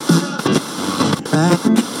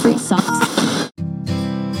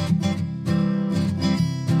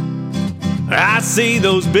see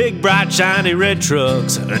those big, bright, shiny red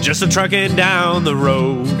trucks just a-trucking down the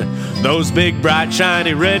road. Those big, bright,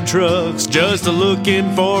 shiny red trucks just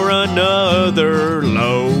a-looking for another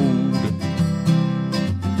load.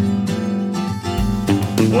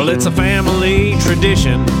 Well, it's a family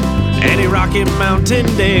tradition, any Rocky Mountain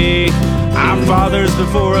day. Our fathers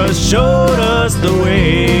before us showed us the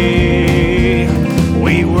way.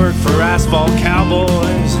 We work for asphalt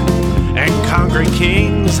cowboys and concrete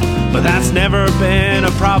kings, but that's never been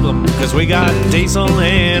a problem, cause we got diesel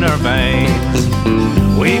in our veins.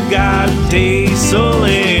 We've got diesel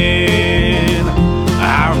in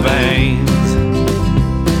our veins.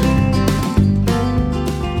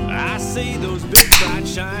 I see those big, bright,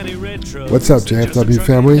 shiny red trucks. What's up, JFW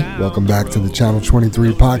family? Welcome back to the Channel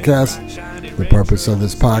 23 podcast. The purpose of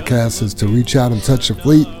this podcast is to reach out and touch the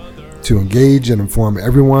fleet, to engage and inform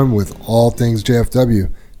everyone with all things JFW.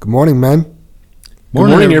 Good morning, men.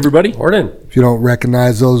 Morning, everybody. Morning. If you don't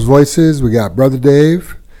recognize those voices, we got Brother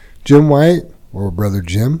Dave, Jim White, or Brother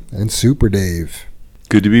Jim, and Super Dave.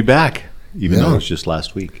 Good to be back, even though it's just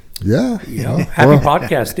last week. Yeah. Happy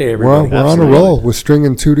podcast day, everybody. We're on a roll. We're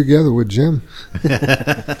stringing two together with Jim.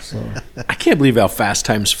 I can't believe how fast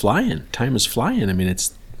time's flying. Time is flying. I mean,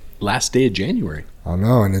 it's last day of January. I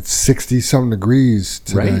know, and it's 60-something degrees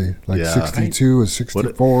today. Right. Like 62 or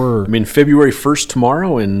 64. I mean, February 1st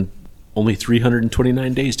tomorrow and only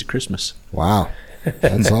 329 days to Christmas. Wow.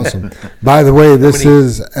 That's awesome. By the way, this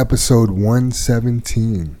is episode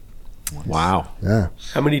 117. Wow. Yeah.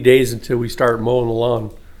 How many days until we start mowing the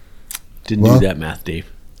lawn? Didn't do that math,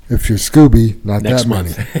 Dave. If you're Scooby, not Next that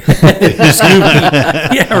month. many.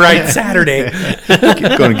 Yeah, right. Saturday.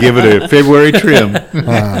 Going to give it a February trim.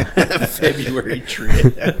 February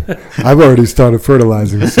trim. I've already started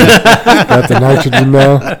fertilizing. So got the nitrogen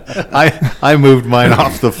now. I moved mine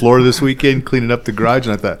off the floor this weekend, cleaning up the garage,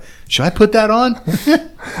 and I thought, should I put that on?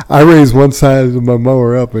 I raised one side of my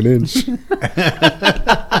mower up an inch.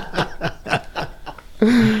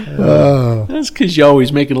 That's because you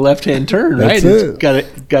always make a left-hand turn, right? That's it.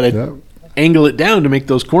 Got to angle it down to make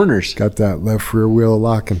those corners. Got that left rear wheel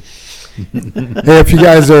locking. Hey, if you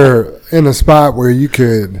guys are in a spot where you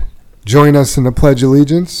could join us in the Pledge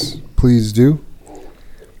Allegiance, please do.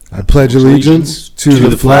 I pledge allegiance to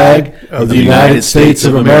the flag of the United States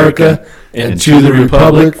of America and to the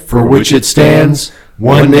republic for which it stands,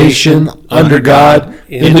 one nation, under God,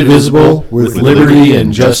 indivisible, with liberty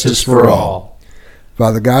and justice for all.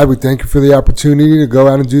 Father God, we thank you for the opportunity to go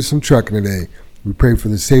out and do some trucking today. We pray for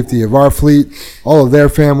the safety of our fleet, all of their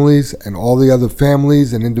families, and all the other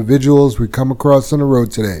families and individuals we come across on the road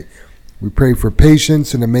today. We pray for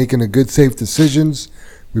patience and in making a good, safe decisions.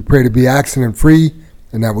 We pray to be accident-free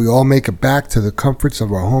and that we all make it back to the comforts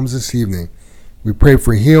of our homes this evening. We pray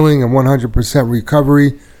for healing and 100%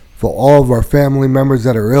 recovery for all of our family members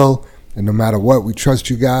that are ill. And no matter what, we trust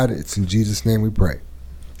you, God. It's in Jesus' name we pray.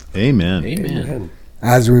 Amen. Amen.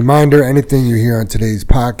 As a reminder, anything you hear on today's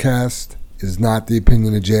podcast is not the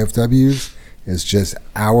opinion of JFW's. It's just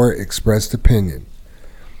our expressed opinion.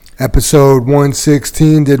 Episode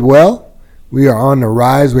 116 did well. We are on the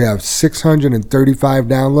rise. We have 635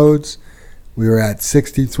 downloads. We are at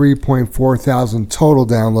 63.4 thousand total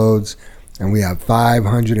downloads, and we have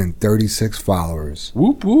 536 followers.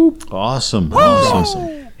 Whoop, whoop. Awesome.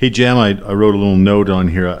 Awesome. Hey, Jam, I wrote a little note on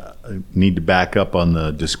here. I need to back up on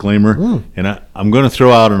the disclaimer. And I'm going to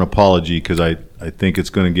throw out an apology because I think it's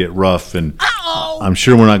going to get rough. And I'm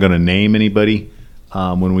sure we're not going to name anybody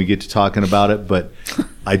when we get to talking about it. But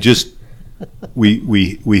I just,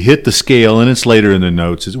 we hit the scale, and it's later in the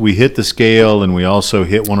notes. We hit the scale, and we also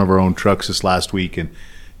hit one of our own trucks this last week. And,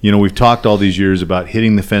 you know, we've talked all these years about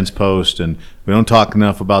hitting the fence post, and we don't talk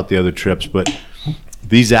enough about the other trips. But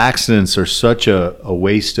these accidents are such a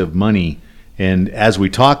waste of money. And as we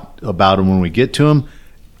talk about them when we get to them,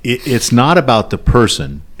 it's not about the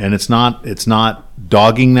person, and it's not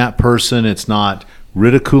dogging that person. It's not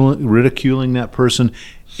ridiculing that person.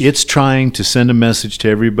 It's trying to send a message to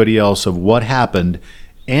everybody else of what happened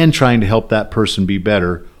and trying to help that person be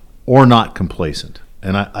better or not complacent.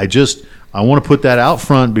 And I want to put that out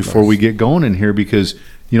front before we get going in here because,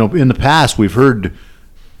 you know, in the past we've heard,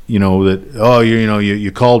 you know, that, oh,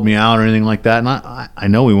 you called me out or anything like that. And I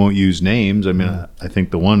know we won't use names. I mean, I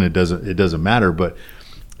think the one, it doesn't matter, but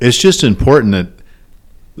it's just important that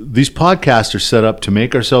these podcasts are set up to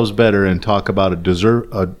make ourselves better and talk about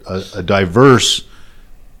a diverse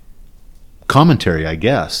commentary, I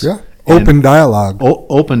guess. Yeah. Open dialogue.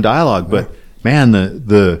 Open dialogue. But man,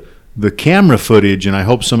 the camera footage, and I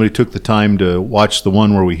hope somebody took the time to watch the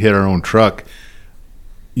one where we hit our own truck.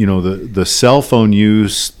 You know, the cell phone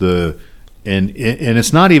use, the and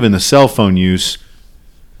it's not even the cell phone use.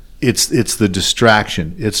 It's the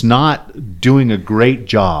distraction. It's not doing a great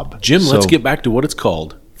job. Jim, So- let's get back to what it's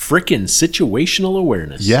called. Frickin' situational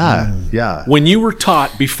awareness. Yeah, yeah. When you were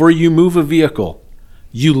taught before you move a vehicle,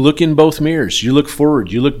 you look in both mirrors. You look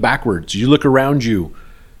forward. You look backwards. You look around you.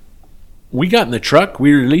 We got in the truck.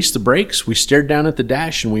 We released the brakes. We stared down at the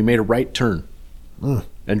dash, and we made a right turn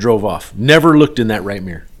and drove off. Never looked in that right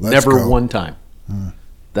mirror. Let's Never go. one time.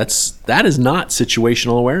 That is not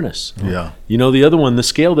situational awareness. Yeah. You know, the other one, the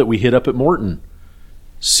scale that we hit up at Morton,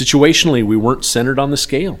 situationally, we weren't centered on the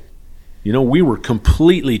scale. You know, we were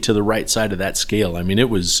completely to the right side of that scale. I mean, it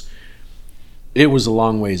was a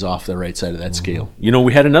long ways off the right side of that scale. You know,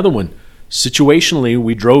 we had another one. Situationally,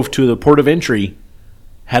 we drove to the port of entry,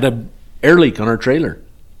 had a air leak on our trailer.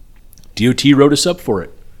 DOT wrote us up for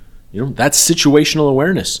it. You know, that's situational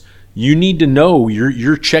awareness. You need to know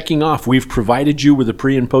you're checking off. We've provided you with a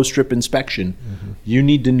pre and post trip inspection. You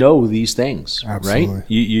need to know these things, Absolutely. right?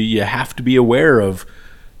 You have to be aware of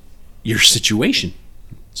your situation.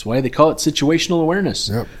 That's why they call it situational awareness.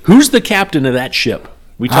 Yep. Who's the captain of that ship?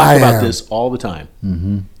 We talk I about am. this all the time.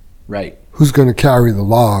 Mm-hmm. Right. Who's going to carry the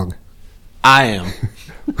log? I am.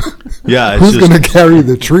 Yeah, it's Who's just, going to carry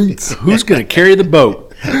the treats? Who's going to carry the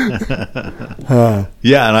boat?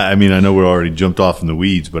 yeah, and I mean, I know we're already jumped off in the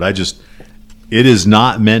weeds, but it is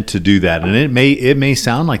not meant to do that. And it may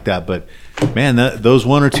sound like that, but man, those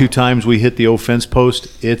one or two times we hit the old fence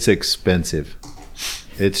post, it's expensive.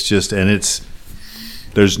 It's just, and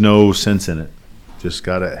there's no sense in it. Just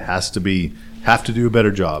have to do a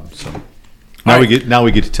better job. So now All we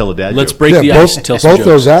right. get to tell a dad Let's joke. break the ice both, and tell some both jokes.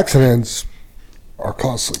 those accidents are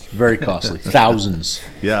costly. Very costly. Thousands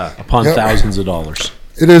Yeah. upon Yep. thousands of dollars.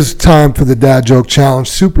 It is time for the dad joke challenge.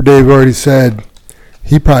 Super Dave already said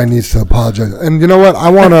he probably needs to apologize. And you know what?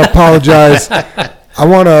 I want to apologize. I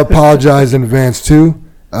want to apologize in advance too.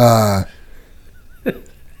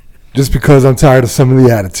 Just because I'm tired of some of the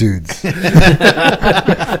attitudes.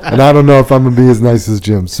 And I don't know if I'm going to be as nice as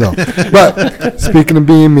Jim. So, but speaking of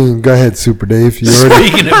being mean, go ahead, Super Dave. You already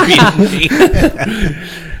Speaking of being mean.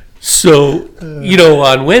 So, you know,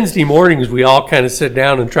 on Wednesday mornings, we all kind of sit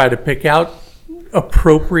down and try to pick out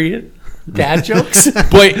appropriate dad jokes.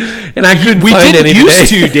 Boy, And I couldn't we find didn't any used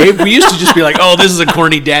today. to, Dave. We used to just be like, "Oh, this is a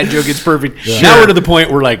corny dad joke. It's perfect." Now we're to the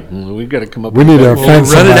point where like we've got to come up. We with need better to ones. offend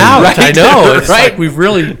We're running somebody. out. I Right. know. It's Right. like we've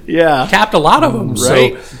really Yeah. tapped a lot of them. Right.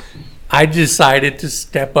 So I decided to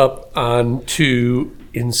step up on to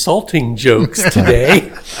insulting jokes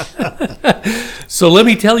today. So let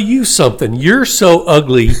me tell you something. You're so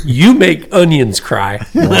ugly, you make onions cry.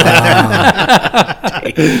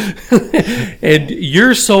 And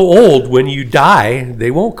you're so old, when you die,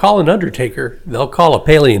 they won't call an undertaker. They'll call a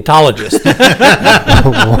paleontologist.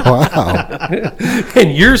 wow.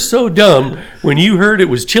 And you're so dumb, when you heard it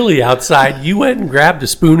was chilly outside, you went and grabbed a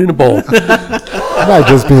spoon and a bowl. I might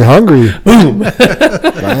just be hungry.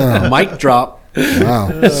 Mic drop. Wow.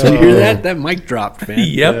 Did you hear that? That mic dropped, man.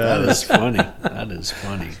 Yep. That is funny. That is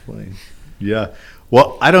funny. Yeah.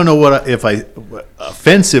 Well, I don't know if I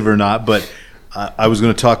offensive or not, but I was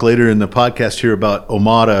going to talk later in the podcast here about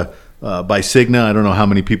Omada by Cigna. I don't know how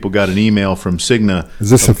many people got an email from Cigna. Is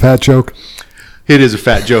this a fat joke? It is a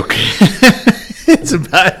fat joke. It's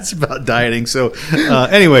about dieting. So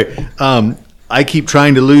anyway, I keep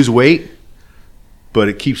trying to lose weight, but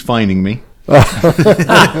it keeps finding me. and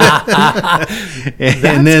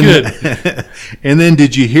then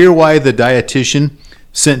did you hear why the dietitian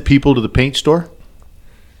sent people to the paint store?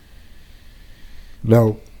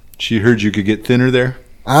 No. She heard you could get thinner there.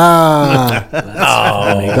 Ah.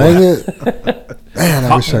 Dang it. Man,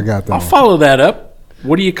 I wish I got that I'll one. follow that up.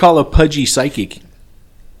 What do you call a pudgy psychic?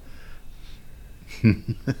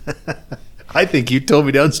 I think you told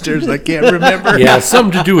me downstairs and I can't remember. Yeah,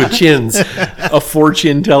 something to do with chins. A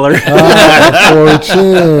fortune teller. Fortune.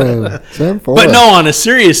 10-4. But no, on a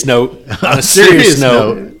serious note,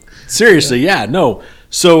 seriously, yeah, no.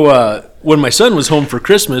 So when my son was home for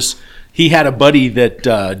Christmas, he had a buddy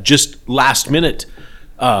that just last minute,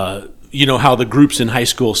 you know how the groups in high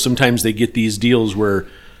school, sometimes they get these deals where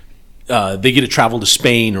they get to travel to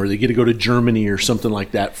Spain or they get to go to Germany or something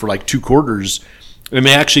like that for like 2 quarters. And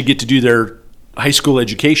they actually get to do their high school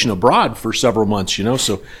education abroad for several months, you know.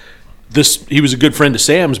 So he was a good friend of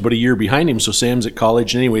Sam's, but a year behind him. So Sam's at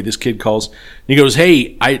college. And anyway, this kid calls and he goes,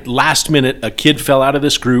 "Hey, last minute, a kid fell out of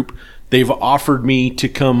this group. They've offered me to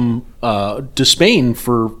come to Spain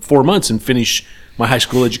for 4 months and finish my high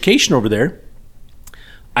school education over there.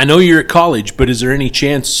 I know you're at college, but is there any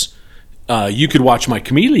chance you could watch my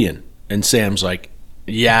Chameleon?" And Sam's like,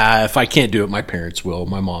 "Yeah, if I can't do it, my parents will.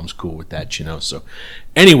 My mom's cool with that, you know." So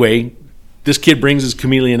anyway, this kid brings his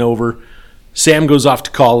chameleon over. Sam goes off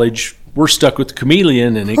to college. We're stuck with the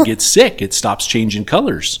chameleon, and it gets sick. It stops changing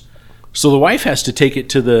colors. So the wife has to take it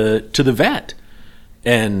to the vet.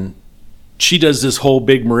 And she does this whole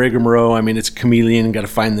big rigmarole. I mean, it's a chameleon. Got to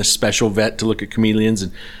find this special vet to look at chameleons.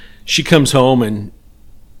 And she comes home, and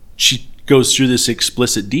she goes through this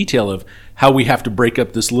explicit detail of how we have to break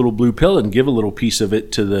up this little blue pill and give a little piece of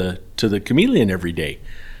it to the chameleon every day.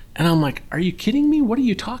 And I'm like, are you kidding me? What are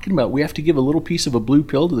you talking about? We have to give a little piece of a blue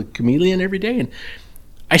pill to the chameleon every day? And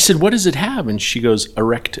I said, what does it have? And she goes,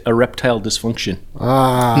 erectile dysfunction.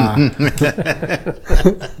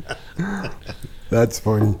 That's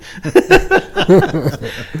funny.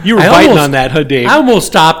 You were biting on that, huh, Dave? I almost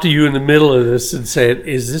stopped you in the middle of this and said,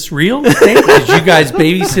 is this real? Did you guys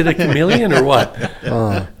babysit a chameleon or what?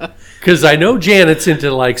 Because I know Janet's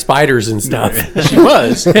into like spiders and stuff. She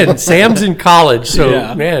was. And Sam's in college, so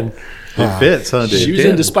Yeah. man. It fits, huh, Dave? She was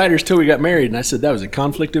into spiders till we got married, and I said that was a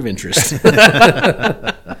conflict of interest.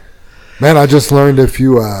 Man, I just learned if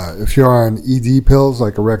you're on ED pills,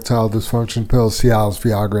 like erectile dysfunction pills, Cialis,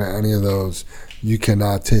 Viagra, any of those, you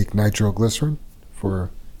cannot take nitroglycerin if you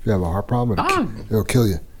have a heart problem. It'll kill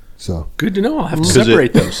you. So Good to know. I'll have to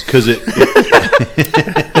separate those. Because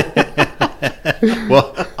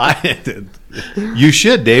well, you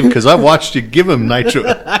should, Dave, because I've watched you give them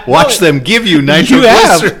watch them give you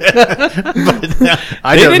nitroglycerin. But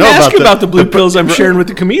I They don't didn't know ask about the blue pills I'm sharing with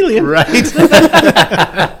the chameleon. right.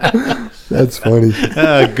 that's funny.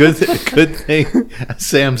 Good thing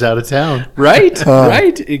Sam's out of town. Right?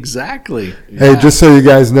 Right? Exactly. Hey, just so you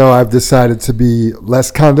guys know, I've decided to be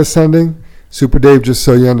less condescending. Super Dave, just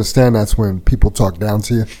so you understand, that's when people talk down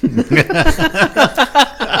to you.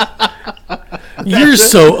 You're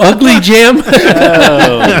so ugly, Jim.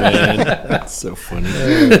 Oh, man. That's so funny.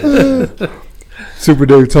 Super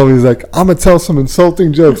Dave told me, he's like, I'm going to tell some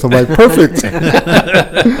insulting jokes. I'm like, perfect.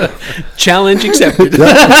 Challenge accepted.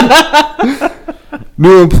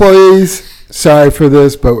 New employees, sorry for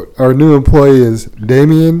this, but our new employee is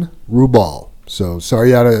Damien Rubal. So sorry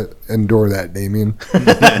you had to endure that, Damien.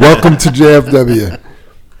 Welcome to JFW.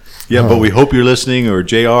 Yeah, but we hope you're listening, or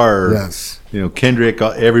JR, or Yes. Kendrick.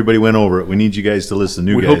 Everybody went over it. We need you guys to listen.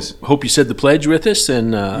 New We guys. hope you said the pledge with us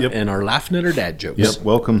and are laughing at our dad jokes. Yep.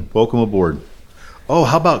 Welcome aboard. Oh,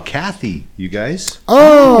 how about Kathy? You guys.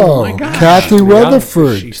 Oh, my gosh. Kathy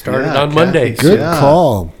Rutherford. She started Yeah, on Kathy. Mondays. Good Yeah.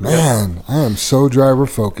 call. Man, I am so driver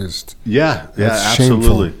focused. Yeah, That's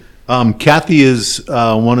absolutely. Kathy is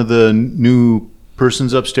one of the new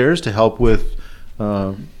persons upstairs to help with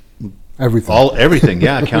Everything. everything.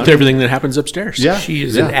 Yeah, With everything that happens upstairs. Yeah, She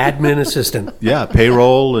is yeah. an admin assistant. Yeah,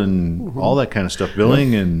 payroll and all that kind of stuff,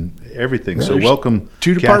 billing and everything. So There's welcome,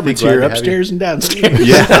 Two Kathy. departments Glad here, to have you. upstairs and downstairs.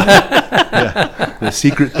 Yeah, the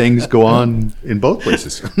secret things go on in both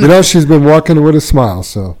places. You know, she's been walking with a smile,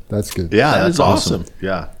 so that's good. Yeah, That that's is awesome. awesome.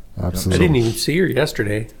 Yeah, I Absolutely. didn't even see her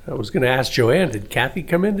yesterday. I was going to ask Joanne, did Kathy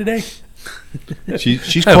come in today?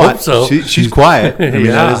 she's I quiet. hope so. She's quiet. I mean,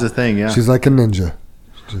 Yeah. that is the thing. Yeah, She's like a ninja.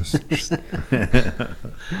 Just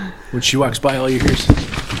When she walks by, all you hear is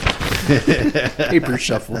paper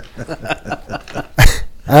shuffle.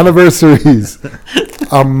 anniversaries.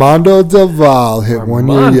 Armando Del hit 1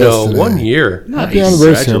 year Armando, yesterday. 1 year. Happy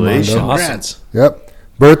anniversary, Congratulations. Armando. Congrats. Yep.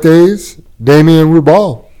 Birthdays, Damien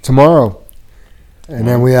Rubal tomorrow. And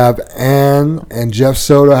then we have Ann and Jeff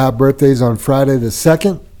Soto have birthdays on Friday the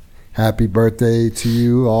 2nd. Happy birthday to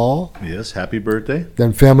you all. yes. Happy birthday.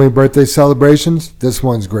 Then family birthday celebrations. This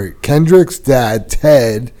one's great. Kendrick's dad,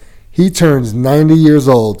 Ted, he turns 90 years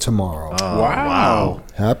old tomorrow. Wow.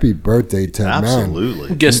 Happy birthday, Ted. Man.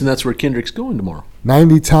 Absolutely. I'm guessing that's where Kendrick's going tomorrow.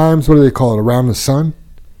 90 times, what do they call it, around the sun?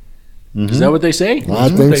 Is that what they say? I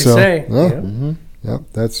think They so. say. Yeah. Yeah. Yep,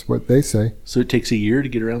 that's what they say. So it takes a year to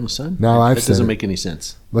get around the sun? No, I've That said doesn't it. make any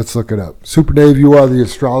sense. Let's look it up. Super Dave, you are the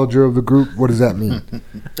astrologer of the group. What does that mean?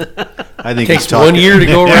 I think Takes he's talking. 1 year to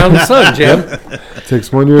go around the sun, Jim. It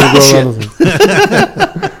takes 1 year to go around the sun.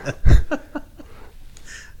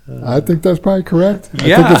 I think that's probably correct. I think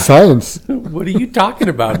Yeah. it's science. What are you talking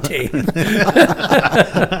about, Dave?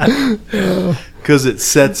 Because it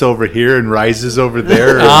sets over here and rises over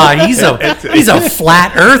there. He's a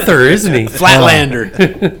flat earther, isn't he?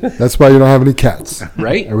 Flatlander. That's why you don't have any cats.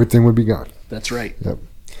 Right? Everything would be gone. That's right.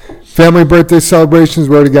 Family birthday celebrations.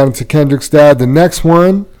 We already got into Kendrick's dad. The next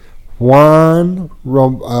one, Juan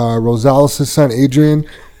Rosales' son Adrian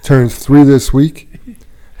turns 3 this week.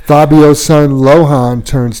 Fabio's son Lohan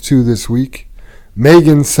turns 2 this week.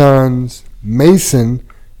 Megan's son Mason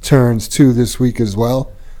turns 2 this week as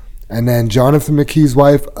well. And then Jonathan McKee's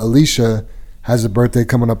wife Alicia has a birthday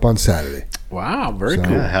coming up on Saturday. Wow, very So,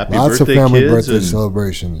 cool. Yeah, happy lots birthday, of family kids, birthday and-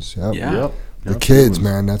 celebrations. Yep. Yeah. Yep. The Yep, kids, it was-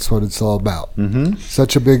 man, that's what it's all about. Mm-hmm.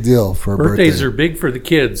 Such a big deal for a Birthdays birthday. are big for the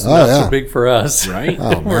kids, Oh, not yeah. so big for us. Right?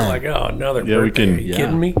 Oh, We're man. like, oh, another Yeah, we birthday. can- Are you yeah.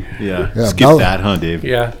 kidding me? Yeah. Yeah, Skip Bella- that, huh, Dave?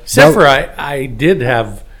 Yeah. Except Well- for I did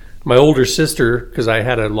have my older sister, because I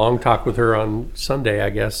had a long talk with her on Sunday,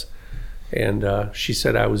 I guess, and she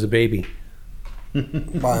said I was a baby.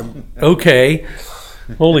 Okay.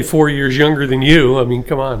 I'm only 4 years younger than you. I mean,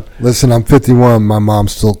 come on. Listen, I'm 51. My mom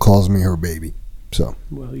still calls me her baby. So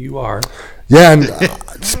Well, you are. yeah, and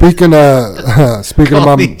speaking of speaking of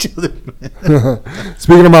Call my each other.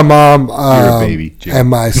 speaking of my mom You're a baby, Jim. and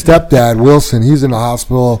my stepdad Wilson, he's in the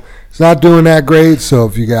hospital. He's not doing that great. So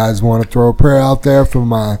if you guys want to throw a prayer out there for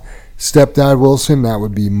my stepdad Wilson, that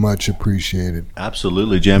would be much appreciated.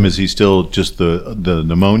 Absolutely, Jim. Is he still just the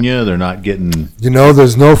pneumonia? They're not getting. You know,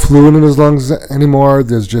 there's no fluid in his lungs anymore.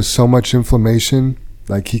 There's just so much inflammation.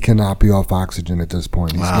 Like, he cannot be off oxygen at this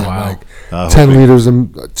point. He's getting like I hope 10 he- liters,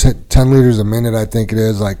 10 liters a minute, I think it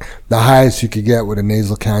is. Like, the highest you could get with a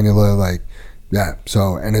nasal cannula. Like, yeah.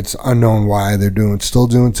 So, and it's unknown why they're still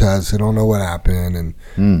doing tests. They don't know what happened.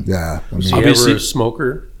 And yeah, I Is mean, he Obviously- ever a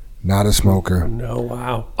smoker? not a smoker. No,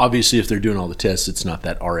 wow. Obviously, if they're doing all the tests, it's not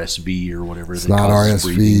that RSV or whatever. It's that not causes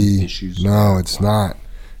breathing RSV. issues. No, it's not.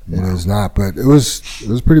 It is not. But it was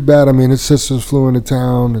pretty bad. I mean, his sisters flew into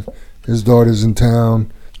town. His daughter's in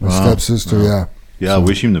town. My Wow. stepsister, yeah. Yeah, I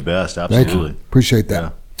wish him the best. Thank Absolutely. you. Appreciate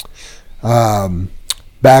that.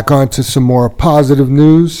 Back on to some more positive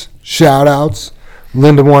news. Shout outs.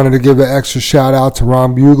 Linda wanted to give an extra shout out to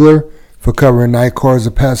Ron Bugler for covering night cars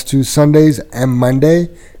the past 2 Sundays and Monday,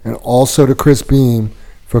 and also to Chris Beam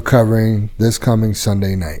for covering this coming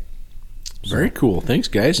Sunday night. Very cool. Thanks,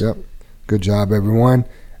 guys. Yep. Good job, everyone.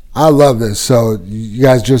 I love this. So you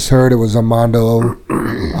guys just heard it was Armando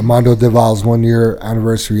Deval's 1 year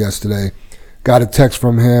anniversary yesterday. Got a text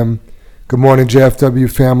from him. Good morning, JFW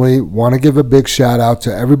family. Want to give a big shout out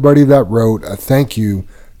to everybody that wrote a thank you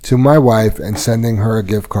to my wife and sending her a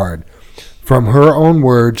gift card. From her own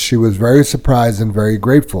words, she was very surprised and very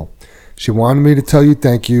grateful. She wanted me to tell you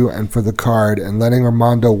thank you and for the card and letting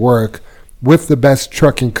Armando work with the best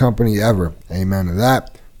trucking company ever. Amen to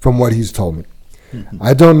that, from what he's told me.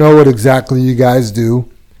 I don't know what exactly you guys do,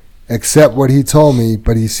 except what he told me,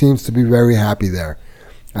 but he seems to be very happy there.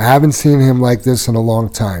 I haven't seen him like this in a long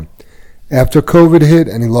time. After COVID hit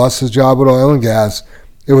and he lost his job with oil and gas,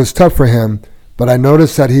 it was tough for him, but I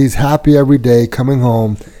noticed that he's happy every day coming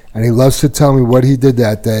home, and he loves to tell me what he did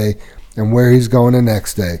that day and where he's going the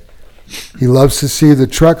next day. He loves to see the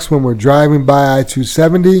trucks when we're driving by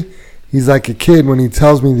I-270. He's like a kid when he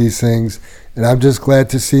tells me these things, and I'm just glad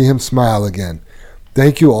to see him smile again.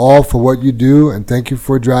 Thank you all for what you do, and thank you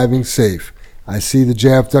for driving safe. I see the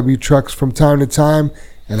JFW trucks from time to time,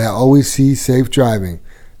 and I always see safe driving.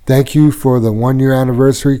 Thank you for the 1 year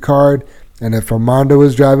anniversary card, and if Armando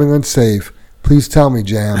is driving unsafe, please tell me,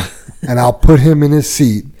 Jam, and I'll put him in his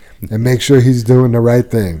seat and make sure he's doing the right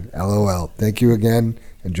thing. LOL. Thank you again,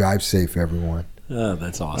 and drive safe, everyone. Oh,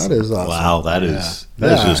 that's awesome. That is awesome. Wow, that is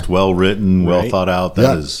Yeah. just well written, well Right. thought out. Yeah.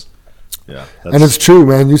 That is, yeah. That's, And it's true,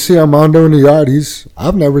 man. You see Armando in the yard,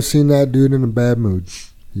 I've never seen that dude in a bad mood.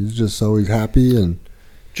 He's just always happy and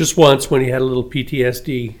Just once when he had a little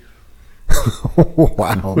PTSD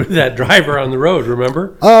wow. with that driver on the road,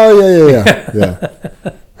 remember? Oh yeah.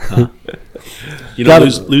 You know,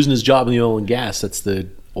 Gotta- losing his job in the oil and gas, that's the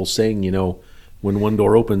old saying, you know, when one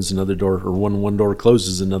door opens, another door, or when one door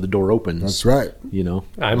closes, another door opens. That's right. You know,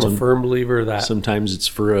 I'm a firm believer of that. sometimes it's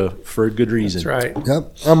for a good reason. That's right.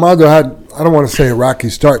 Yep. Armando had, I don't want to say a rocky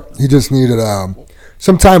start. He just needed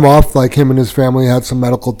some time off. Like, him and his family had some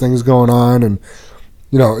medical things going on, and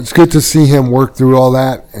you know, it's good to see him work through all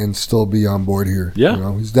that and still be on board here. Yeah. You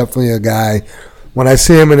know, he's definitely a guy. When I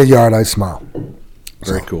see him in the yard, I smile.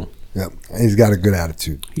 Very cool. Yep. He's got a good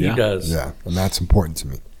attitude. He Yeah. does. Yeah, and that's important to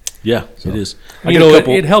me. Yeah, it is. You know,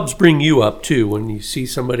 it helps bring you up too when you see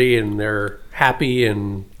somebody and they're happy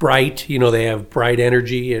and bright. You know, they have bright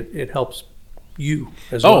energy. It helps you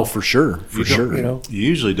as well. Oh, for sure, for sure. You know, you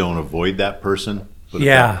usually don't avoid that person, but if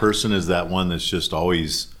Yeah. that person is that one that's just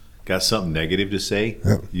always got something negative to say,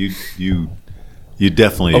 you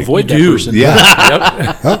definitely Avoid that do. person.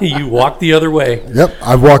 Yeah. Yep. You walk the other way. Yep.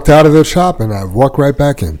 I've walked out of the shop and I've walked right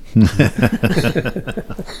back in.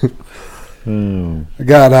 I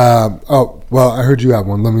got, I heard you have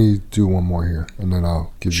one. Let me do one more here and then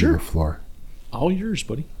I'll give you Sure. the floor. All yours,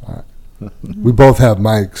 buddy. We both have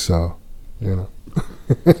mics, so, you know.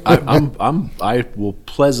 I will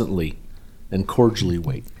pleasantly and cordially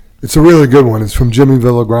wait. It's a really good one. It's from Jimmy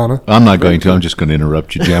Villagrana. I'm not going to. I'm just going to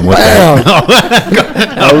interrupt you, Jam. With that.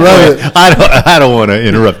 I love it. I don't want to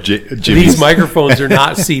interrupt Jimmy. These microphones are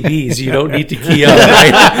not CBs. You don't need to key up,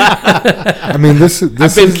 right? I mean, this I've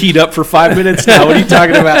been is, keyed up for 5 minutes now. What are you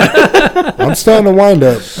talking about? I'm starting to wind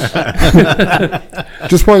up.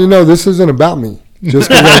 Just want you to know, this isn't about me. Just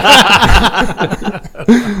 'cause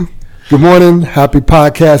Good morning. Happy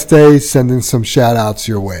podcast day. Sending some shout outs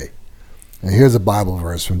your way. And here's a Bible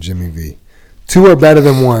verse from Jimmy V. 2 are better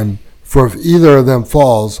than 1, for if either of them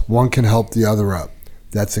falls, one can help the other up.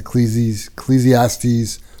 That's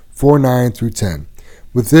Ecclesiastes 4:9 through 10.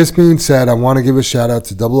 With this being said, I want to give a shout out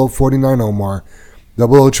to 0049 Omar,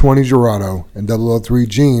 0020 Gerardo, and 003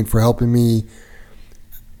 Gene for helping me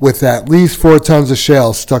with at least 4 tons of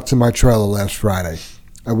shale stuck to my trailer last Friday.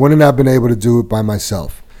 I wouldn't have been able to do it by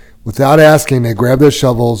myself. Without asking, they grabbed their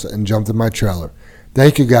shovels and jumped in my trailer.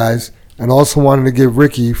 Thank you guys. And also wanted to give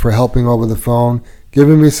Ricky for helping over the phone,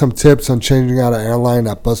 giving me some tips on changing out an airline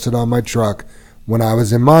that busted on my truck when I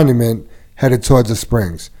was in Monument headed towards the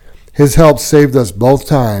Springs. His help saved us both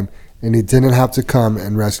time, and he didn't have to come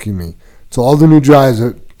and rescue me. To all the new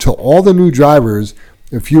drivers,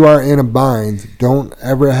 if you are in a bind,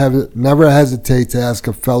 never hesitate to ask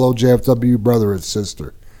a fellow JFW brother or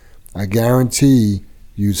sister. I guarantee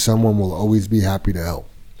you, someone will always be happy to help.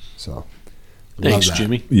 So. Thanks,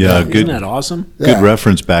 Jimmy. Yeah, good. Isn't that awesome? Good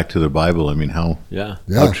reference back to the Bible. I mean, how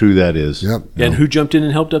true that is. Yep. And who jumped in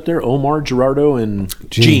and helped up there? Omar, Gerardo, and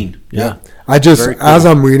Gene. Yeah. I just, Very cool. as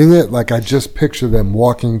I'm reading it, like I just picture them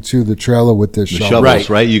walking to the trailer with their shovels,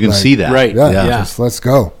 right? You can see that. Right. Yeah. Just let's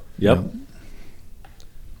go. Yep.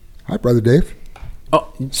 Hi, Brother Dave.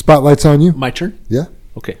 Oh, Spotlight's on you. my turn? Yeah.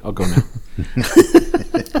 Okay, I'll go now.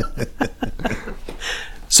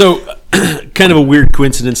 So, kind of a weird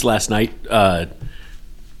coincidence last night.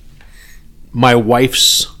 My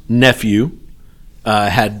wife's nephew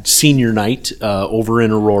had senior night over in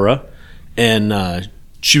Aurora, and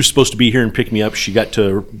she was supposed to be here and pick me up. She got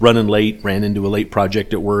to running late, ran into a late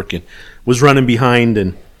project at work, and was running behind.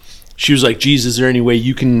 And she was like, "Geez, is there any way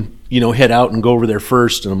you can, head out and go over there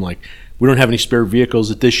first?" And I'm like, "We don't have any spare vehicles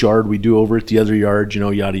at this yard. We do over at the other yard,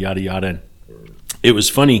 yada yada yada." And it was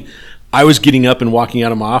funny. I was getting up and walking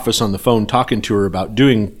out of my office on the phone talking to her about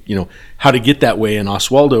doing, how to get that way. And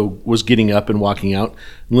Oswaldo was getting up and walking out.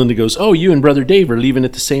 And Linda goes, "Oh, you and Brother Dave are leaving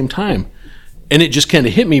at the same time." And it just kind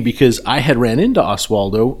of hit me because I had ran into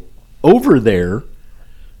Oswaldo over there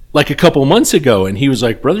like a couple months ago. And he was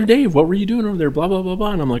like, "Brother Dave, what were you doing over there? Blah, blah, blah,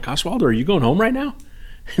 blah." And I'm like, "Oswaldo, are you going home right now?"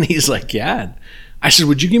 And he's like, "Yeah." I said,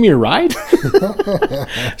 "Would you give me a ride?"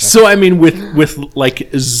 So, I mean, with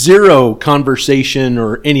like zero conversation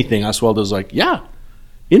or anything, Oswaldo's like, "Yeah,"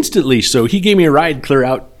 instantly. So he gave me a ride clear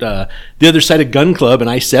out the other side of Gun Club and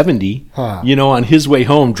I-70, on his way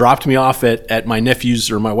home, dropped me off at my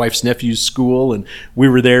nephew's or my wife's nephew's school. And we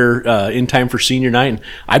were there in time for senior night. And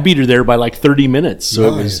I beat her there by like 30 minutes.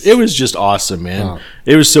 So nice. it was just awesome, man. Wow.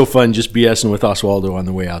 It was so fun just BSing with Oswaldo on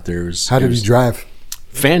the way out there. How did you drive?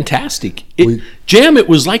 Fantastic. It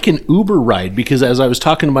was like an Uber ride because as I was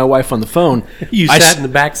talking to my wife on the phone, You sat in the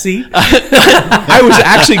back seat? I was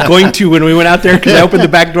actually going to when we went out there because I opened the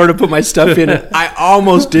back door to put my stuff in. And I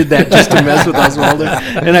almost did that just to mess with Oswaldo,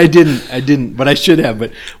 and I didn't, but I should have.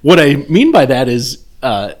 But what I mean by that is,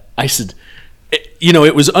 I said,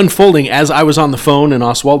 it was unfolding as I was on the phone and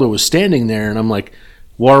Oswaldo was standing there, and I'm like,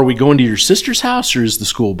 "Well, are we going to your sister's house or is the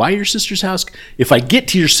school by your sister's house? If I get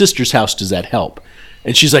to your sister's house, does that help?"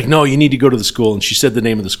 And she's like, "No, you need to go to the school." And she said the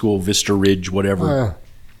name of the school, Vista Ridge, whatever.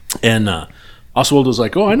 And Oswaldo's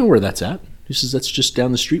like, "Oh, I know where that's at." He says, "That's just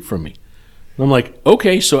down the street from me." And I'm like,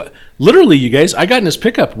 "Okay." So literally, you guys, I got in his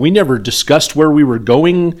pickup. We never discussed where we were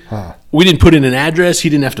going. We didn't put in an address. He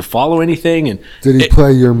didn't have to follow anything. And Did he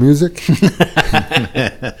play your music?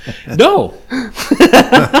 No.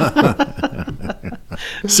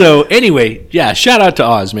 So anyway, yeah, shout out to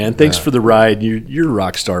Oz, man. Thanks for the ride. You're a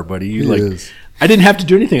rock star, buddy. He is. I didn't have to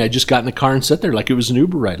do anything. I just got in the car and sat there like it was an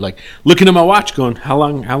Uber ride, like looking at my watch going, how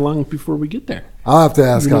long before we get there? I'll have to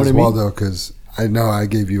ask You know what I mean? Oswaldo because I know I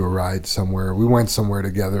gave you a ride somewhere. We went somewhere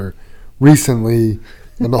together recently,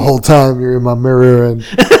 and the whole time you're in my mirror and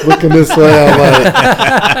looking this way. I'm like,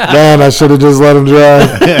 man, I should have just let him drive.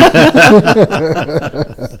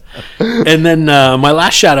 And then my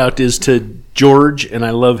last shout out is to George, and I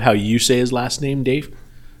love how you say his last name, Dave.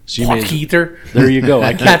 So Potgeeter. There you go.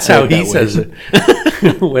 I can't That's say how it he that way. says it.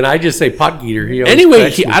 When I just say Potgeeter, he always Anyway,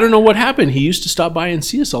 corrects me. I don't know what happened. He used to stop by and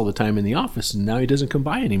see us all the time in the office, and now he doesn't come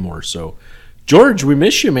by anymore. So, George, we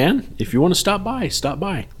miss you, man. If you want to stop by, stop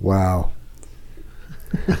by. Wow.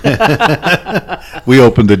 We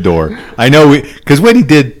opened the door. I know because when he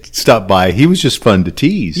did stopped by. He was just fun to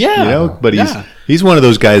tease. Yeah, you know? But yeah. he's one of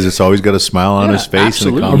those guys that's always got a smile on Yeah, his face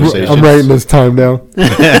absolutely. in the I'm conversation. I'm writing this time down.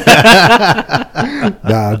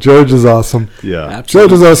 Nah, George is awesome. Yeah. George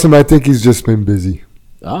Absolutely. is awesome. I think he's just been busy.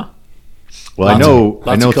 Ah, Well, I know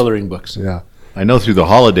Lots of coloring books. Yeah. I know through the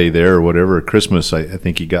holiday there or whatever, Christmas, I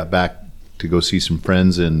think he got back to go see some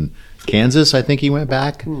friends in Kansas. I think he went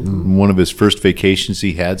back. One of his first vacations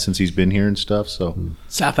he had since he's been here and stuff. So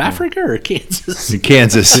South Africa or Kansas? in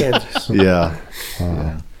Kansas. Kansas. Yeah.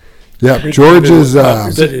 Yeah. George is,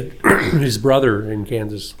 Visited his brother in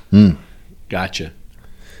Kansas. Gotcha.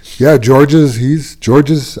 yeah, George is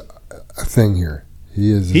a thing here.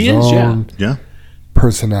 He is his own Yeah.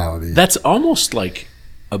 personality. That's almost like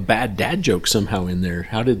a bad dad joke somehow in there.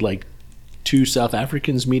 How did like two South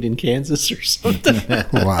Africans meet in Kansas or something?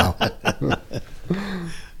 Wow.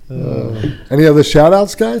 Any other shout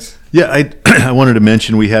outs, guys? Yeah, I wanted to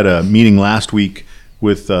mention we had a meeting last week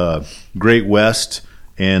with Great West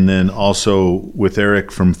and then also with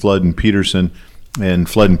Eric from Flood and Peterson. And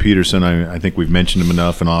Flood and Peterson, I think we've mentioned him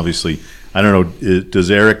enough. And obviously, I don't know,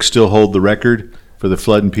 does Eric still hold the record for the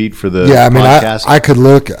Flood and Pete for the Yeah, I mean, podcast? I could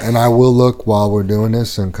look, and I will look while we're doing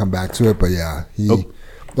this and come back to it. But yeah, Oh.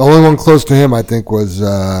 the only one close to him, I think, was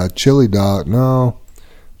Chili Dog. No,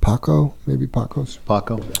 Paco, maybe Paco's.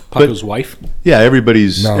 Paco? Paco's wife. Yeah,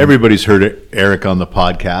 everybody's No. heard Eric on the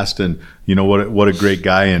podcast, and you know what a great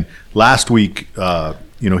guy. And last week,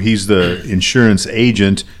 he's the insurance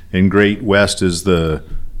agent, and Great West is the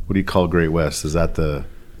what do you call Great West? Is that the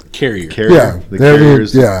Carrier. carrier? Yeah, the they're the- carrier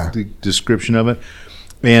is yeah. the description of it.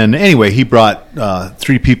 And anyway, he brought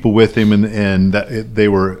 3 people with him, and they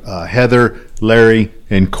were Heather, Larry,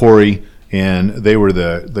 and Corey, and they were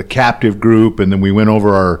the captive group. And then we went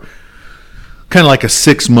over our kind of like a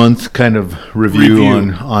 6-month kind of review.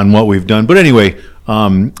 on what we've done. But anyway,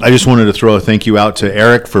 I just wanted to throw a thank you out to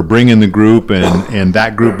Eric for bringing the group and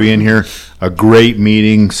that group being here. A great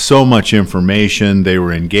meeting, so much information. They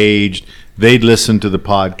were engaged. They'd listened to the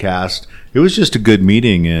podcast. It was just a good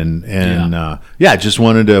meeting, and just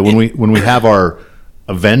wanted to when we have our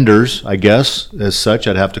vendors, I guess as such,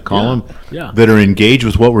 I'd have to call them, that are engaged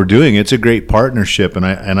with what we're doing. It's a great partnership, and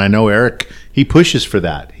I know Eric. He pushes for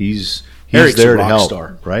that. He's Eric's there a to rock help,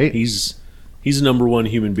 star. right? He's a number one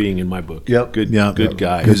human being in my book. Yep. Good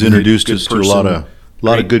guy. He's introduced Good us to a lot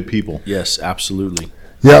person. of good people. Yes, absolutely.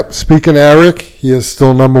 Yep. Speaking of Eric, he is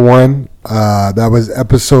still number one. That was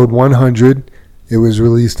episode 100. It was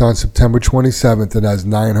released on September 27th. It has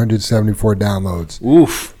 974 downloads.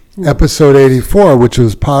 Oof. Episode 84, which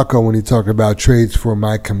was Paco when he talked about trades for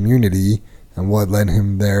my community and what led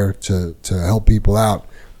him there to help people out.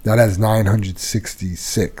 That has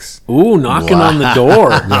 966. Ooh, knocking on the door.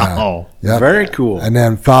 Wow. Yep. Very cool. And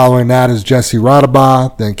then following that is Jesse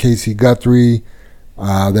Rodabaugh, then Casey Guthrie.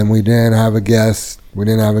 Then we didn't have a guest.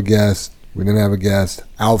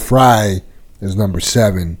 Al Fry is number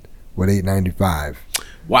 7 with 895.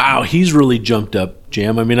 Wow, he's really jumped up,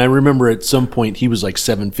 Jam. I mean, I remember at some point he was like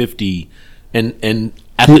 750, and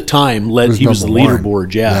at the time he was the number one.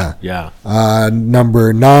 leaderboard. Yeah.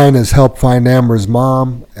 Number 9 is Help Find Amber's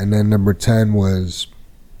Mom. And then number 10 was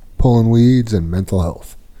Pulling Weeds and Mental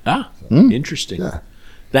Health. Interesting. Yeah.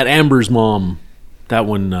 That Amber's Mom, that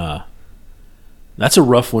one, that's a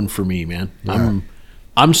rough one for me, man. Yeah.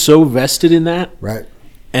 I'm so vested in that. Right.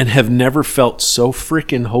 And have never felt so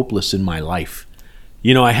freaking hopeless in my life.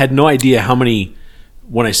 You know, I had no idea how many,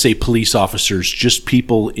 when I say police officers, just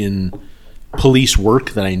people in police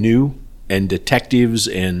work that I knew, and detectives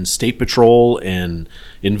and state patrol and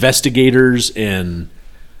investigators, and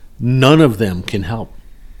none of them can help.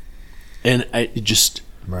 And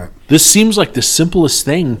Right. this seems like the simplest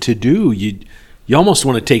thing to do. You almost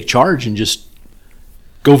want to take charge and just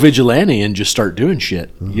go vigilante and just start doing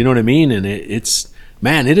shit. Mm-hmm. You know what I mean? And it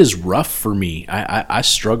is rough for me. I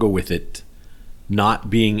struggle with it, not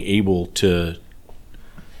being able to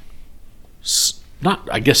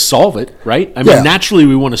solve it, right? I mean, naturally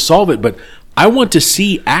we want to solve it, but I want to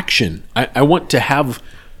see action. I want to have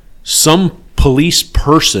some police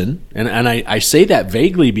person, and I say that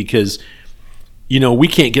vaguely because, you know, we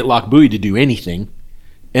can't get Loch Buoy to do anything.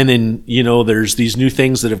 And then, you know, there's these new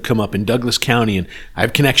things that have come up in Douglas County, and I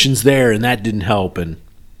have connections there, and that didn't help. And,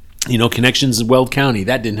 you know, connections in Weld County,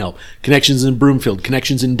 that didn't help. Connections in Broomfield,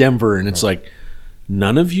 connections in Denver. And it's like,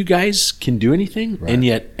 none of you guys can do anything. Right. And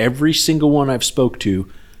yet every single one I've spoke to,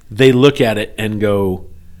 they look at it and go,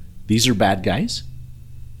 these are bad guys.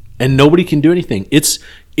 And nobody can do anything. It's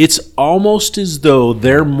almost as though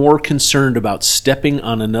they're more concerned about stepping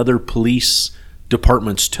on another police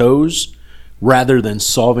department's toes rather than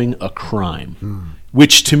solving a crime.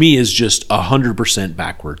 which to me is just 100%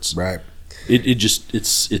 backwards. Right.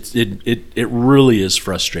 It really is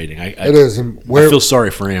frustrating. It is. And I feel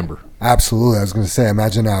sorry for Amber. Absolutely. I was going to say,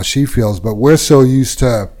 imagine how she feels, but we're so used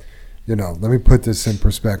to, let me put this in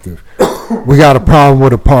perspective. We got a problem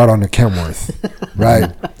with a part on the Kenworth,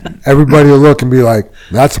 right? Everybody will look and be like,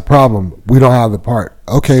 that's a problem. We don't have the part.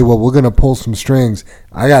 Okay, well, we're going to pull some strings.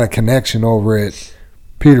 I got a connection over at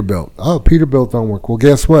Peterbilt. Oh, Peterbilt don't work. Well,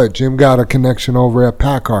 guess what? Jim got a connection over at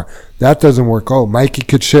PACCAR. That doesn't work. Oh, Mikey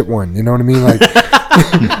could ship one. You know what I mean? Like,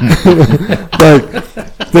 like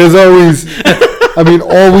there's always...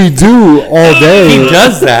 all we do all day. He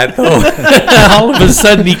does that, though. All of a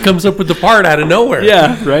sudden, he comes up with the part out of nowhere.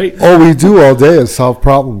 Yeah, right. All we do all day is solve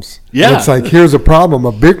problems. Yeah. And it's like, here's a problem,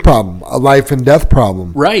 a big problem, a life and death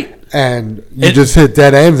problem. Right. And you just hit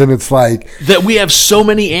dead ends, and it's like... that we have so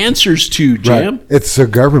many answers to, Jim. Right. It's the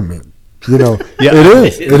government. Yeah. It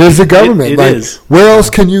is. It is a government. It like, is. Where else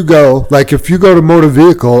can you go? Like, if you go to motor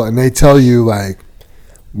vehicle and they tell you, like,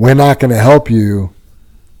 we're not going to help you,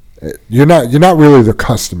 you're not really the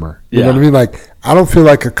customer. You know what I mean? Like, I don't feel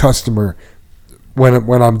like a customer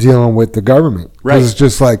when I'm dealing with the government. Right. It's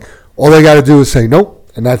just like, all they got to do is say nope,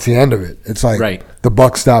 and that's the end of it. It's like the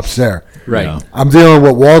buck stops there. Right. Yeah. I'm dealing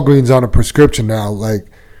with Walgreens on a prescription now. Like,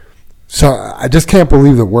 so I just can't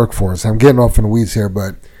believe the workforce. I'm getting off in the weeds here,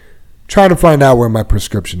 but trying to find out where my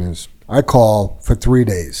prescription is. I call for 3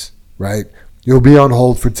 days, right? You'll be on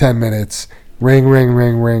hold for 10 minutes. Ring, ring,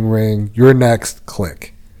 ring, ring, ring. You're next.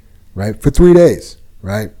 Click. Right? For 3 days,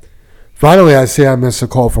 right? Finally, I say I missed a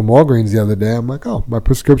call from Walgreens the other day. I'm like, oh, my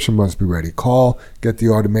prescription must be ready. Call, get the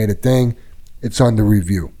automated thing. It's under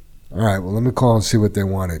review. All right, well, let me call and see what they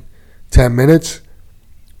wanted. 10 minutes.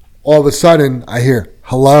 All of a sudden, I hear,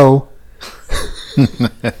 hello. I'm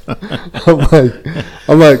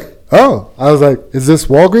like, oh. I was like, is this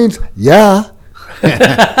Walgreens? Yeah.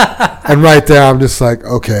 And right there, I'm just like,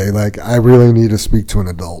 okay, like, I really need to speak to an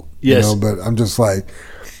adult. Yes. But I'm just like,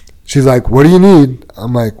 she's like, what do you need?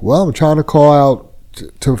 I'm like, well, I'm trying to call out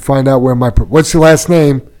to find out where what's your last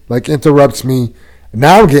name? Like, interrupts me.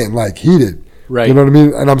 Now I'm getting, like, heated. Right. You know what I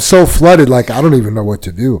mean? And I'm so flooded, like, I don't even know what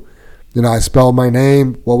to do. I spelled my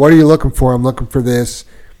name. Well, what are you looking for? I'm looking for this.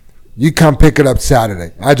 You come pick it up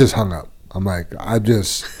Saturday. I just hung up. I'm like,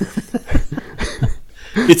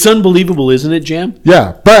 It's unbelievable, isn't it, Jam?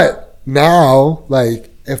 Yeah, but now, like,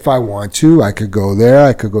 if I want to, I could go there.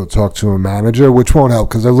 I could go talk to a manager, which won't help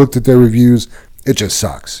because I looked at their reviews. It just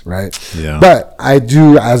sucks, right? Yeah. But I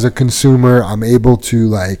do, as a consumer, I'm able to,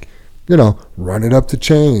 like, run it up the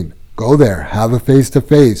chain, go there, have a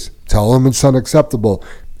face-to-face, tell them it's unacceptable,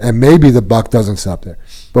 and maybe the buck doesn't stop there.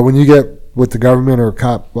 But when you get with the government or a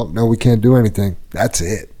cop, well, no, we can't do anything. That's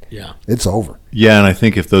it. Yeah. It's over. Yeah, and I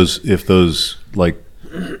think if those like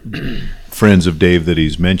friends of Dave that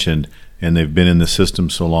he's mentioned, and they've been in the system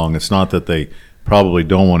so long, it's not that they probably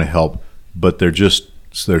don't want to help, but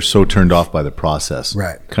they're so turned off by the process.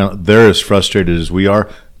 Right. They're as frustrated as we are,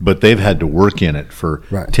 but they've had to work in it for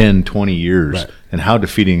Right. 10, 20 years. Right. And how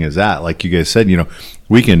defeating is that? Like you guys said,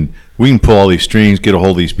 we can pull all these strings, get a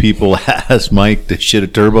hold of these people, ask Mike to shit a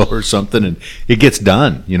turbo or something, and it gets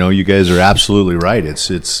done. You guys are absolutely right.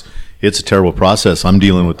 It's a terrible process. I'm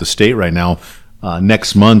dealing with the state right now.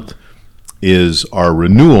 Next month is our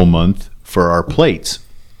renewal month for our plates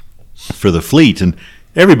for the fleet, and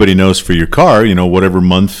everybody knows for your car, whatever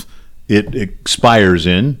month it expires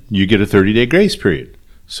in, you get a 30-day grace period.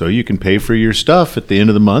 So you can pay for your stuff at the end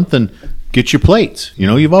of the month and get your plates.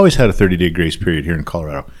 You've always had a 30-day grace period here in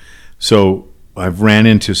Colorado. So I've ran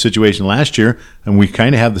into a situation last year, and we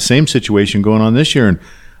kind of have the same situation going on this year. And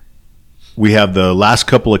we have the last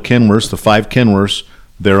couple of Kenworths, the 5 Kenworths.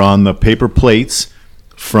 They're on the paper plates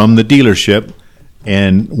from the dealership.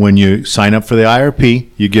 And when you sign up for the IRP,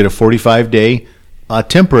 you get a 45-day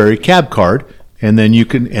temporary cab card, and then you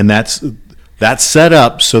can, and that's set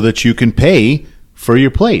up so that you can pay for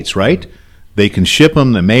your plates, right? They can ship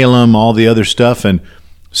them, they mail them, all the other stuff. And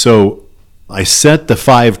so I set the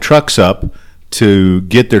 5 trucks up to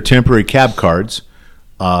get their temporary cab cards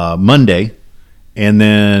Monday, and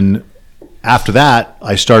then after that,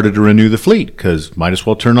 I started to renew the fleet because might as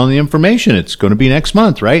well turn on the information. It's going to be next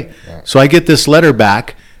month, right? Yeah. So I get this letter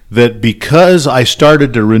back that because I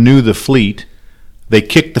started to renew the fleet, they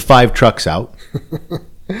kicked the 5 trucks out.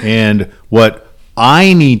 And what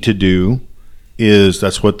I need to do is,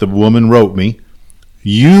 that's what the woman wrote me,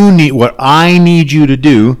 what I need you to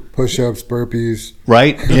do, push-ups, burpees,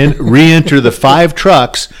 right? And re-enter the 5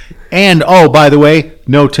 trucks. And, oh, by the way,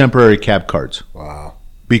 no temporary cab cards. Wow.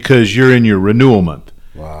 Because you're in your renewal month.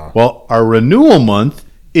 Wow. Well, our renewal month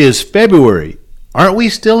is February. Aren't we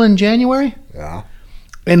still in January? Yeah.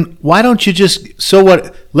 And why don't you just, so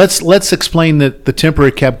what, let's explain that the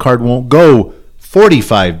temporary cab card won't go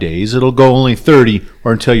 45 days. It'll go only 30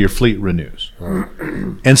 or until your fleet renews.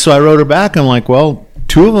 And so I wrote her back. I'm like, well,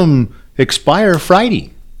 2 of them expire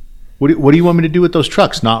Friday. What do you want me to do with those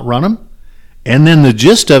trucks? Not run them? And then the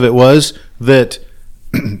gist of it was that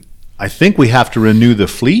I think we have to renew the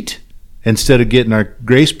fleet instead of getting our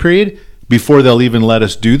grace period before they'll even let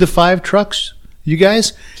us do the 5 trucks, you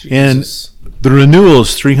guys. Jesus. And the renewal is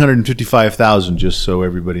 $355,000, just so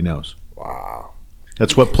everybody knows. Wow.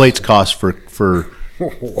 That's what plates cost for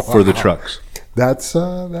the trucks.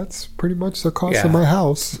 That's pretty much the cost Yeah. of my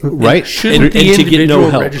house. Right? Shouldn't And the to get no individual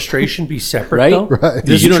help. registration be separate, Right? though? Right.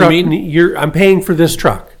 This You know what I truck, mean? I'm paying for this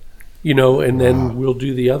truck, and then we'll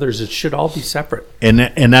do the others. It should all be separate. And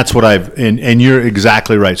that's what and you're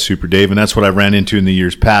exactly right, Super Dave, and that's what I've ran into in the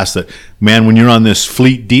years past. That, man, when you're on this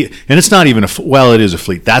fleet and it's not even it is a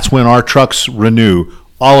fleet. That's when our trucks renew,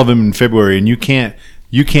 all of them in February, and you can't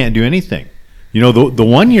do anything. The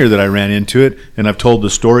 1 year that I ran into it, and I've told the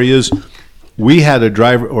story, is we had a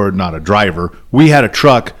driver, or not a driver, we had a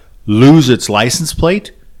truck lose its license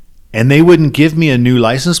plate, and they wouldn't give me a new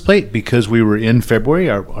license plate because we were in February,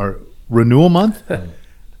 our renewal month.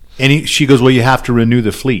 And she goes, well, you have to renew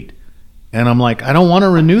the fleet. And I'm like, I don't want to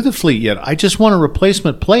renew the fleet yet. I just want a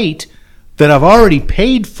replacement plate that I've already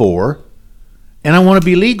paid for, and I want to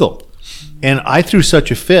be legal. And I threw such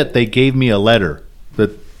a fit, they gave me a letter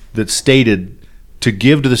that stated to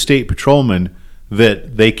give to the state patrolman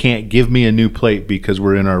that they can't give me a new plate because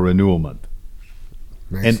we're in our renewal month.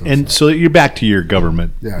 Makes no And sense. so you're back to your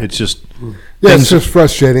government. Yeah. It's just Yeah, it's just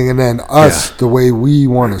frustrating. And then us, the way we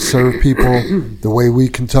want to serve people, the way we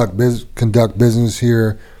conduct business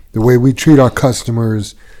here, the way we treat our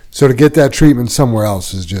customers. So to get that treatment somewhere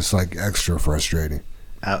else is just like extra frustrating.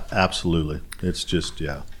 absolutely. It's just,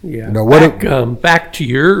 yeah. Yeah. You know, what back to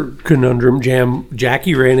your conundrum, Jam.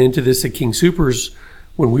 Jackie ran into this at King Soopers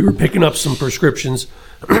when we were picking up some prescriptions.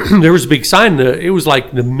 There was a big sign. It was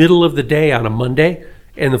like the middle of the day on a Monday,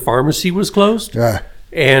 and the pharmacy was closed. Yeah.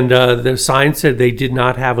 And the sign said they did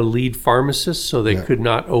not have a lead pharmacist, so they could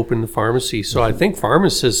not open the pharmacy. So I think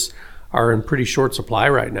pharmacists are in pretty short supply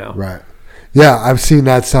right now. Right. Yeah, I've seen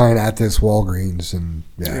that sign at this Walgreens, and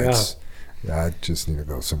I just need to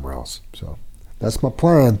go somewhere else. So that's my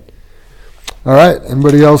plan. All right.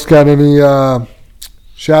 Anybody else got any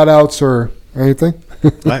shout outs or anything?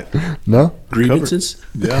 No? Grievances?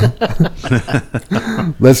 Yeah.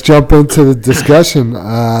 Let's jump into the discussion.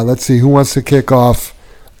 Let's see who wants to kick off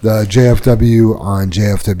the JFW on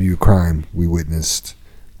JFW crime we witnessed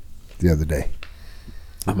the other day.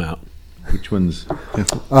 I'm out. Which one's?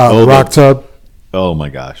 Rock Tub. Oh my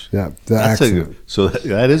gosh. Yeah, the accident. So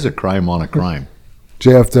that is a crime on a crime.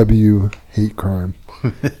 JFW hate crime.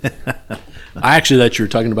 I actually thought you were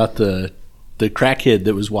talking about the crackhead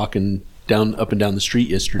that was walking up and down the street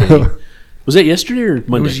yesterday. Was that yesterday or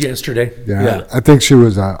Monday? It was yesterday. Yeah, I think she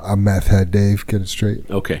was a meth head, Dave. Get it straight.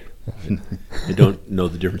 Okay. I don't know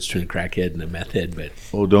the difference between a crackhead and a meth head, but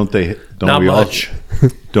Oh, don't Not we much.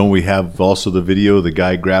 Don't we have also the video of the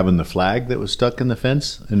guy grabbing the flag that was stuck in the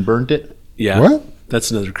fence and burned it? yeah. What?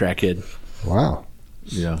 That's another crackhead. Wow.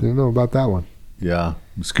 Yeah. Didn't know about that one. Yeah.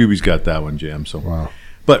 Scooby's got that one, Jam. So Wow.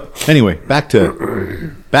 But anyway, back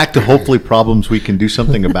to hopefully problems we can do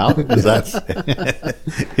something about. Is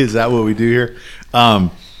that what we do here?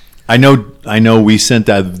 I know we sent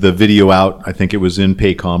the video out. I think it was in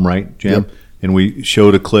Paycom, right, Jam? Yep. And we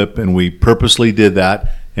showed a clip, and we purposely did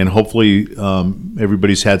that. And hopefully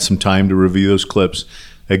everybody's had some time to review those clips.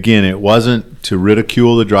 Again, it wasn't to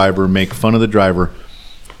ridicule the driver, make fun of the driver,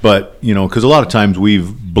 but, because a lot of times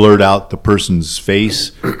we've blurred out the person's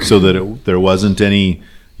face so that there wasn't any,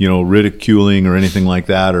 ridiculing or anything like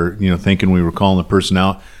that, or, thinking we were calling the person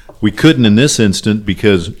out. We couldn't in this instant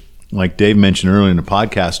because, like Dave mentioned earlier in the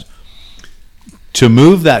podcast, to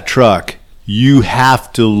move that truck, you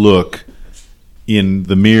have to look in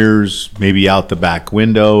the mirrors, maybe out the back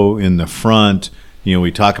window, in the front.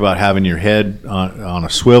 We talk about having your head on a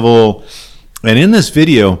swivel. And in this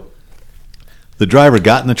video, the driver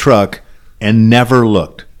got in the truck and never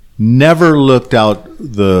looked out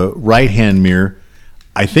the right-hand mirror.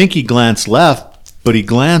 I think he glanced left, but he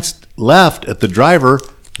glanced left at the driver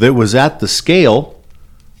that was at the scale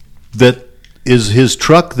that is his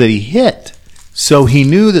truck that he hit. So he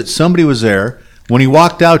knew that somebody was there. When he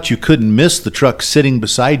walked out, you couldn't miss the truck sitting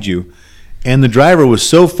beside you. And the driver was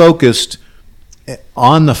so focused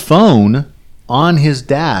on the phone, on his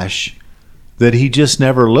dash, that he just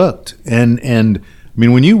never looked. And I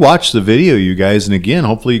mean, when you watch the video, you guys, and again,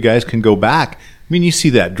 hopefully you guys can go back. I mean, you see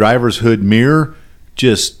that driver's hood mirror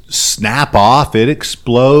just snap off. It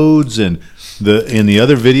explodes, and in the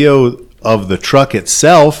other video of the truck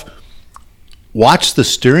itself, watch the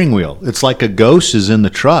steering wheel. It's like a ghost is in the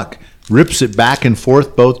truck, rips it back and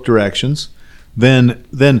forth both directions. Then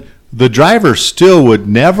the driver still would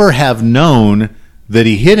never have known that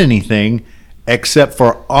he hit anything, except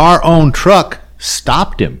for our own truck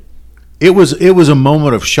stopped him. It was a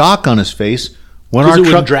moment of shock on his face when our Because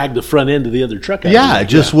it truck would drag the front end of the other truck out. it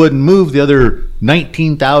just wouldn't move the other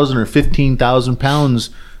 19,000 or 15,000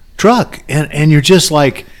 pounds truck. And you're just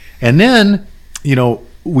like, and then,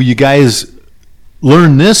 will you guys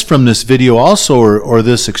learn this from this video also, or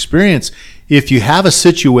this experience? If you have a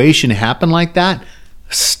situation happen like that,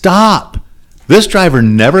 stop. This driver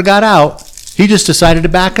never got out. He just decided to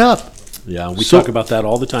back up. Yeah, we talk about that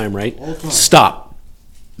all the time, right? Stop.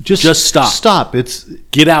 Just stop. Stop.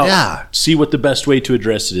 Get out. Yeah. See what the best way to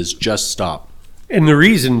address it is. Just stop. And the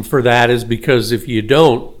reason for that is because if you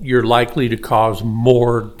don't, you're likely to cause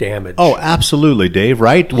more damage. Oh, absolutely, Dave.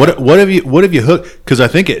 Right? What have you hooked? Because I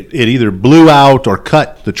think it either blew out or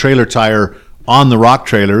cut the trailer tire on the rock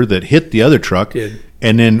trailer that hit the other truck. Did.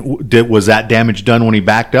 And then was that damage done when he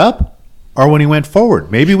backed up or when he went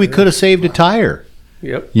forward? Maybe we could have saved a tire.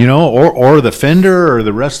 Yep. Or the fender or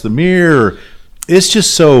the rest of the mirror. It's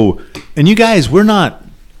just so. And you guys, we're not.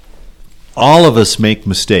 All of us make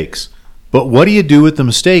mistakes. But what do you do with the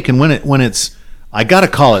mistake? And when it's, I got to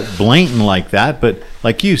call it blatant like that. But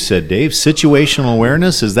like you said, Dave, situational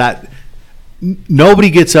awareness is that nobody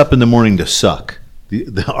gets up in the morning to suck.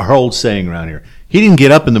 Our old saying around here. He didn't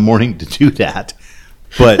get up in the morning to do that,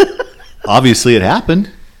 but obviously it happened.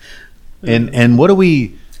 And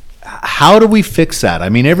how do we fix that? I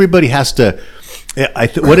mean, everybody has to.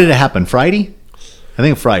 What did it happen? Friday? I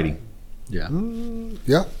think Friday. Yeah.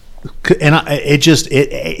 Yeah. And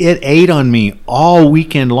it ate on me all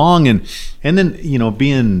weekend long, and then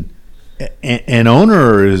being an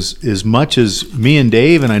owner as much as me and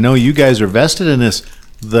Dave, and I know you guys are vested in this.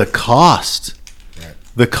 The cost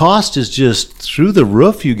is just through the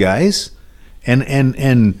roof, you guys,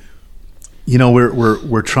 and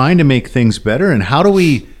we're trying to make things better. And how do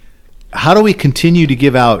we continue to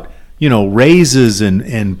give out raises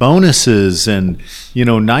and bonuses and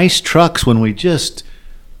nice trucks when we just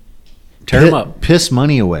Tear them up. Piss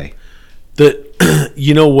money away.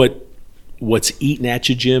 What's eating at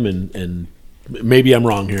you, Jim, and maybe I'm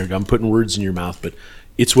wrong here. I'm putting words in your mouth, but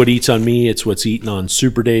it's what eats on me. It's what's eating on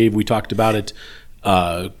Super Dave. We talked about it.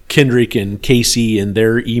 Kendrick and Casey and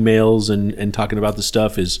their emails and talking about the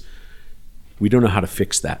stuff is we don't know how to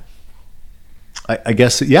fix that. I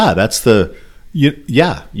guess that's the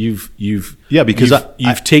You've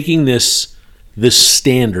taken this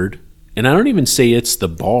standard. And I don't even say it's the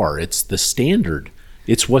bar. It's the standard.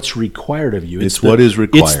 It's what's required of you. It's what is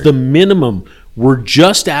required. It's the minimum. We're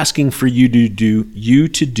just asking for you to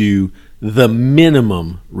do the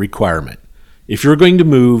minimum requirement. If you're going to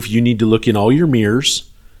move, you need to look in all your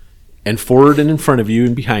mirrors and forward and in front of you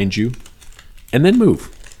and behind you, and then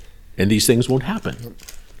move. And these things won't happen.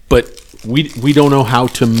 But we don't know how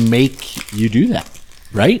to make you do that,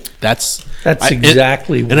 right? That's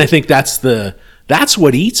exactly. And I think that's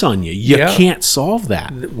what eats on you. You can't solve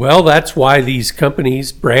that. Well, that's why these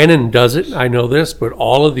companies, Brannan does it, I know this, but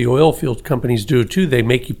all of the oil field companies do it too. They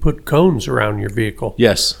make you put cones around your vehicle.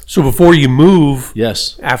 Yes. So before you move,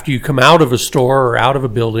 yes, after you come out of a store or out of a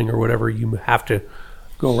building or whatever, you have to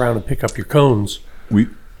go around and pick up your cones.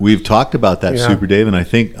 We've talked about that, Super Dave, and I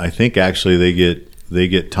think actually they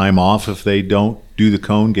get time off if they don't do the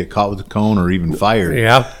cone, get caught with the cone, or even fired.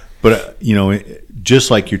 Yeah. But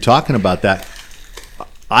just like you're talking about that,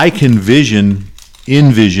 I can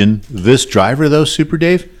envision this driver, though, Super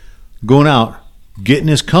Dave, going out, getting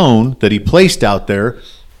his cone that he placed out there,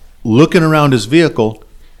 looking around his vehicle,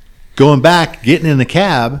 going back, getting in the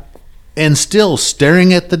cab, and still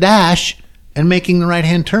staring at the dash and making the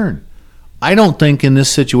right-hand turn. I don't think in this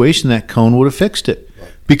situation that cone would have fixed it.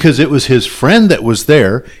 Because it was his friend that was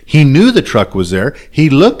there. He knew the truck was there. He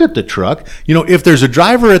looked at the truck. If there's a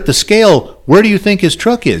driver at the scale, where do you think his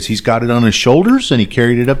truck is? He's got it on his shoulders and he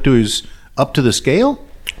carried it up to the scale.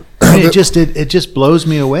 I mean, it just blows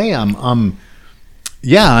me away. I'm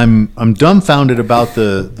dumbfounded about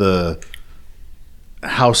the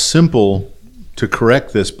how simple to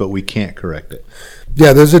correct this, but we can't correct it.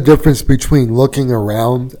 Yeah, there's a difference between looking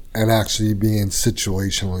around and actually being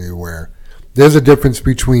situationally aware. There's a difference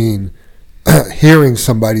between hearing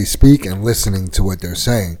somebody speak and listening to what they're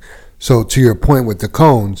saying. So to your point with the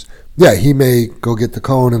cones, he may go get the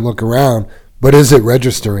cone and look around, but is it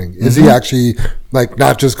registering? Is he actually like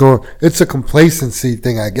not just going? It's a complacency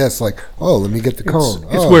thing, I guess. Like, oh, let me get the cone.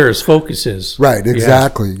 It's where his focus is. Right, Yeah.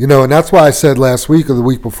 exactly. You know, and that's why I said last week or the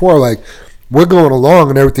week before, like, we're going along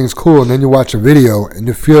and everything's cool, and then you watch a video and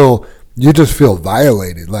you just feel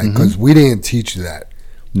violated, like, because we didn't teach you that.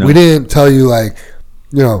 No. We didn't tell you, like,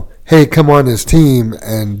 you know, hey, come on this team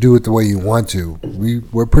and do it the way you want to.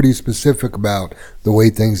 We're pretty specific about the way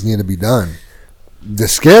things need to be done. The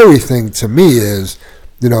scary thing to me is,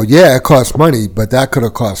 you know, yeah, it costs money, but that could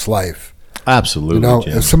have cost life. Absolutely, You know,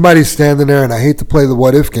 Jim. if somebody's standing there, and I hate to play the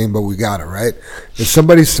what if game, but we got it, right?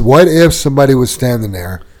 What if somebody was standing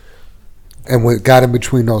there and we got in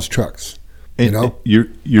between those trucks? You know?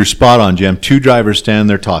 You're spot on, Jim. Two drivers standing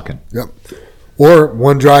there talking. Yep. Or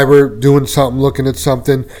one driver doing something, looking at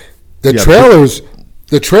something. The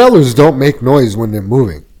trailers don't make noise when they're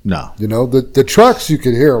moving. No. You know, the trucks, you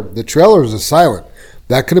could hear them. The trailers are silent.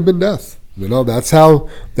 That could have been death. You know, that's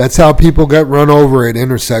how people get run over at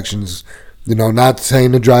intersections. You know, not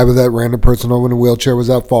saying the driver that ran the person over in a wheelchair was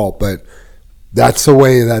at fault, but that's the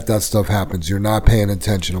way that stuff happens. You're not paying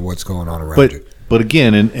attention to what's going on around you. But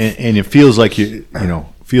again, and it feels like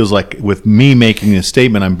feels like with me making this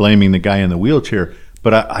statement, I'm blaming the guy in the wheelchair.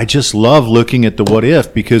 But I just love looking at the what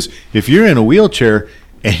if, because if you're in a wheelchair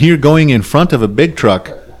and you're going in front of a big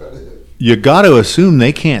truck, you got to assume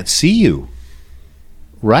they can't see you,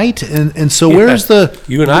 right? And so where's the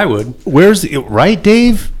You and I would. where's the right,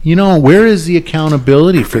 Dave? You know, where is the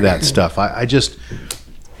accountability for that stuff? I just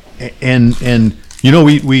and you know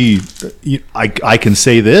I can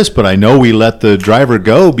say this, but I know we let the driver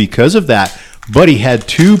go because of that. But he had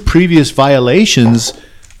 2 previous violations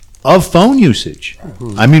of phone usage.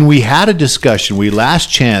 I mean, we had a discussion, we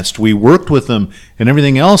last chanced, we worked with them and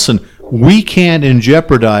everything else, and we can't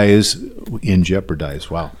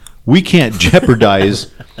we can't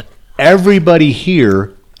jeopardize everybody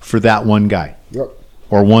here for that one guy. Yep.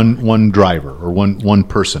 Or one driver or one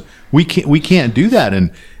person. We can't do that,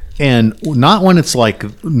 and not when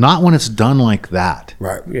it's done like that.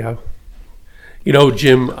 Right. Yeah. You know,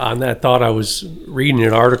 Jim, on that thought, I was reading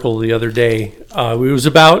an article the other day. It was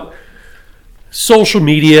about social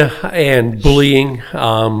media and bullying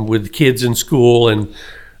with kids in school,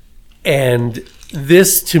 and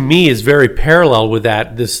this to me is very parallel with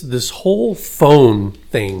that. This whole phone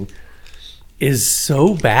thing is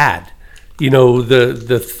so bad. You know,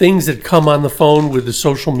 the things that come on the phone with the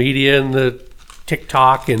social media and the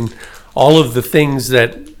TikTok and all of the things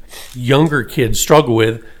that younger kids struggle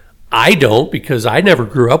with. I don't, because I never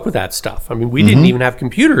grew up with that stuff. I mean, we didn't even have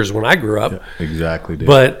computers when I grew up. Yeah, exactly, Dave.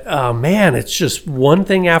 But man, it's just one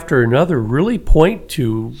thing after another really point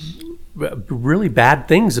to really bad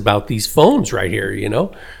things about these phones right here. You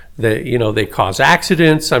know, they cause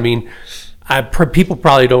accidents. I mean, people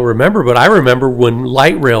probably don't remember, but I remember when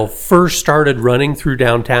light rail first started running through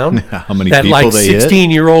downtown. How many that people like they hit?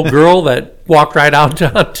 16-year-old girl that walked right out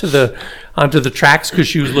onto the tracks because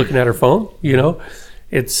she was looking at her phone. You know.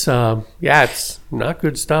 It's it's not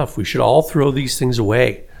good stuff. We should all throw these things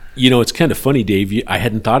away. You know, it's kind of funny, Dave. I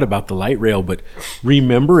hadn't thought about the light rail, but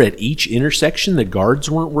remember at each intersection, the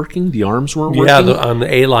guards weren't working, the arms weren't working? Yeah, on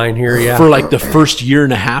the A line here, yeah. For like the first year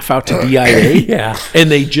and a half out to DIA. Yeah.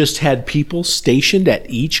 And they just had people stationed at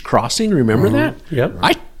each crossing. Remember that? Yep.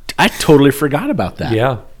 I totally forgot about that.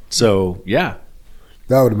 Yeah. So, yeah.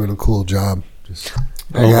 That would have been a cool job. Just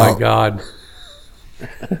Oh, hang my out. God.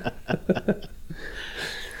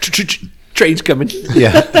 Train's coming.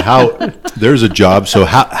 Yeah, there's a job. So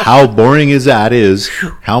how boring is that?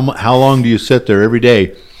 How long do you sit there every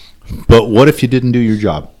day? But what if you didn't do your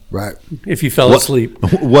job? Right. If you fell asleep.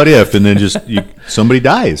 What if? And then somebody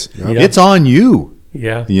dies. It's on you.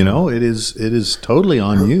 Yeah. You know, it is totally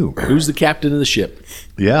on you. Who's the captain of the ship?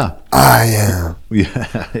 Yeah. I am.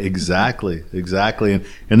 Yeah, exactly.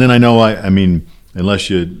 And then I know, I mean, unless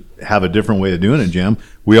you have a different way of doing it, Jim,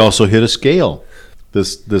 we also hit a scale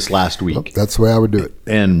this last week. That's the way I would do it.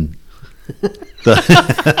 And because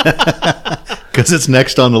it's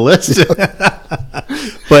next on the list.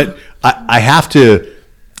 But I have to,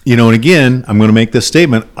 you know, and again, I'm going to make this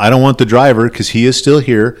statement. I don't want the driver, because he is still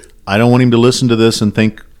here, I don't want him to listen to this and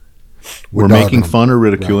think we're making fun or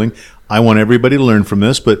ridiculing. Right. I want everybody to learn from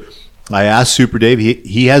this. But I asked Super Dave,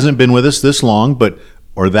 he hasn't been with us this long, but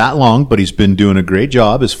he's been doing a great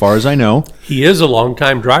job as far as I know. He is a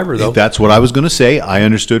long-time driver, though. That's what I was going to say. I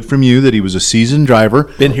understood from you that he was a seasoned driver.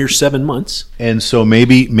 Been here 7 months. And so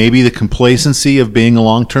maybe the complacency of being a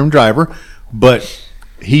long-term driver, but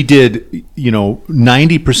he did,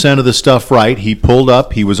 90% of the stuff right. He pulled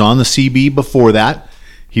up. He was on the CB before that.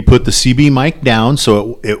 He put the CB mic down,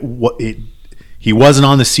 so He wasn't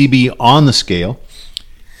on the CB on the scale.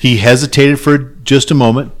 He hesitated for just a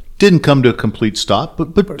moment. Didn't come to a complete stop,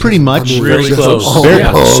 but pretty much Really close. Very-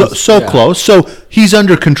 Yeah. so close. So he's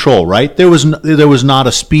under control, right? There was not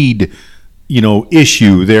a speed,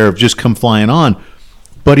 issue there of just come flying on,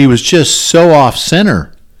 but he was just so off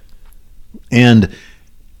center. And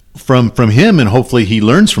from him, and hopefully he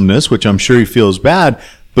learns from this, which I'm sure he feels bad.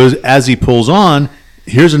 But as he pulls on,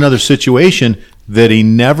 here's another situation that he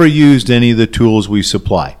never used any of the tools we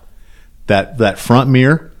supply. That front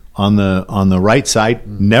mirror on the right side,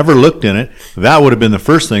 never looked in it. That would have been the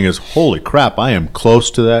first thing is, holy crap, I am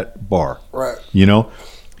close to that bar. Right.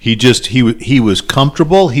 He was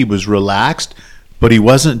comfortable, he was relaxed, but he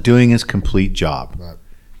wasn't doing his complete job. Right.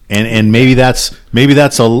 And maybe that's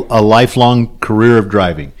a lifelong career of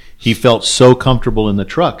driving. He felt so comfortable in the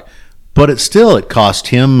truck, but it cost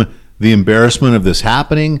him the embarrassment of this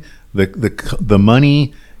happening, the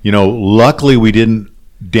money. Luckily we didn't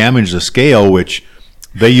damage the scale, which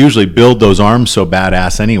they usually build those arms so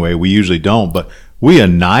badass anyway. We usually don't, but we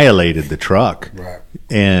annihilated the truck. Right.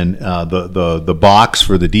 And the box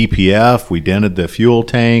for the DPF, we dented the fuel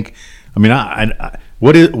tank. I mean,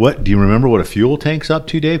 what do you remember what a fuel tank's up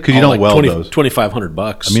to, Dave? Because you don't weld those.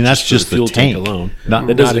 $2,500. I mean, that's just for the fuel the tank alone. Not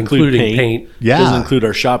That doesn't include including paint. Yeah. Doesn't include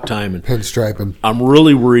our shop time. And Pinstriping. I'm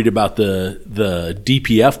really worried about the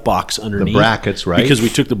DPF box underneath. The brackets, right? Because we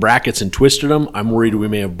took the brackets and twisted them. I'm worried we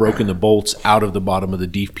may have broken the bolts out of the bottom of the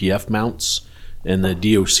DPF mounts and the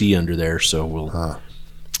DOC under there. So we'll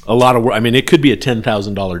a lot of work. I mean, it could be a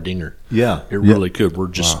 $10,000 dinger. Yeah. It really could. We're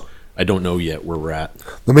just I don't know yet where we're at.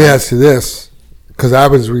 Let me ask you this, because I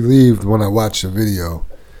was relieved when I watched the video.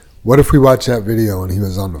 What if we watched that video and he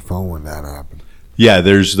was on the phone when that happened? Yeah,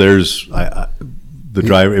 there's the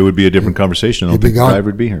driver. It would be a different conversation. I don't he'd be think the gone. driver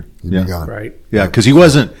would be here. He'd Yeah. be gone. Right. Yeah, because he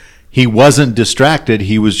wasn't distracted.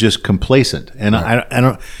 He was just complacent. And I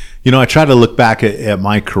don't, I try to look back at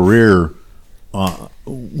my career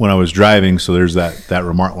when I was driving. So there's that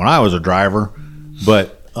remark when I was a driver,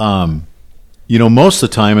 but most of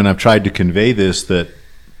the time, and I've tried to convey this, that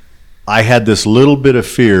I had this little bit of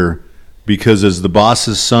fear because as the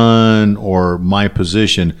boss's son or my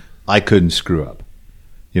position, I couldn't screw up.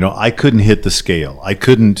 I couldn't hit the scale. I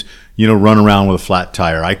couldn't, run around with a flat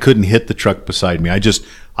tire. I couldn't hit the truck beside me.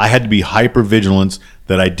 I had to be hyper vigilant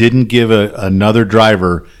that I didn't give another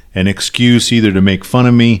driver an excuse either to make fun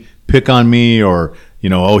of me, pick on me, or,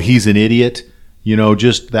 oh, he's an idiot.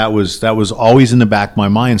 Just that was always in the back of my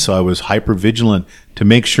mind. So I was hyper vigilant to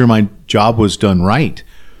make sure my job was done right.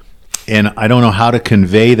 And I don't know how to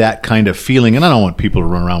convey that kind of feeling. And I don't want people to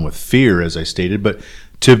run around with fear, as I stated, but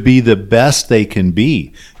to be the best they can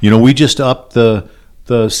be. We just upped the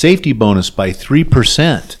safety bonus by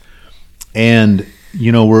 3%. And,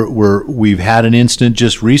 we've had an incident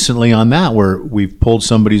just recently on that where we've pulled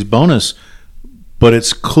somebody's bonus, but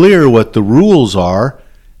it's clear what the rules are,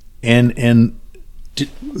 and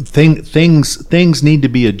things need to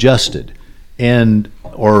be adjusted, and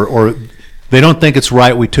or they don't think it's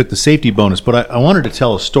right we took the safety bonus. But I wanted to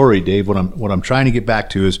tell a story, Dave. What I'm trying to get back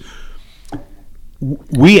to is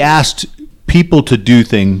we asked people to do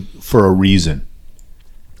things for a reason,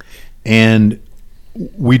 and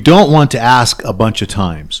we don't want to ask a bunch of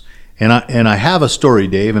times. And I have a story,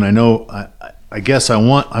 Dave, and I know I guess I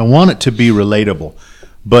want it to be relatable,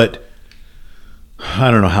 but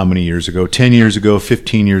I don't know how many years ago, 10 years ago,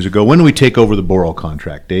 15 years ago. When did we take over the Boral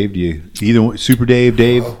contract, Dave? Super Dave?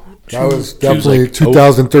 That was definitely like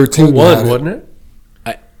 2013. Wasn't it?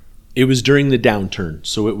 It was during the downturn,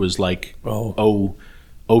 so it was like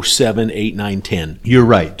 07, 8, 9, 10. You're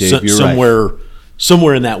right, Dave. You're right.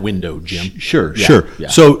 Somewhere in that window, Jim. Sure. Yeah.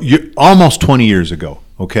 So you're almost 20 years ago,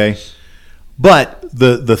 okay? But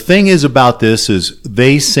the thing is about this is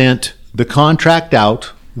they sent the contract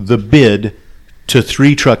out, the bid, to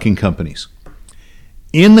 3 trucking companies.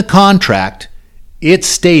 In the contract, it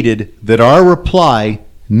stated that our reply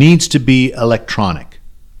needs to be electronic.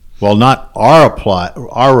 Well, not our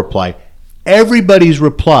reply. Everybody's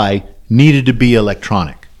reply needed to be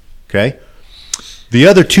electronic, okay? The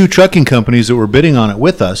other 2 trucking companies that were bidding on it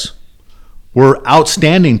with us were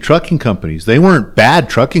outstanding trucking companies. They weren't bad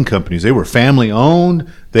trucking companies. They were family owned.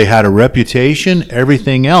 They had a reputation,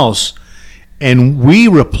 everything else. And we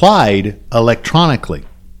replied electronically.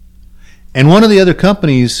 And one of the other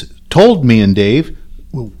companies told me and Dave,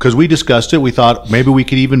 because we discussed it, we thought maybe we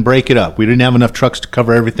could even break it up. We didn't have enough trucks to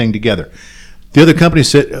cover everything together. The other company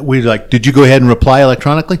said, did you go ahead and reply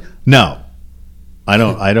electronically? No.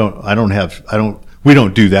 We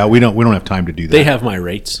don't do that. We don't have time to do that. They have my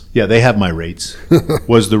rates. Yeah, they have my rates,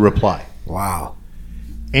 was the reply. Wow.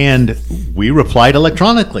 And we replied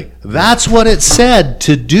electronically. That's what it said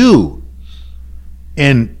to do.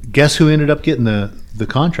 And guess who ended up getting the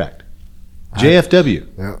contract? JFW.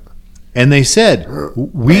 Yeah. And they said,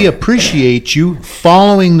 we appreciate you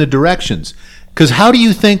following the directions. Because how do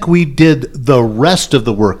you think we did the rest of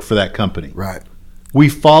the work for that company? Right. We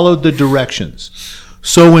followed the directions.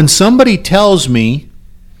 So when somebody tells me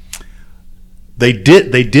they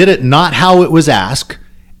did it not how it was asked,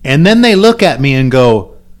 and then they look at me and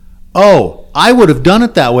go, "Oh, I would have done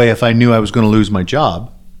it that way if I knew I was going to lose my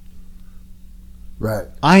job." Right.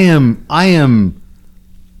 I am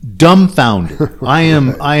dumbfounded. I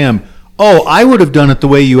am. Oh, I would have done it the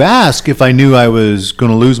way you asked if I knew I was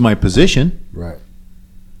going to lose my position. Right.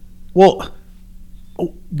 Well,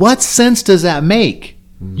 what sense does that make?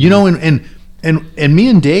 Mm-hmm. You know, and me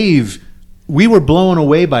and Dave, we were blown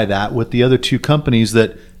away by that with the other two companies,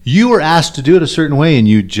 that you were asked to do it a certain way and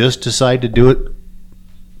you just decide to do it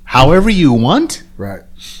however you want. Right.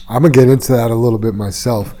 I'm going to get into that a little bit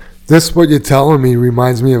myself. This, what you're telling me,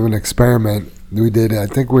 reminds me of an experiment we did. I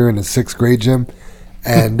think we were in the 6th grade gym,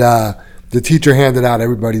 and the teacher handed out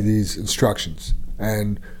everybody these instructions.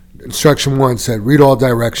 And instruction 1 said, read all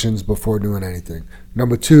directions before doing anything.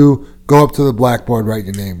 Number 2, go up to the blackboard, write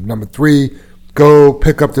your name. Number 3, go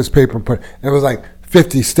pick up this paper and put it. And it was like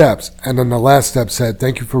 50 steps. And then the last step said,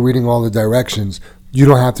 thank you for reading all the directions. You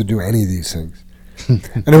don't have to do any of these things.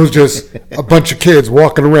 And it was just a bunch of kids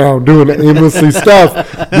walking around doing aimlessly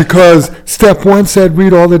stuff because step 1 said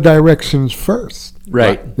read all the directions first.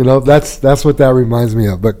 Right. You know, that's what that reminds me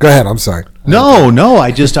of. But go ahead. I'm sorry. No,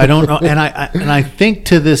 I don't know. And I think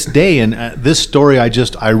to this day, and this story, I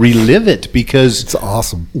relive it because It's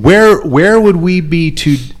awesome. Where would we be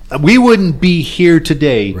we wouldn't be here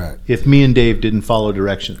today Right. if me and Dave didn't follow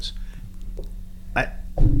directions.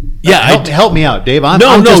 Yeah, help me out, Dave.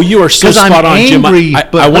 You are so spot on, Jim.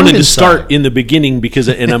 I wanted to inside. start in the beginning because,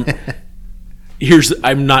 and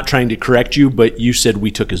I'm not trying to correct you, but you said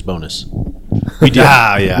we took his bonus. We did.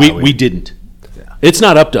 Yeah, we didn't. It's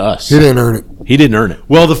not up to us. He didn't earn it. He didn't earn it.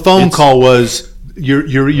 Well, the phone call was.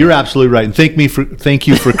 You're absolutely right, and thank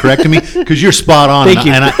you for correcting me because you're spot on. Thank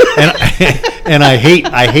you. And I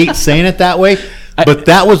hate saying it that way, but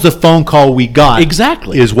that was the phone call we got.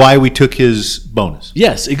 Exactly. Is why we took his bonus.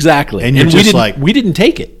 Yes, exactly. And you're just we didn't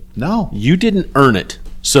take it. No, you didn't earn it.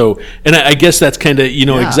 So, and I guess that's kind of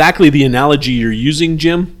exactly the analogy you're using,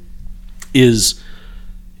 Jim. Is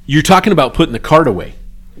you're talking about putting the cart away,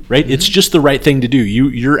 right? Mm-hmm. It's just the right thing to do.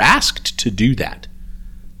 You're asked to do that.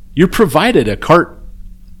 You're provided a cart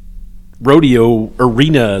rodeo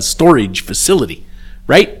arena storage facility,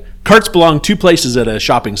 right? Carts belong 2 places at a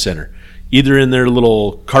shopping center, either in their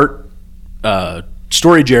little cart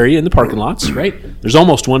storage area in the parking lots, right? There's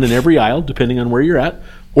almost one in every aisle, depending on where you're at,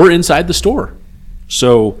 or inside the store.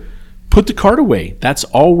 So put the cart away. That's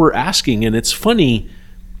all we're asking. And it's funny,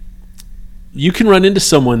 you can run into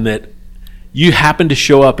someone that you happen to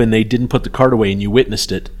show up and they didn't put the cart away and you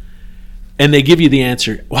witnessed it. And they give you the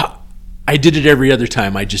answer, well, I did it every other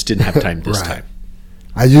time. I just didn't have time this time.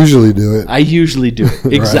 I usually do it. I usually do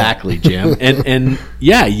it. Exactly, Jim. And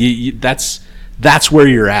yeah, that's where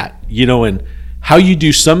you're at, and how you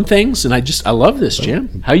do some things. And I love this,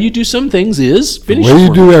 Jim. How you do some things is finish the way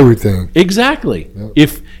you do everything. Exactly.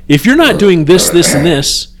 Yep. If you're not doing this, and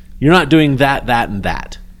this, you're not doing that, and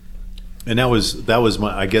that. And that was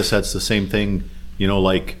my. I guess that's the same thing.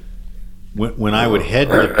 Like when I would head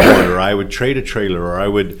to the port, or I would trade a trailer, or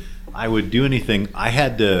I would do anything, I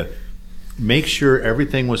had to make sure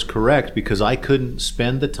everything was correct because I couldn't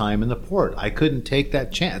spend the time in the port. I couldn't take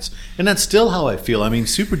that chance. And that's still how I feel. I mean,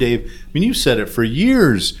 Super Dave, you said it for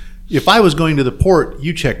years. If I was going to the port,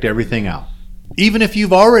 you checked everything out. Even if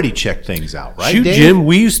you've already checked things out, right, Shoot, Dave? Jim,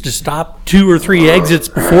 we used to stop 2 or 3 exits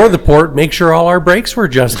before the port, make sure all our brakes were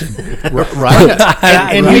adjusted. Right.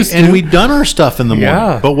 and we'd done our stuff in the morning.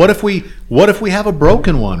 Yeah. But what if we have a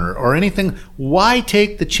broken one or anything? Why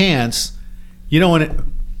take the chance?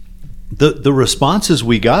 And the responses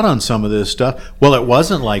we got on some of this stuff, well, it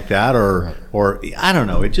wasn't like that, or I don't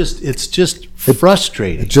know. It's just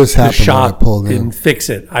frustrating. It just The happened when I shop pulled in. didn't fix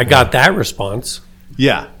it. I got that response.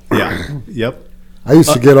 Yeah. Yep. I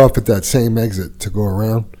used to get off at that same exit to go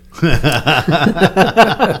around.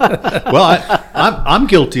 Well, I'm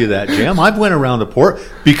guilty of that, Jim. I've went around the port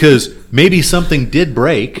because maybe something did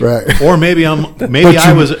break, Right. or maybe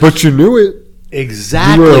I was. But you knew it.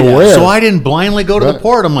 Exactly. You were aware. So I didn't blindly go to the Right.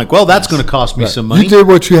 port. I'm like, well, that's going to cost me some money. You did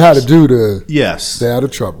what you had to do to Yes. stay out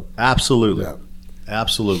of trouble. Absolutely. Yeah.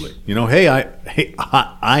 Absolutely.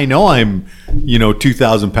 I know I'm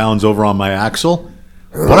 2,000 pounds over on my axle,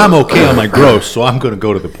 but I'm okay on my gross, so I'm going to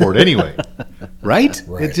go to the port anyway. right?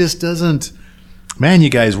 Right. It just doesn't. Man, you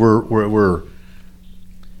guys,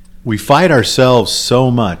 we fight ourselves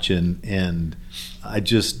so much, and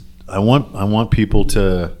I want people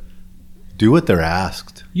to do what they're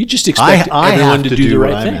asked. You just expect I everyone have to do the what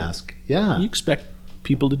right I'm thing. asked. Yeah, You expect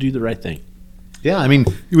people to do the right thing. yeah. I mean,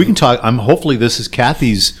 we can talk. Hopefully this is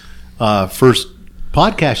Kathy's first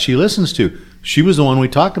podcast she listens to. She was the one we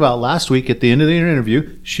talked about last week at the end of the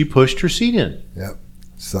interview. She pushed her seat in. Yep.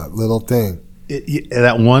 It's that little thing.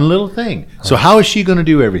 That one little thing. So how is she going to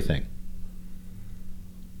do everything?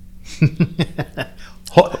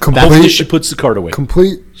 That's Complete- when she puts the cart away.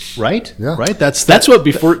 Complete. Right? Yeah. Right? That's what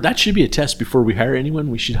that should be a test before we hire anyone.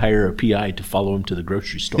 We should hire a PI to follow him to the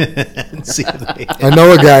grocery store. See if they- I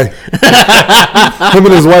know a guy. Him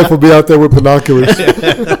and his wife will be out there with binoculars.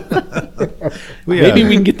 Maybe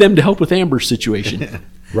we can get them to help with Amber's situation.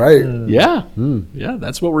 Right. Yeah. Yeah,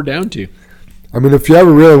 that's what we're down to. I mean, if you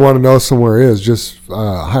ever really want to know somewhere is, just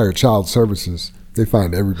hire child services. They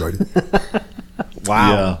find everybody.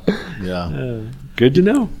 Yeah. Yeah. Good to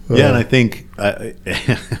know. Yeah, and I think I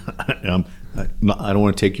don't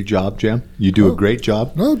want to take your job, Jim. You do a great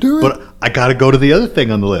job. No, do it. But I got to go to the other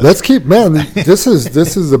thing on the list. Let's keep, man, this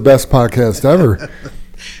is the best podcast ever.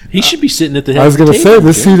 He should be sitting at the head I was of the going to table, say,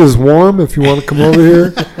 this Jim. seat is warm if you want to come over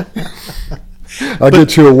here. I'll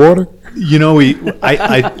get you a water. You know,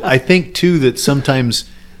 I think too that sometimes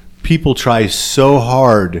people try so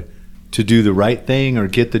hard to do the right thing or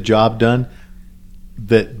get the job done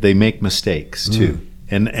that they make mistakes too,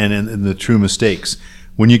 and the true mistakes.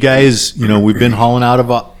 When you guys, we've been hauling out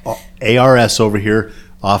of ARS over here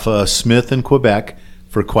off of Smith in Quebec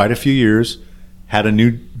for quite a few years. Had a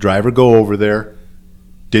new driver go over there,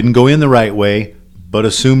 didn't go in the right way, but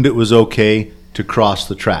assumed it was okay to cross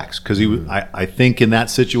the tracks because he was, I think in that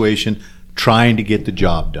situation, trying to get the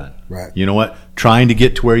job done. Right. You know what? Trying to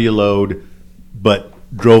get to where you load, but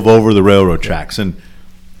drove over the railroad tracks. And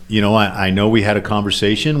I know we had a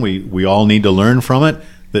conversation. We all need to learn from it.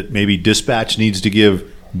 That maybe dispatch needs to give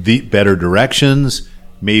the better directions.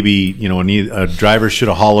 Maybe a driver should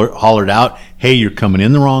have hollered out, "Hey, you're coming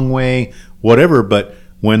in the wrong way," whatever. But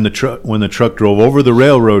when the truck drove over the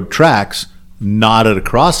railroad tracks, not at a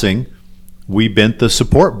crossing, we bent the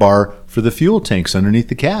support bar for the fuel tanks underneath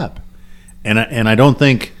the cab, and I don't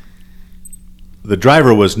think the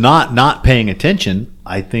driver was not paying attention.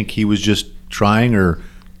 I think he was just trying or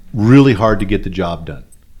really hard to get the job done.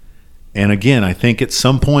 And again, I think at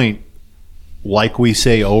some point, like we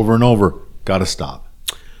say over and over, got to stop.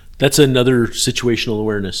 That's another situational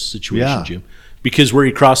awareness situation, Yeah. Jim. Because where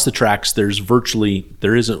you cross the tracks, there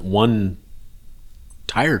isn't one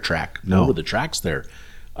tire track No. over the tracks there.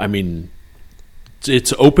 I mean,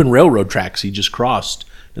 it's open railroad tracks he just crossed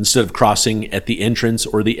instead of crossing at the entrance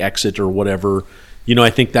or the exit or whatever. I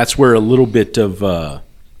think that's where a little bit of,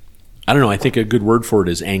 I think a good word for it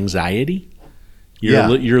is anxiety.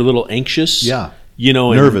 You're a little anxious. Yeah. And-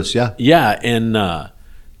 Nervous, yeah. Yeah, and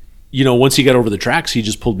once he got over the tracks, he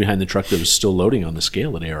just pulled behind the truck that was still loading on the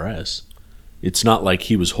scale at ARS. It's not like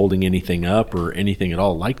he was holding anything up or anything at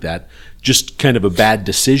all like that. Just kind of a bad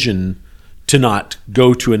decision to not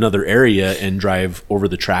go to another area and drive over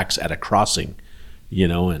the tracks at a crossing,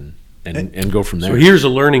 and go from there. So here's a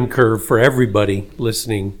learning curve for everybody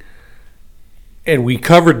listening. And we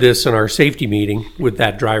covered this in our safety meeting with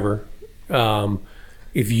that driver.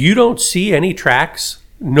 If you don't see any tracks,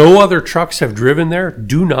 no other trucks have driven there,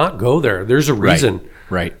 do not go there. There's a reason.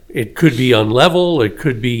 Right. It could be unlevel, it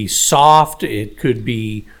could be soft, it could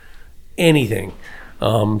be anything.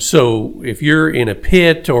 So if you're in a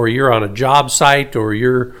pit or you're on a job site or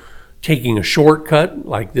you're taking a shortcut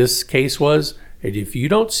like this case was, and if you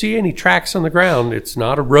don't see any tracks on the ground, it's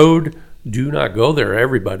not a road, do not go there.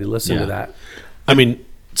 Everybody listen to that. I mean,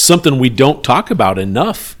 something we don't talk about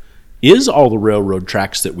enough is all the railroad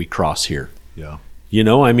tracks that we cross here. Yeah.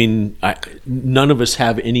 None of us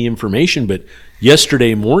have any information, but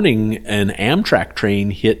yesterday morning, an Amtrak train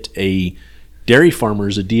hit a dairy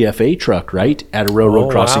farmer's, a DFA truck, right, at a railroad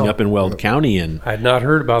crossing up in Weld County. And I had not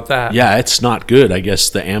heard about that. yeah, it's not good. I guess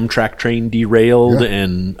the Amtrak train derailed, Yeah.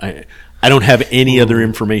 and I don't have any other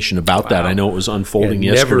information about that. I know it was unfolding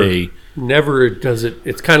yesterday. Never does it.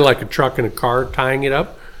 It's kind of like a truck and a car tying it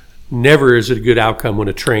up. Never is it a good outcome when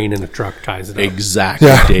a train and a truck ties it up. Exactly,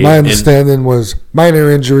 Yeah, Dave. my And- understanding was minor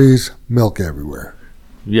injuries, milk everywhere.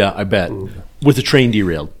 yeah, I bet. With the train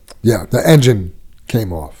derailed. Yeah, the engine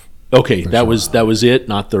came off. Okay, that was it,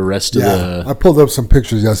 not the rest of Yeah, the. I pulled up some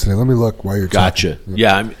pictures yesterday. Let me look while you're Gotcha. talking.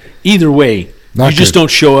 Yeah. Either way, Not you just good. don't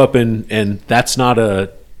show up, and that's not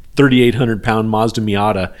a 3,800-pound Mazda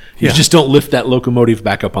Miata. You Yeah. just don't lift that locomotive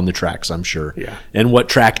back up on the tracks, I'm sure. Yeah. And what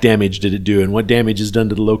track damage did it do, and what damage is done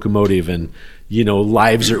to the locomotive, and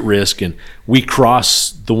lives at risk. And we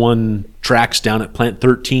cross the one tracks down at Plant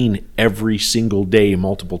 13 every single day,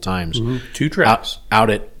 multiple times. 2 tracks. Out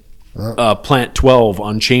at Plant 12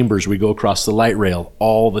 on Chambers, we go across the light rail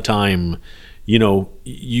all the time.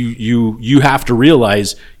 You have to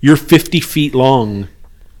realize you're 50 feet long.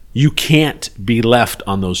 You can't be left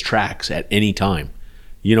on those tracks at any time.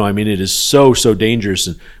 It is so dangerous,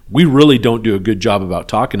 and we really don't do a good job about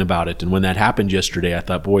talking about it. And when that happened yesterday, I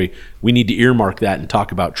thought, boy, we need to earmark that and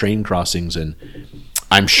talk about train crossings. And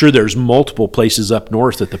I'm sure there's multiple places up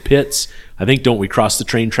north at the pits. I think, don't we cross the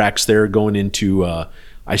train tracks there going into,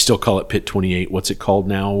 I still call it Pit 28. What's it called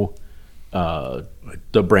now?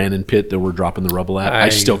 The Brandon pit that we're dropping the rubble at. I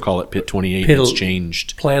still call it Pit 28. It's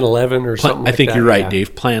changed. Plant 11 or something I think like that. you're right, Yeah.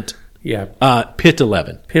 Dave. Yeah. Pit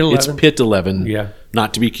 11. Pit 11? It's Pit 11. Yeah.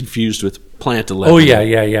 Not to be confused with Plant 11. Oh, yeah.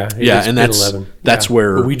 It Yeah, is and Pit that's 11.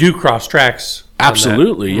 where But we do cross tracks. on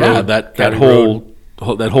absolutely, that yeah. road, That county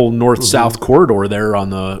whole road. north-south corridor there on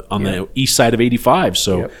the east side of 85.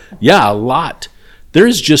 So Yep. yeah, a lot.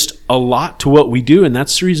 There's just a lot to what we do, and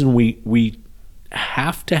that's the reason we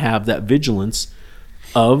have to have that vigilance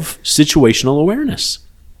of situational awareness.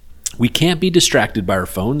 We can't be distracted by our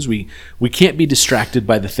phones. We can't be distracted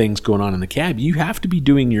by the things going on in the cab. You have to be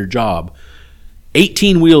doing your job.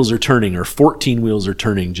 18 wheels are turning or 14 wheels are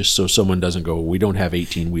turning, just so someone doesn't go, we don't have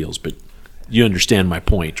 18 wheels, but you understand my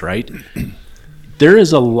point, right? There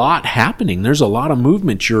is a lot happening. There's a lot of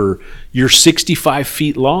movement. You're 65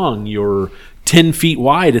 feet long. You're 10 feet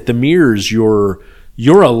wide at the mirrors. You're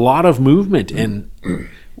a lot of movement, and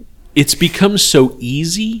it's become so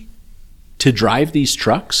easy to drive these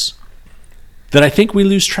trucks that I think we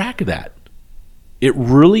lose track of that. It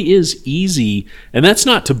really is easy, and that's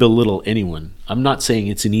not to belittle anyone. I'm not saying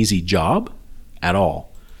it's an easy job at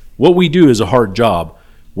all. What we do is a hard job.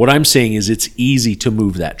 What I'm saying is it's easy to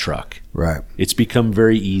move that truck. Right. It's become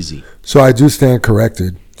very easy. So I do stand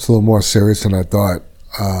corrected. It's a little more serious than I thought.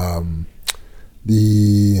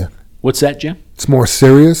 What's that, Jim? It's more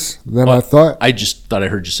serious than I thought. I just thought I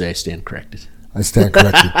heard you say I stand corrected. I stand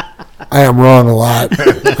corrected. I am wrong a lot.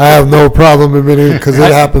 I have no problem admitting because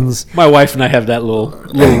it happens. My wife and I have that little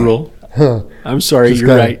rule. I'm sorry, Just you're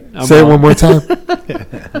gotta right. I'm say it wrong. one more time.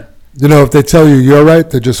 If they tell you you're right,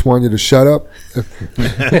 they just want you to shut up.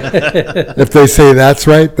 If they say that's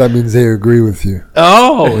right, that means they agree with you.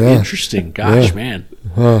 Oh, Yeah. interesting. Gosh, Yeah. man.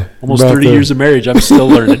 Huh. Almost About 30 the- years of marriage. I'm still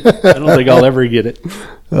learning. I don't think I'll ever get it.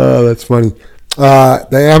 Oh, that's funny. The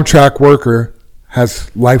Amtrak worker has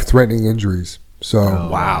life-threatening injuries. So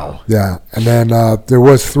Wow. yeah, and then there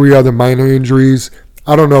was 3 other minor injuries.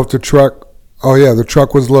 I don't know if the truck. Oh yeah, the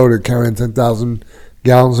truck was loaded, carrying 10,000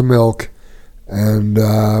 gallons of milk, and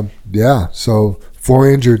so 4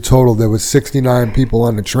 injured total. There was 69 people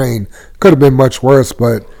on the train. Could have been much worse,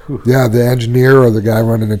 but yeah, the engineer or the guy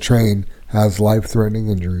running the train has life-threatening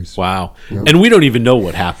injuries. Wow. And we don't even know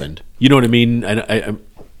what happened. You know what I mean? I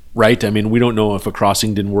right? I mean, we don't know if a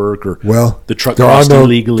crossing didn't work or Well, the truck there are crossed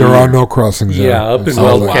illegally. There are no crossings. there. Yeah, up in That's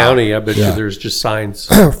Weld all that- County, I bet Yeah. you there's just signs.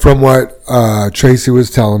 From what Tracy was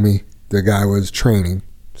telling me, the guy was training.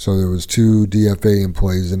 So there was 2 DFA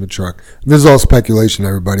employees in the truck. This is all speculation,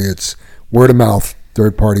 everybody. It's word of mouth,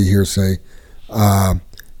 third-party hearsay.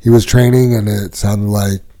 He was training, and it sounded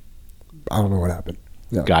like, I don't know what happened.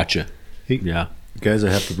 Yeah. Gotcha. Hey, Yeah. guys, I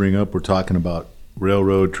have to bring up, we're talking about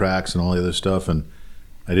railroad tracks and all the other stuff, and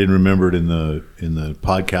I didn't remember it in the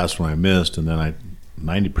podcast when I missed, and then I'm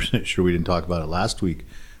 90% sure we didn't talk about it last week,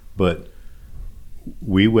 but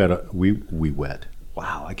we wet.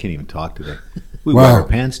 Wow, I can't even talk today. We wet Wow. our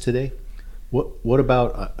pants today. What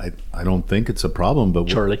about? I don't think it's a problem, but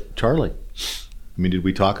Charlie. I mean, did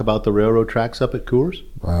we talk about the railroad tracks up at Coors?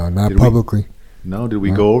 Not Did we- publicly. No, did we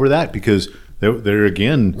go over that? Because there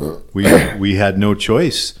again, we had no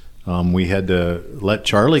choice. We had to let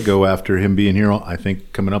Charlie go after him being here. I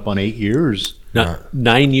think coming up on 8 years,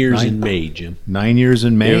 9 years in May, Jim. 9 years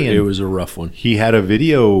in May. It and was a rough one. he had a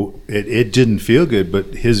video. It didn't feel good,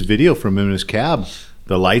 but his video from him in his cab,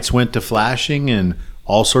 the lights went to flashing and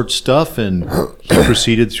all sorts of stuff, and he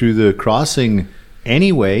proceeded through the crossing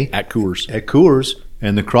anyway At Coors.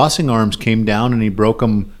 and the crossing arms came down, and he broke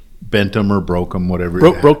them, bent them, or broke them, whatever.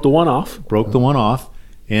 Broke the one off. Broke the one off,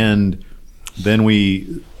 and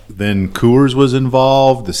then Coors was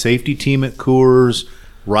involved, the safety team at Coors,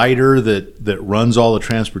 Ryder that runs all the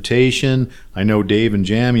transportation. I know Dave and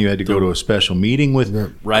Jam, you had to go to a special meeting with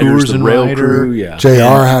Riders, Coors the and rail Ryder. crew. Yeah.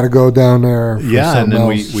 JR had to go down there. For Yeah, and something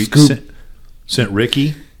then else. we Scoop. sent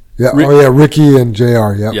Ricky Yeah. Oh yeah, Ricky and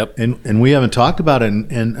JR. Yep. Yep. And we haven't talked about it.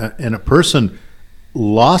 And a person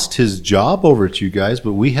lost his job over it, you guys,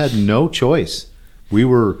 but we had no choice.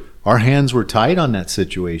 Our hands were tied on that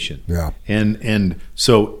situation. Yeah. And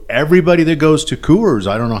so everybody that goes to Coors,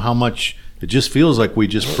 I don't know how much, it just feels like we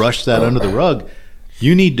just brushed that under the rug.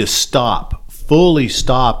 You need to fully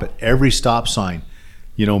stop at every stop sign.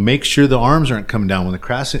 Make sure the arms aren't coming down when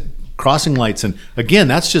the crossing lights. And again,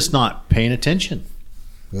 that's just not paying attention.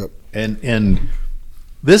 Yep. And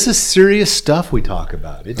this is serious stuff we talk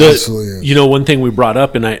about. It Absolutely is. One thing we brought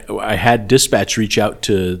up, and I had dispatch reach out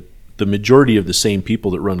to the majority of the same people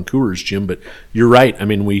that run Coors, Jim, but you're right. I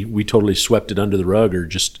mean, we totally swept it under the rug, or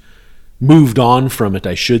just moved on from it,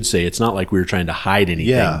 I should say. It's not like we were trying to hide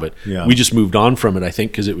anything, but we just moved on from it, I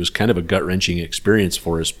think, because it was kind of a gut-wrenching experience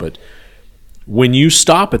for us. But when you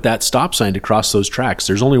stop at that stop sign to cross those tracks,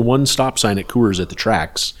 there's only one stop sign at Coors at the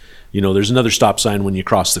tracks. There's another stop sign when you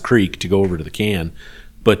cross the creek to go over to the can.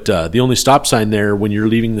 But the only stop sign there when you're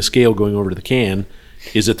leaving the scale going over to the can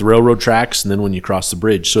is at the railroad tracks, and then when you cross the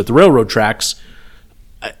bridge. So at the railroad tracks,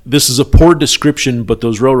 this is a poor description, but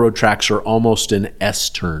those railroad tracks are almost an S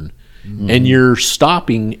turn. Mm-hmm. And you're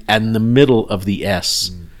stopping in the middle of the S.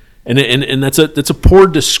 Mm-hmm. And that's a poor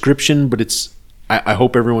description, but I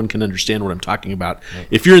hope everyone can understand what I'm talking about. Right.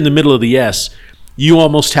 If you're in the middle of the S, you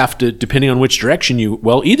almost have to, depending on which direction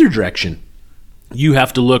either direction, you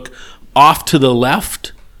have to look off to the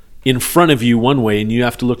left in front of you one way, and you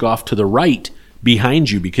have to look off to the right behind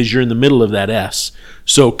you, because you're in the middle of that S.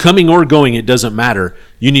 So coming or going, it doesn't matter.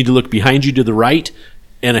 You need to look behind you to the right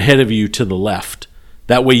and ahead of you to the left.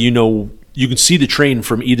 That way you can see the train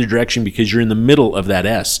from either direction, because you're in the middle of that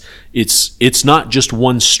S. It's not just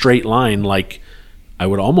one straight line like I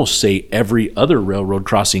would almost say every other railroad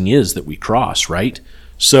crossing is that we cross, right?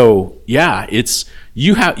 So yeah,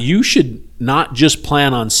 you should not just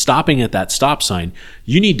plan on stopping at that stop sign.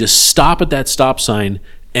 You need to stop at that stop sign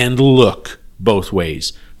and look both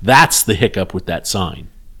ways. That's the hiccup with that sign,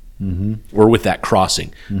 or with that crossing.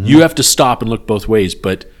 Mm-hmm. You have to stop and look both ways.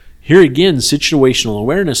 But here again, situational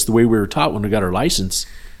awareness, the way we were taught when we got our license,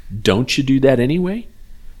 don't you do that anyway?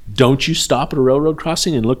 Don't you stop at a railroad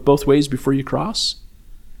crossing and look both ways before you cross?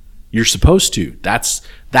 You're supposed to. That's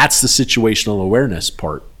the situational awareness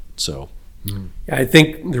part. So, I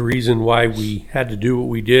think the reason why we had to do what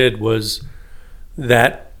we did was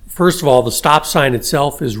that, first of all, the stop sign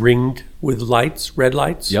itself is ringed with lights, red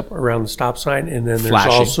lights, around the stop sign, and then there's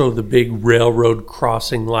flashing. Also the big railroad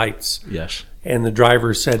crossing lights. Yes. And the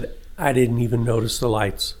driver said, I didn't even notice the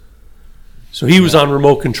lights. So he was on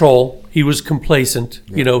remote control. He was complacent.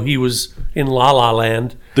 He was in la-la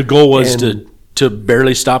land. The goal was to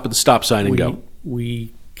barely stop at the stop sign and go.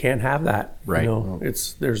 We can't have that. Right.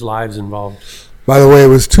 There's lives involved. By the way, it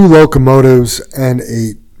was 2 locomotives and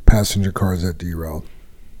 8 passenger cars that derailed.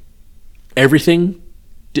 Everything?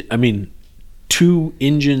 2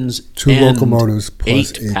 engines, 2 and locomotives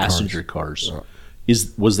plus 8 passenger cars.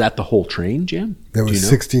 Was that the whole train, Jim? There was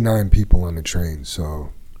 69 people on the train,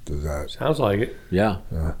 so does that... Sounds like it. Yeah.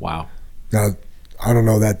 Wow. Now, I don't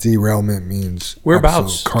know, that derailment means...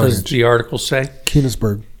 Whereabouts does the article say?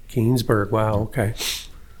 Keansburg. Wow, okay.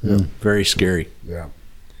 Yeah. Very scary. Yeah.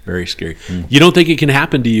 Very scary. You don't think it can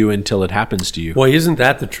happen to you until it happens to you. Well, isn't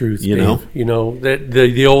that the truth, You Dave? That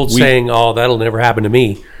the old saying, that'll never happen to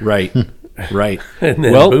me. Right. Right. And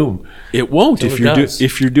then boom. It won't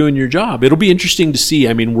if you're doing your job. It'll be interesting to see.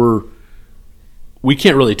 I mean, we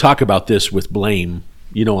can't really talk about this with blame,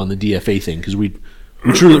 on the DFA thing, because we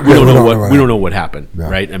don't know what happened,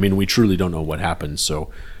 right? I mean, we truly don't know what happened, so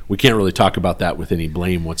we can't really talk about that with any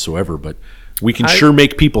blame whatsoever. But we can sure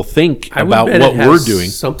make people think about what we're doing.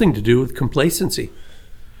 Something to do with complacency,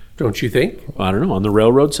 don't you think? I don't know, on the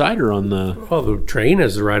railroad side or on the... Well, the train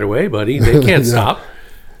has the right of way, buddy. They can't stop.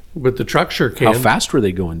 But the truck sure can. How fast were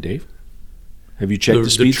they going, Dave? Have you checked the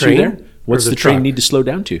speed through there? What's the train need to slow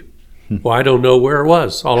down to? Well, I don't know where it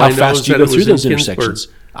was. All I know fast is do you that go it through was those in intersections?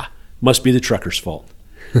 Must be the trucker's fault.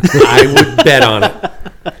 I would bet on it.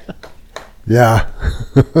 Yeah.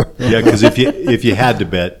 Yeah, because if you had to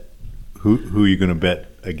bet, who are you going to bet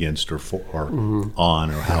against or for or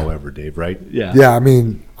on or however, Dave, right? Yeah. Yeah, I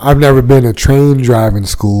mean, I've never been to train driving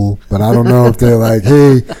school, but I don't know if they're like,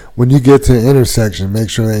 hey, when you get to an intersection,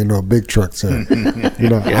 make sure there ain't no big trucks there.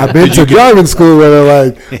 I've been to driving school where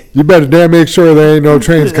they're like, you better damn make sure there ain't no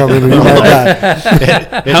trains coming and you might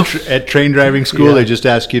die. At train driving school, they just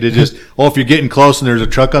ask you to if you're getting close and there's a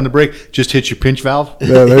truck on the brake, just hit your pinch valve.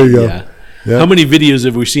 Yeah, there you go. Yeah. Yep. How many videos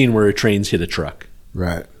have we seen where a train's hit a truck?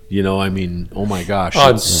 Right. Oh my gosh.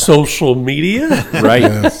 On social media? Right.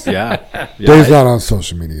 Yes. Yeah. Dave's not on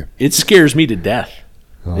social media. It scares me to death.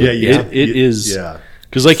 It is. Yeah.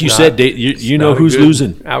 Because like you said, Dave, you know Not a who's good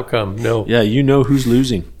losing. Outcome, no. Yeah, you know who's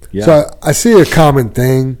losing. Yeah. So I see a common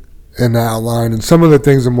thing in the outline, and some of the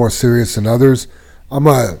things are more serious than others. I'm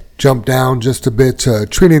going to jump down just a bit to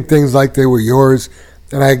treating things like they were yours.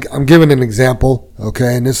 And I'm giving an example,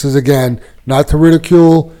 okay? And this is, again, not to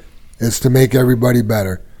ridicule. It's to make everybody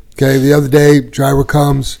better. Okay, the other day, driver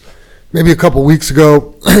comes, maybe a couple weeks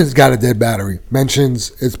ago, he's got a dead battery.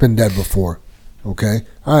 Mentions it's been dead before. Okay,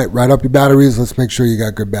 all right, write up your batteries. Let's make sure you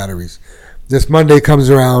got good batteries. This Monday comes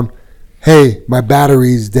around, hey, my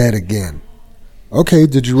battery's dead again. Okay,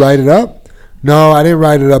 did you write it up? No, I didn't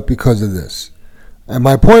write it up because of this. And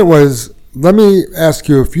my point was, let me ask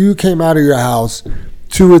you, if you came out of your house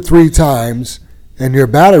 2 or 3 times and your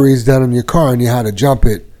battery's dead in your car and you had to jump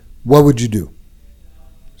it, what would you do?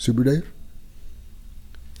 Super Dave?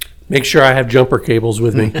 Make sure I have jumper cables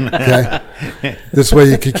with me. Okay. This way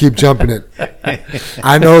you can keep jumping it.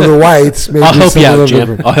 I know the whites. Maybe I'll help some you of out, them Jim.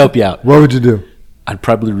 different. I'll help you out. What would you do? I'd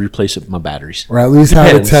probably replace it with my batteries. Or at least have it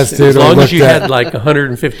Depends. tested As or long as looked you at. had like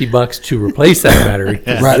 $150 to replace that battery.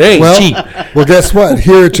 Right. It ain't Well, cheap. well, guess what?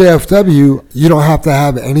 Here at JFW, you don't have to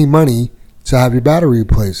have any money to have your battery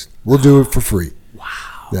replaced. We'll do it for free. Wow.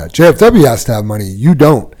 Yeah, JFW has to have money. You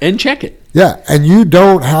don't. And check it. Yeah, and you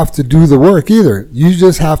don't have to do the work either. You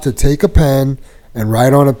just have to take a pen and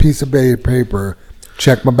write on a piece of paper,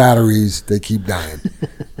 check my batteries, they keep dying,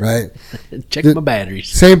 right? Check my batteries.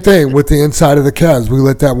 Same thing with the inside of the cabs. We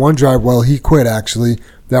let that one driver, well, he quit actually.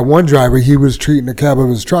 That one driver, he was treating the cab of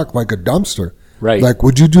his truck like a dumpster. Right. Like,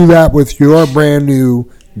 would you do that with your brand new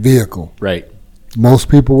vehicle? Right. Most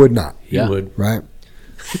people would not, He Yeah. would. right?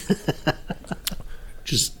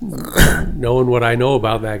 Just knowing what I know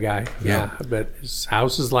about that guy. Yeah. I bet his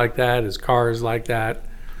house is like that. His car is like that.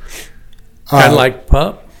 Kind of like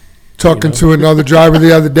Pup. Talking to another driver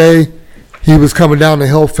the other day, he was coming down the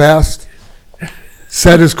hill fast,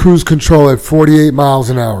 set his cruise control at 48 miles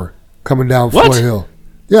an hour coming down What? Floyd Hill.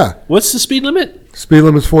 Yeah, What's the speed limit? speed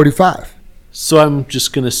limit is 45 So I'm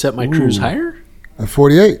just going to set my cruise higher? at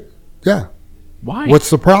 48. Yeah, Why? what's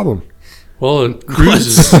the problem? Well,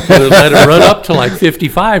 Cruise is going to let it run up to like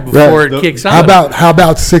 55 before Right. it kicks How on.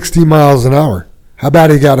 about 60 miles an hour? How about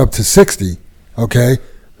he got up to 60? Okay,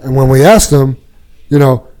 and when we asked him, you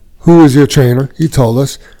know, who is your trainer? He told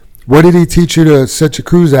us. What did he teach you to set your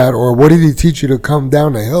cruise at, or what did he teach you to come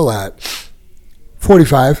down the hill at?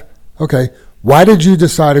 45. Okay. Why did you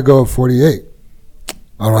decide to go at 48?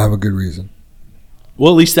 I don't have a good reason.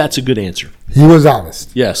 Well, at least that's a good answer. He was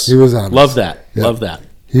honest. Yes. He was honest. Love that. Yeah. Love that.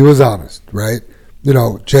 He was honest, right? You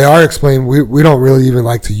know, JR explained we don't really even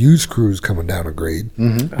like to use cruise coming down a grade.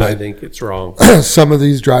 I think it's wrong. Some of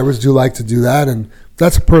these drivers do like to do that, and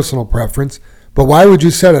that's a personal preference. But why would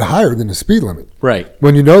you set it higher than the speed limit Right.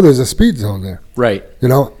 when you know there's a speed zone there? Right. You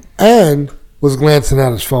know, and was glancing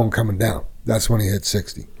at his phone coming down. That's when he hit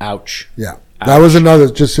 60. Ouch. Yeah. That was another,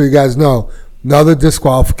 just so you guys know, another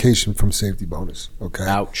disqualification from safety bonus. Okay.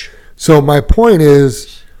 Ouch. So my point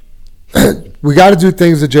is, we got to do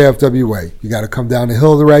things the JFW way. You got to come down the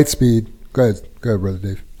hill at the right speed. Go ahead, Brother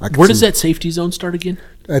Dave. I can Where does see- that safety zone start again?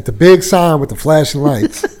 At the big sign with the flashing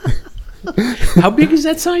lights. How big is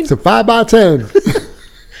that sign? It's a 5x10,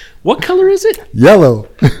 What color is it? yellow.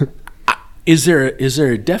 Is there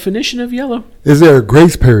a definition of yellow? Is there a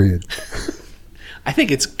grace period? I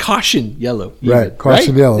think it's caution yellow. even, Right,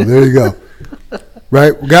 caution right? yellow. There you go.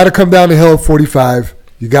 Right, we got to come down the hill at 45.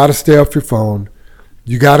 You got to stay off your phone.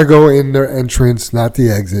 You got to go in the entrance, not the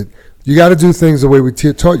exit. You got to do things the way we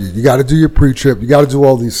taught you. You got to do your pre-trip. You got to do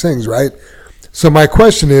all these things, right? So my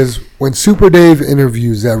question is, when Super Dave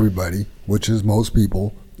interviews everybody, which is most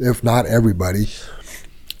people, if not everybody,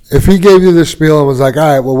 if he gave you the spiel and was like, all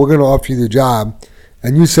right, well, we're going to offer you the job,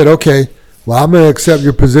 and you said, okay, well, I'm going to accept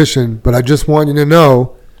your position, but I just want you to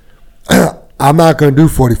know I'm not going to do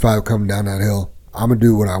 45 coming down that hill. I'm going to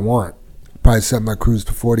do what I want. Probably set my cruise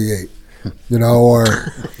to 48, you know, or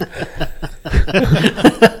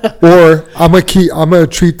I'm going to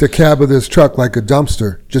treat the cab of this truck like a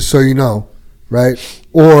dumpster, just so you know, right?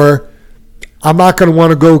 Or I'm not going to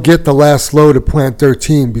want to go get the last load at Plant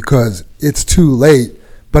 13 because it's too late,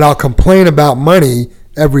 but I'll complain about money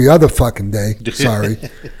every other fucking day. Sorry.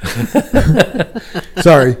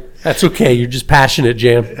 Sorry. That's okay. You're just passionate,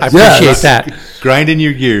 Jam. I Yeah, appreciate that's- that. Grinding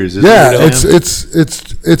your gears. Isn't Yeah,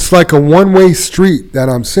 it? it's like a one-way street that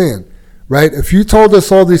I'm seeing, right? If you told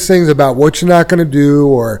us all these things about what you're not going to do,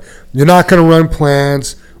 or you're not going to run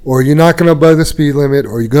plans, or you're not going to obey the speed limit,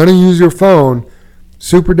 or you're going to use your phone,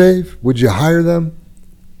 Super Dave, would you hire them?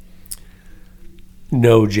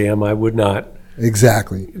 No, Jam, I would not.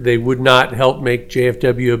 Exactly. They would not help make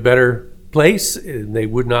JFW a better place. And they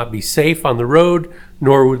would not be safe on the road,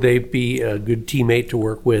 nor would they be a good teammate to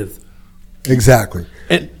work with. Exactly.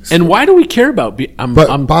 And why do we care about? I'm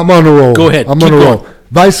I'm on a roll. Go ahead. I'm Keep on a roll. going.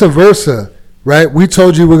 Vice versa, right? We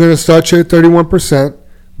told you we're going to start you at 31%.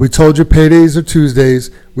 We told you paydays are Tuesdays.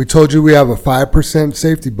 We told you we have a 5%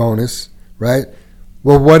 safety bonus, right?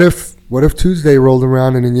 Well, what if Tuesday rolled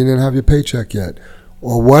around and then you didn't have your paycheck yet?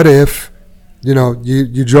 Or what if,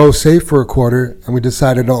 you drove safe for a quarter and we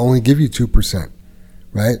decided to only give you 2%,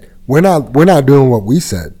 right? We're not doing what we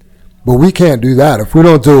said, but we can't do that. If we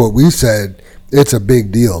don't do what we said, it's a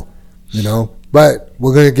big deal, But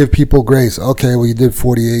we're going to give people grace. Okay, well, you did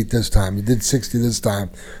 48 this time. You did 60 this time.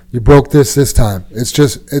 You broke this time. It's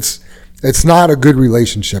just, it's not a good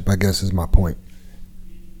relationship, I guess, is my point.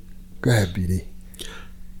 Go ahead, BD.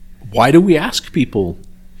 Why do we ask people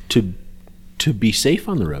to be safe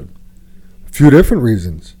on the road? A few different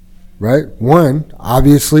reasons, right? One,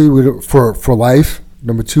 obviously, for life.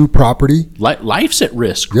 Number two, property. Life's at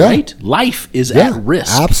risk, Yeah. right? Life is at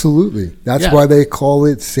risk. Absolutely. That's Yeah. why they call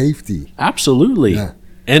it safety. Absolutely. Yeah.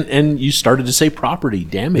 And you started to say property,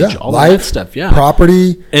 damage, Yeah, all life, of that stuff. Yeah.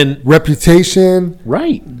 property, And reputation,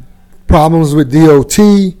 right. problems with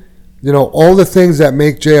DOT, all the things that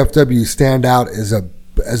make JFW stand out as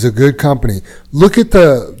a good company. Look at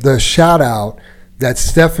the shout out that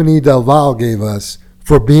Stephanie Del Val gave us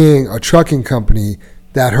for being a trucking company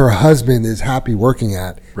that her husband is happy working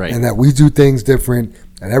at, Right. and that we do things different.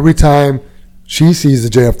 And every time she sees the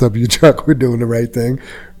JFW truck, we're doing the right thing,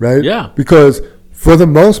 right? Yeah. Because for the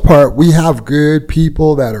most part, we have good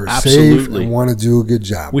people that are safe Absolutely. and want to do a good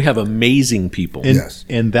job. We have amazing people. And, Yes.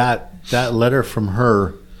 and that letter from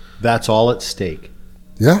her, that's all at stake.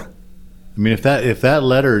 Yeah. I mean, if that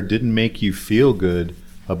letter didn't make you feel good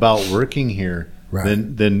about working here, Right.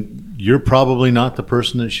 then you're probably not the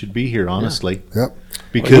person that should be here, honestly. Yep.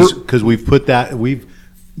 Because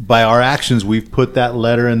by our actions we've put that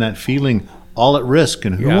letter and that feeling all at risk,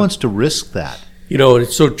 and who Yeah. wants to risk that?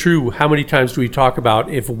 It's so true. How many times do we talk about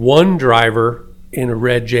if one driver in a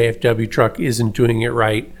red JFW truck isn't doing it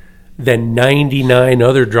right, then 99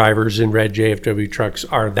 other drivers in red JFW trucks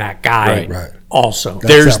are that guy Right. also.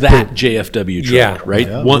 There's that that JFW truck, Yeah. right?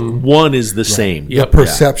 Yeah. One is the same. The Yep.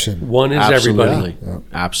 perception. One is everybody. Absolutely.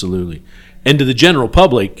 Absolutely. And to the general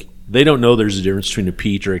public, they don't know there's a difference between a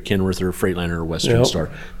Pete or a Kenworth or a Freightliner or a Western Nope. Star.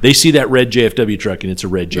 They see that red JFW truck and it's a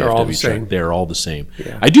red They're all the JFW truck. same. They're all the same.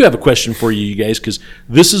 Yeah. I do have a question for you guys, because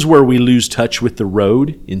this is where we lose touch with the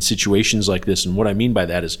road in situations like this. And what I mean by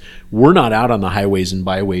that is we're not out on the highways and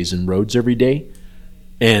byways and roads every day.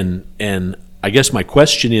 And I guess my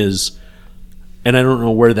question is, and I don't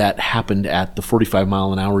know where that happened at the 45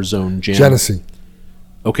 mile an hour zone, Jan. Genesee.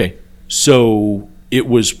 Okay, so it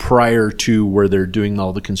was prior to where they're doing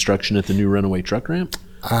all the construction at the new runaway truck ramp?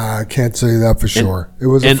 I can't tell you that for sure. It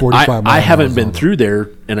was a And 45 mile I haven't been zone. through there,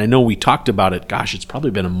 and I know we talked about it. Gosh, it's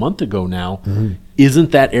probably been a month ago now. Mm-hmm.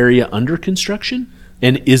 Isn't that area under construction?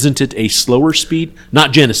 And isn't it a slower speed?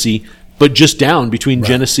 Not Genesee, but just down between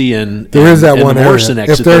Genesee and There is that and one the Morrison area. If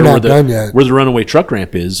exit they're there, not done yet. where the runaway truck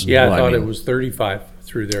ramp is. Yeah, Well, I thought mean, it was 35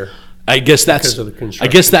 through there. I guess that's because of the I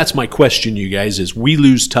construction. guess that's my question, you guys. Is we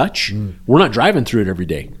lose touch? We're not driving through it every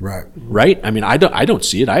day. Right. Right? I mean, I don't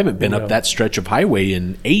see it. I haven't been No. up that stretch of highway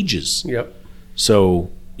in ages. Yep. So,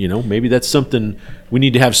 maybe that's something we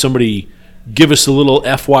need to have somebody give us a little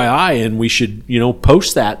FYI, and we should,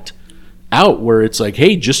 post that out where it's like,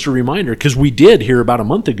 hey, just a reminder, because we did here about a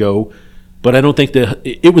month ago, but I don't think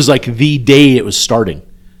it was like the day it was starting.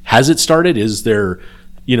 Has it started? Is there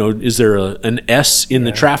an S in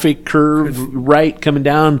the traffic curve right coming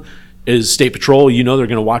down? Is State Patrol, they're going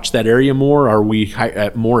to watch that area more? Are we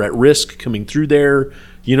more at risk coming through there?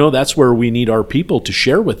 That's where we need our people to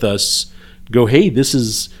share with us. Go, hey, this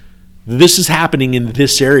is happening in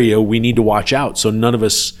this area. We need to watch out so none of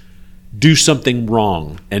us do something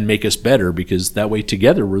wrong and make us better, because that way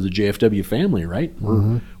together we're the JFW family, right?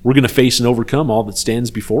 We're going to face and overcome all that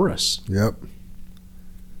stands before us. Yep.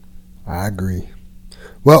 I agree.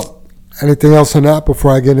 Well, anything else on that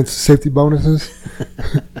before I get into safety bonuses?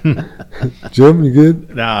 Jim, you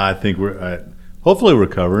good? Nah, I think hopefully we're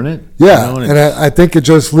covering it. Yeah, and and I think it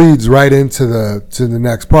just leads right into the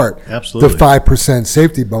next part. Absolutely. The 5%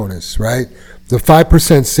 safety bonus, right? The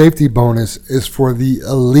 5% safety bonus is for the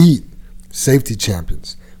elite safety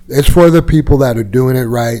champions. It's for the people that are doing it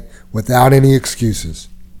right without any excuses.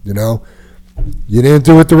 You didn't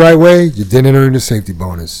do it the right way, you didn't earn the safety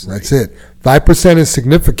bonus. That's it. 5% is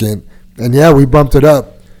significant, and yeah, we bumped it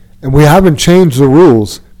up. And we haven't changed the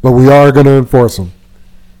rules, but we are going to enforce them.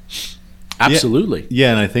 Absolutely.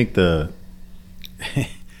 Yeah, and I think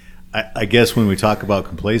I guess when we talk about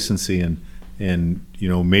complacency and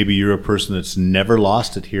maybe you're a person that's never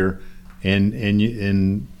lost it here,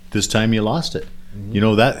 and this time you lost it.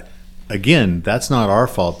 Mm-hmm. That again, that's not our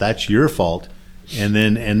fault. That's your fault. And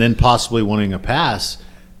then possibly wanting a pass,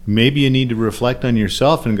 maybe you need to reflect on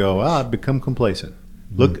yourself and go, I've become complacent.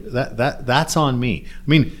 Mm-hmm. Look, that's on me. I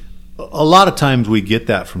mean, a lot of times we get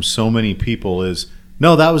that from so many people is,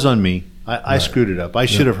 no, that was on me. I screwed it up. I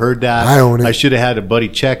should have heard that. I own it. I should have had a buddy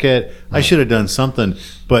check it. Right. I should have done something.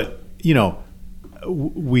 But,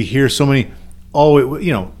 we hear so many,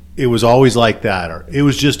 it was always like that, or it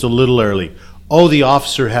was just a little early. Oh, the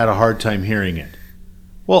officer had a hard time hearing it.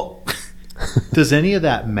 Well, does any of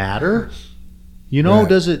that matter? Right.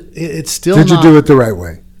 Does it? It's still. Did you do it the right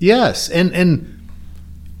way? Yes, and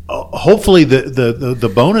hopefully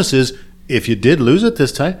the bonus is if you did lose it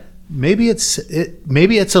this time, maybe it's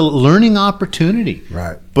a learning opportunity.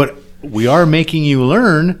 Right. But we are making you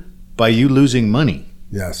learn by you losing money.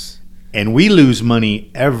 Yes. And we lose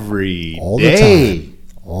money every All day. the time.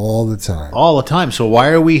 All the time. All the time. So why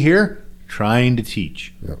are we here? Trying to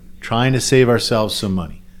teach. Yep. Trying to save ourselves some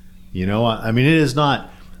money. I mean, it is not,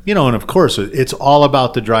 and of course, it's all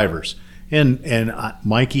about the drivers. And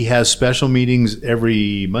Mikey has special meetings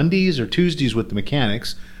every Mondays or Tuesdays with the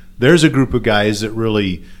mechanics. There's a group of guys that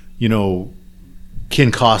really,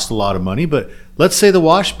 can cost a lot of money. But let's say the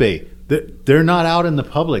wash bay, they're not out in the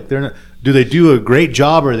public. They're not. Do they do a great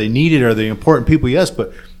job? Are they needed? Are they important people? Yes,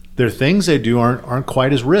 but their things they do aren't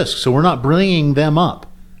quite as risk. So we're not bringing them up.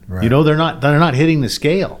 Right. They're not hitting the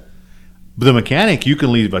scale. But the mechanic, you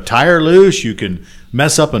can leave a tire loose. You can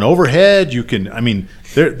mess up an overhead. You can. I mean,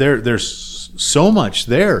 there's so much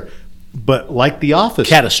there. But like the office,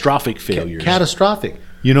 catastrophic failures. Catastrophic.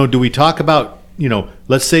 Do we talk about?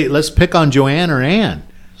 Let's pick on Joanne or Ann.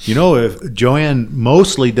 If Joanne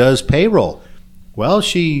mostly does payroll, well,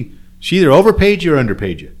 she either overpaid you or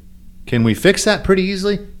underpaid you. Can we fix that pretty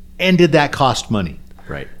easily? And did that cost money?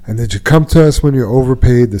 Right. And did you come to us when you're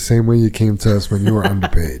overpaid the same way you came to us when you were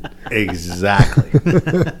underpaid? Exactly.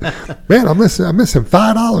 Man, I'm missing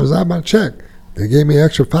 $5 out of my check. They gave me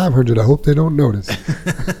extra $500. I hope they don't notice.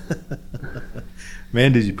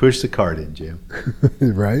 Man, did you push the card in, Jim?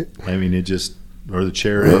 Right. I mean, or the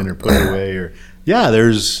chair in, or put it away, or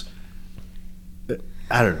there's.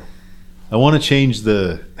 I don't know. I want to change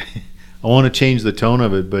the tone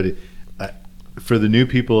of it, but for the new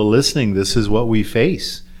people listening, this is what we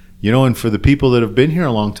face. And for the people that have been here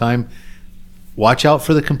a long time, watch out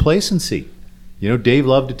for the complacency. Dave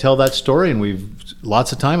loved to tell that story, and we've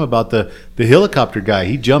lots of time about the helicopter guy.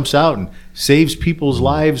 He jumps out and saves people's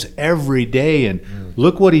lives every day, and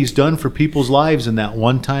look what he's done for people's lives. And that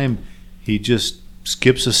one time, he just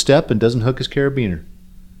skips a step and doesn't hook his carabiner,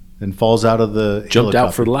 and falls out of the jumped helicopter.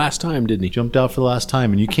 out for the last time, didn't he? Jumped out for the last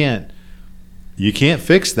time, and you can't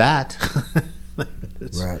fix that.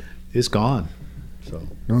 Right. It's gone. So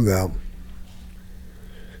no doubt.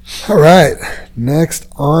 All right. Next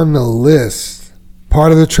on the list,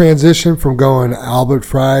 part of the transition from going Albert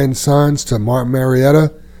Fry and Sons to Martin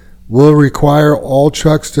Marietta will require all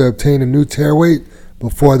trucks to obtain a new tare weight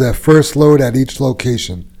before their first load at each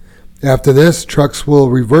location. After this, trucks will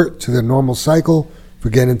revert to their normal cycle for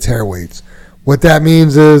getting tare weights. What that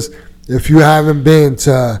means is if you haven't been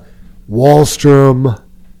to Wallstrom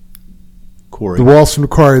Quarry,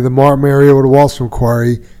 the Martin Marietta Wallstrom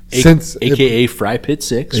Quarry, AKA Fry Pit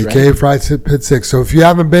 6, AKA right? Fry Pit 6. So if you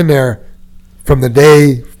haven't been there from the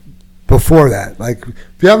day before that, like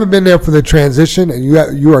if you haven't been there for the transition and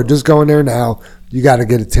you are just going there now, you got to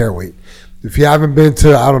get a tare weight. If you haven't been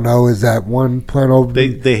to, I don't know, is that one plant over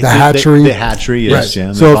the hatchery? The hatchery, yes, right.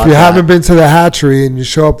 Jan. So if you haven't been to the hatchery and you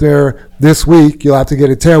show up there this week, you'll have to get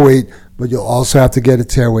a tare weight, but you'll also have to get a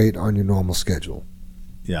tare weight on your normal schedule.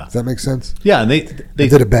 Yeah. Does that make sense? Yeah, and they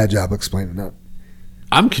did a bad job explaining that.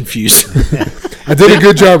 I'm confused. I did a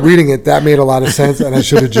good job reading it. That made a lot of sense, and I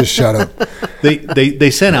should have just shut up.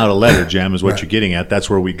 They sent out a letter, Jam, is what you're getting at. That's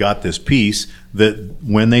where we got this piece that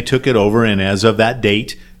when they took it over, and as of that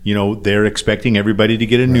date, they're expecting everybody to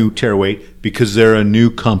get a new tare weight because they're a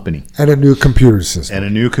new company. And a new computer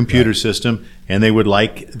system. System, and they would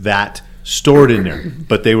like that stored in there.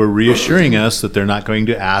 But they were reassuring us that they're not going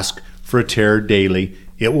to ask for a tare daily.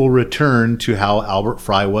 It will return to how Albert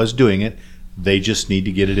Fry was doing it. They just need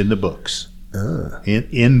to get it in the books.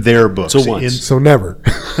 In their books. So once. So never.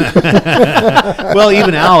 Well,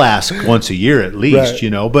 even Al asks once a year at least,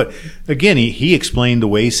 Right. But again, he explained the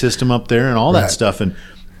weigh system up there and all that stuff. And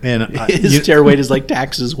his tare weight is like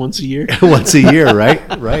taxes once a year. Once a year, right?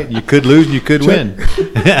 Right. You could lose and you could win.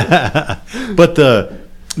 But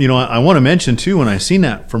I want to mention too, when I seen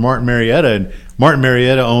that for Martin Marietta, and Martin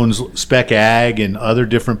Marietta owns Spec Ag and other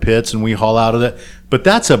different pits, and we haul out of that. But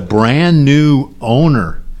that's a brand new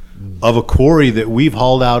owner of a quarry that we've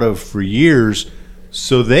hauled out of for years.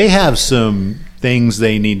 So they have some things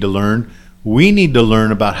they need to learn. We need to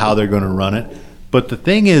learn about how they're going to run it. But the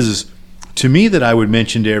thing is, to me, that I would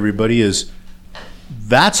mention to everybody is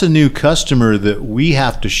that's a new customer that we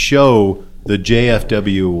have to show the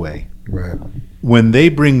JFW way. Right. When they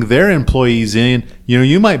bring their employees in,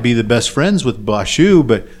 you might be the best friends with Bashu,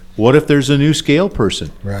 but what if there's a new scale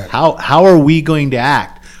person? Right. How are we going to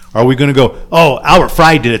act? Are we going to go, oh, Albert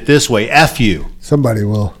Fry did it this way, F you? Somebody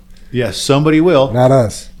will. Yes, somebody will. Not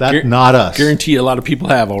us. Not us. Guarantee a lot of people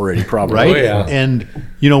have already, probably. Right? Oh, yeah. And,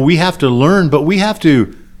 we have to learn, but we have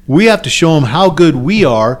to show them how good we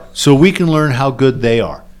are so we can learn how good they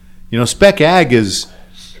are. Spec Ag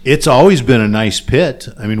it's always been a nice pit.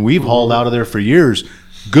 I mean, we've hauled out of there for years.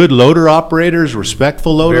 Good loader operators,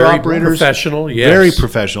 respectful loader Very operators. professional, yes. Very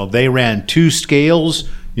professional. They ran 2 scales.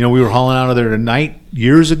 We were hauling out of there tonight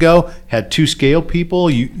years ago, had 2 scale people.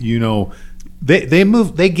 They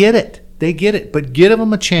move, they get it. But give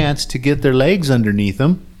them a chance to get their legs underneath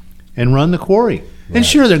them and run the quarry. Right. And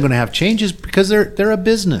sure, they're going to have changes because they're a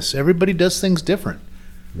business. Everybody does things different.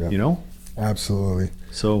 Yep. Absolutely.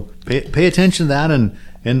 So pay attention to that,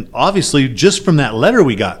 and obviously, just from that letter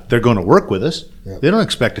we got, they're going to work with us. Yep. They don't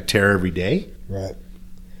expect to tear every day. Right.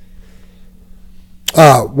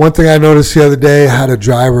 One thing I noticed the other day, had a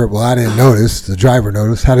driver, well, I didn't notice, the driver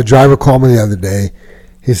noticed, had a driver call me the other day.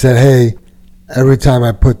 He said, hey, every time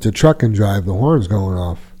I put the truck in drive, the horn's going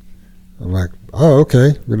off. I'm like, oh,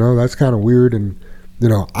 okay. That's kind of weird. And,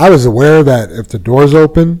 I was aware that if the door's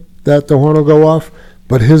open, that the horn will go off,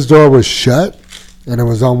 but his door was shut, and it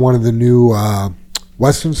was on one of the new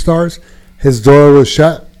Western Stars. His door was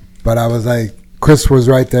shut, but I was like, Chris was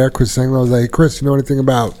right there. Chris Singler was like, Chris, you know anything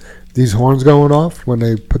about these horns going off when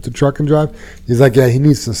they put the truck in drive? He's like, yeah, he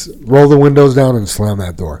needs to roll the windows down and slam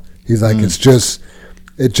that door. He's like, it just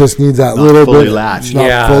needs that not little fully bit. Latched.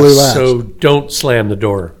 Not fully latched. So don't slam the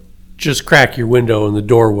door. Just crack your window and the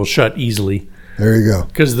door will shut easily. There you go.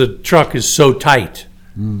 Because the truck is so tight.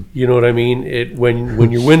 You know what I mean?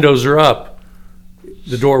 When your windows are up,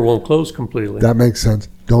 the door won't close completely. That makes sense.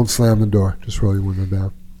 Don't slam the door. Just roll your window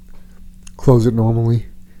down. Close it normally.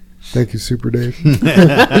 Thank you, Super Dave.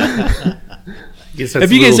 Have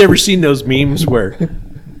you guys ever seen those memes where,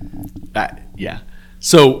 yeah.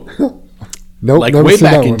 So, Nope, like never way seen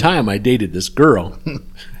back that in one. time, I dated this girl.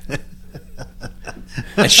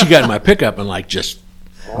 And she got in my pickup and just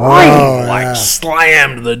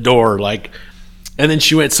slammed the door. And then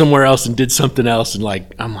she went somewhere else and did something else. And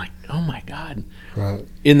I'm like, oh my God. Right.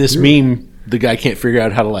 In this meme, the guy can't figure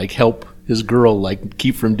out how to help his girl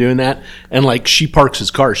keep from doing that. And she parks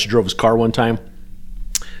his car. She drove his car one time.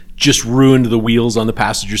 Just ruined the wheels on the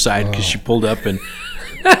passenger side because she pulled up and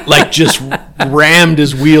just rammed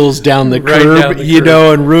his wheels down the curb,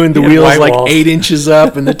 and ruined the wheels 8 inches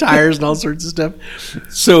up and the tires and all sorts of stuff.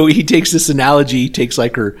 So he takes this analogy. He takes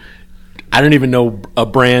her, I don't even know a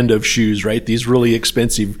brand of shoes, right? These really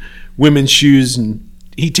expensive women's shoes, and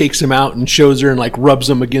he takes them out and shows her and rubs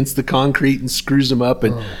them against the concrete and screws them up.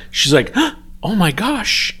 And she's like, oh my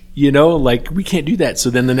gosh, we can't do that.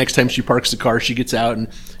 So then the next time she parks the car, she gets out and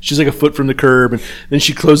she's a foot from the curb, and then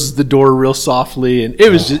she closes the door real softly. And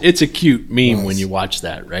it's a cute meme when you watch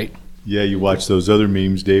that, right? Yeah, you watch those other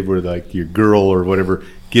memes, Dave, where your girl or whatever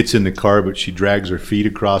gets in the car, but she drags her feet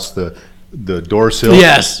across the door sill.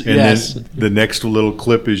 Yes, and yes. then the next little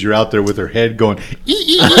clip is you're out there with her head going,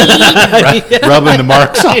 rubbing the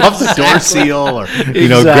marks off the door seal, or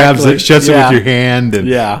grabs it, shuts it with your hand, and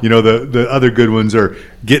the other good ones are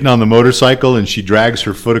getting on the motorcycle and she drags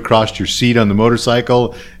her foot across your seat on the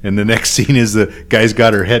motorcycle, and the next scene is the guy's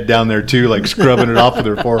got her head down there too, scrubbing it off with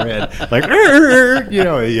her forehead,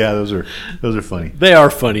 yeah, those are funny. They are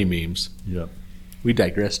funny memes. Yeah, we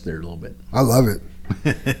digressed there a little bit. I love it.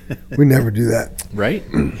 We never do that. Right?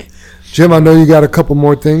 Jim, I know you got a couple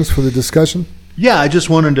more things for the discussion. Yeah, I just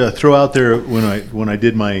wanted to throw out there when I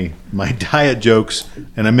did my diet jokes,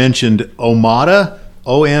 and I mentioned OMADA,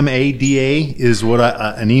 OMADA is what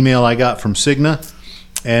an email I got from Cigna,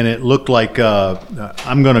 and it looked like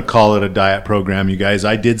I'm going to call it a diet program, you guys.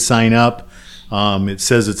 I did sign up. It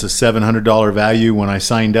says it's a $700 value. When I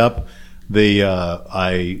signed up,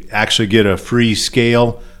 I actually get a free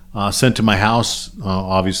scale sent to my house,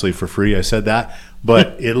 obviously for free. I said that,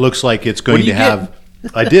 but it looks like it's going to have.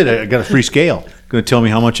 I got a free scale. Going to tell me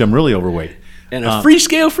how much I'm really overweight. And a free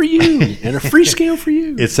scale for you. And a free scale for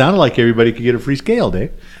you. It sounded like everybody could get a free scale,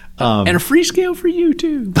 Dave. And a free scale for you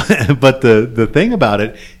too. But the thing about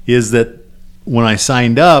it is that when I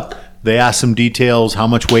signed up, they asked some details. How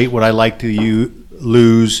much weight would I like to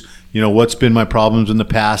lose? What's been my problems in the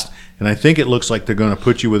past? And I think it looks like they're going to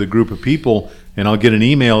put you with a group of people, and I'll get an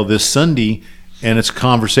email this Sunday, and it's a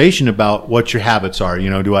conversation about what your habits are.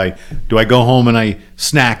 Do I go home and I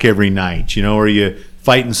snack every night? Are you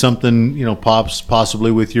fighting something,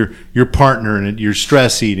 possibly with your partner and you're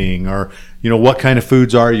stress eating, or, what kind of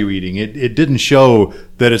foods are you eating? It didn't show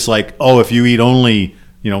that it's like, oh, if you eat only,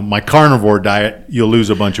 my carnivore diet, you'll lose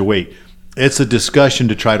a bunch of weight. It's a discussion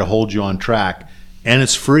to try to hold you on track, and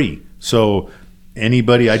it's free. So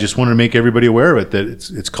anybody, I just wanted to make everybody aware of it, that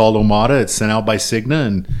it's called Omada. It's sent out by Cigna,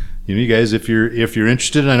 and you guys, if you're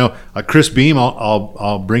interested, I know Chris Beam,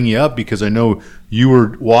 I'll bring you up because I know you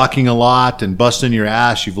were walking a lot and busting your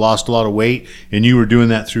ass. You've lost a lot of weight, and you were doing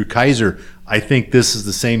that through Kaiser. I think this is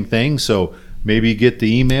the same thing. So maybe get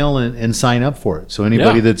the email and sign up for it. So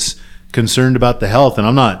anybody that's concerned about the health, and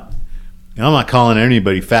I'm not calling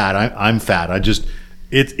anybody fat. I'm fat.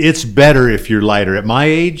 It's better if you're lighter. At my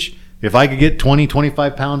age, if I could get 20,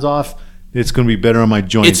 25 pounds off, it's going to be better on my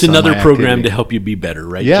joints. It's another program to help you be better,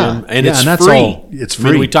 right, Jim? And it's that's free. all. It's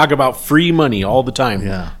free. We talk about free money all the time.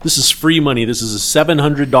 Yeah. This is free money. This is a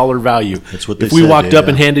 $700 value. That's what they If we said, walked up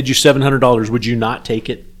yeah. and handed you $700, would you not take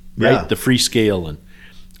it? Right? Yeah. The free scale. And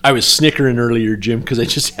I was snickering earlier, Jim, because I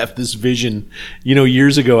just have this vision.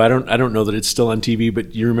 Years ago, I don't know that it's still on TV,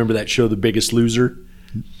 but you remember that show, The Biggest Loser?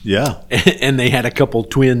 Yeah. And they had a couple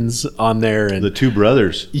twins on there, and The two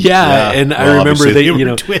brothers. and I Well, remember obviously they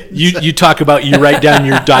were twins. you talk about, you write down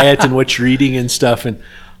your diet and what you're eating and stuff, and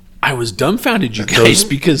I was dumbfounded, you guys,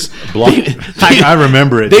 because I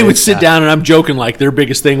remember it. they would sit down, and I'm joking, like their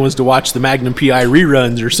biggest thing was to watch the Magnum PI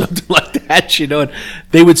reruns or something like that, and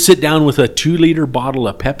they would sit down with a 2-liter bottle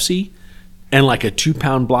of Pepsi and like a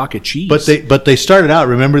 2-pound block of cheese. But they started out.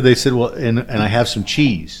 Remember, they said, "Well, and I have some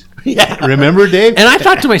cheese." Yeah. Remember, Dave? And I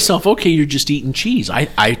thought to myself, okay, you're just eating cheese.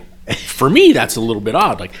 For me, that's a little bit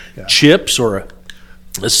odd, like chips or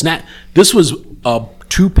a snack. This was a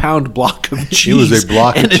 2-pound block of cheese. It was a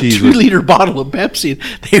block of cheese. And a 2-liter bottle of Pepsi.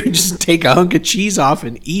 They would just take a hunk of cheese off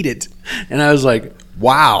and eat it. And I was like,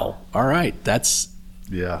 wow, all right, that's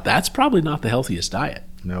probably not the healthiest diet.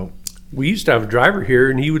 No. We used to have a driver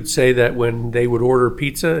here, and he would say that when they would order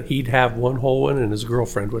pizza, he'd have one whole one, and his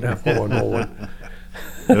girlfriend would have one whole one.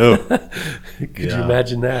 Oh. Could you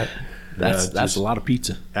imagine that? That's a lot of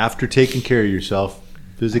pizza. After taking care of yourself,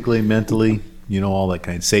 physically, mentally, all that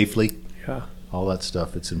kind, safely, all that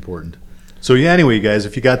stuff, it's important. So anyway, guys,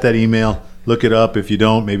 if you got that email, look it up. If you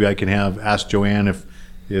don't, maybe I can ask Joanne if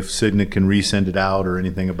Cigna can resend it out or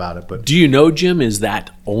anything about it. But do you know, Jim, is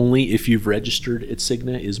that only if you've registered at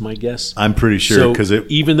Cigna, is my guess? I'm pretty sure, because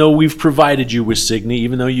even though we've provided you with Cigna,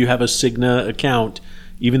 even though you have a Cigna account,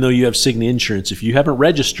 even though you have Cigna insurance, if you haven't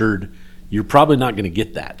registered, you're probably not going to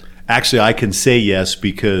get that. Actually, I can say yes,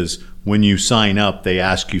 because when you sign up, they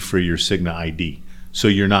ask you for your Cigna ID. So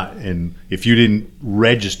you're not, and if you didn't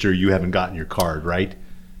register, you haven't gotten your card, right?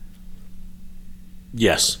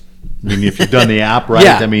 Yes. I mean, if you've done the app, right?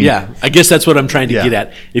 Yeah, I guess that's what I'm trying to get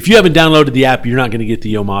at. If you haven't downloaded the app, you're not going to get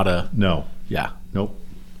the Omada. No. Yeah. Nope.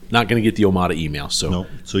 Not going to get the Omada email. So, Nope.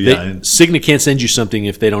 So yeah. Cigna can't send you something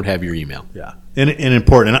if they don't have your email. Yeah. And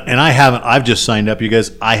important. And I've just signed up, you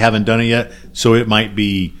guys. I haven't done it yet. So it might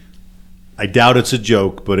be, I doubt it's a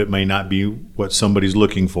joke, but it may not be what somebody's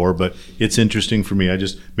looking for. But it's interesting for me.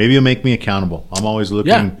 Maybe it'll make me accountable. I'm always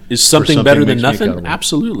looking. Yeah. Is something for better than that makes me nothing? accountable.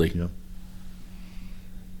 Absolutely. Yeah.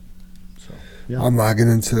 I'm logging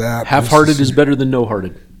into that. Half-hearted is better than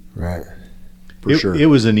no-hearted. Right. For sure. It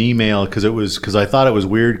was an email because I thought it was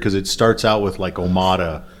weird because it starts out with like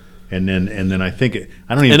Omada, and then I think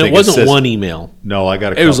I don't even. And think it wasn't says, one email. No, I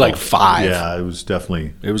got a couple. It was like 5. Yeah, it was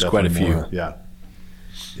definitely. It was quite a few. More. Yeah.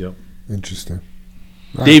 Yep. Interesting.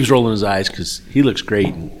 Dave's rolling his eyes because he looks great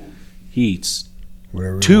and he eats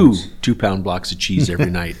Whatever. 2-pound blocks of cheese every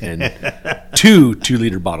night and 2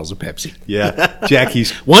 2-liter bottles of Pepsi. Yeah,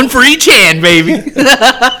 Jackie's One for each hand, baby.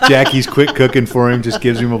 Jackie's quick cooking for him. Just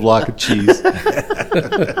gives him a block of cheese.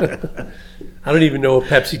 I don't even know what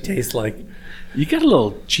Pepsi tastes like. You got a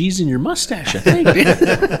little cheese in your mustache, I think.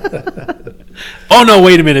 Oh, no,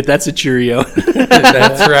 wait a minute. That's a Cheerio.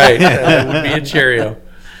 That's right. That would be a Cheerio.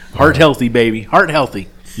 Heart healthy, baby. Heart healthy.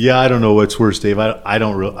 Yeah, I don't know what's worse, Dave. I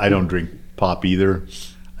don't drink pop either.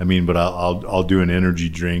 I mean, but I'll do an energy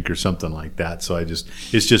drink or something like that. So it's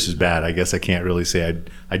just as bad. I guess I can't really say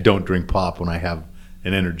I don't drink pop when I have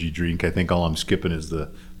an energy drink. I think all I'm skipping is the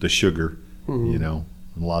sugar, and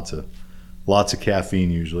lots of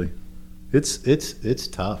caffeine usually. It's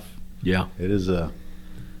tough. Yeah. It is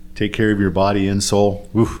take care of your body and soul.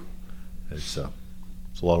 Oof, it's a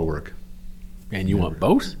lot of work. And you want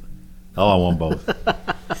both? Oh, I want both.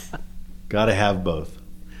 Got to have both.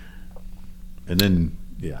 And then,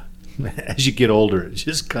 yeah, as you get older, it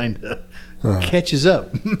just kind of catches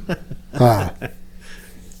up.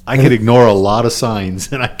 I could ignore a lot of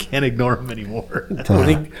signs, and I can't ignore them anymore.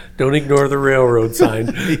 Don't ignore the railroad sign.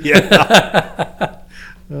 Yeah.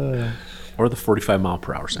 Or the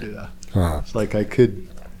 45-mile-per-hour sign. Yeah. It's like I could,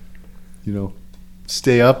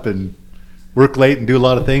 stay up and work late and do a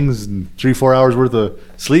lot of things, and 3-4 hours worth of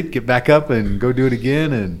sleep, get back up and go do it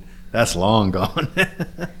again, and that's long gone.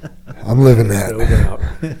 I'm living that. No doubt.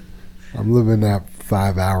 I'm living that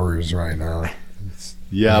 5 hours right now.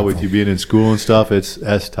 Yeah, with you being in school and stuff,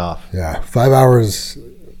 that's tough. Yeah, 5 hours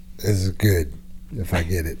is good if I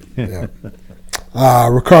get it. Yeah.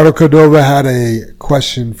 Ricardo Cordova had a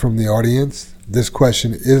question from the audience. This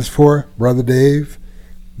question is for Brother Dave,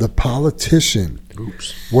 the politician.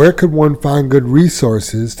 Oops. Where could one find good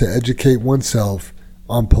resources to educate oneself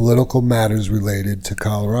on political matters related to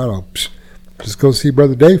Colorado? Just go see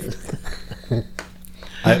Brother Dave.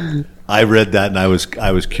 I read that and I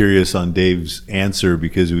was curious on Dave's answer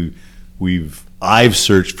because I've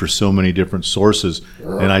searched for so many different sources,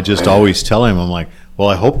 and I just always tell him, I'm like, well,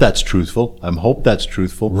 I hope that's truthful.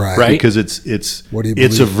 Right. Because it's What do you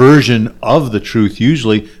it's a believe? version of the truth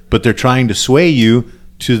usually, but they're trying to sway you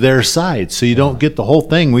to their side, so you don't get the whole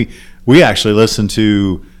thing. We actually listened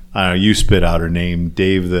to you spit out her name,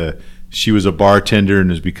 Dave. She was a bartender and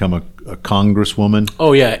has become a congresswoman.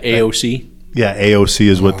 Oh, yeah, AOC. Yeah, AOC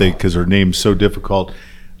is what because her name's so difficult.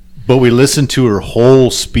 But we listened to her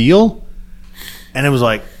whole spiel, and it was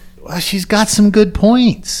like, well, she's got some good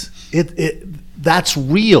points. That's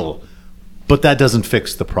real, but that doesn't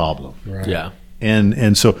fix the problem. Right. Yeah.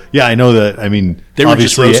 And so, yeah, I know that. I mean, They were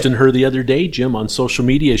just obviously- roasting her the other day, Jim, on social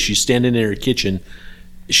media. She's standing in her kitchen.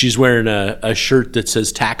 She's wearing a shirt that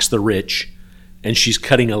says "Tax the Rich," and she's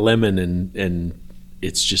cutting a lemon, and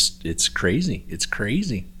it's crazy. It's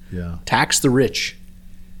crazy. Yeah. Tax the rich.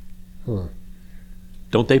 Huh.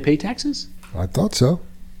 Don't they pay taxes? I thought so.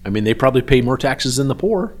 I mean, they probably pay more taxes than the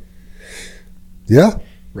poor, Yeah.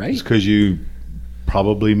 right? It's because you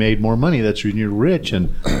probably made more money. That's when you're rich.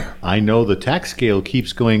 And I know the tax scale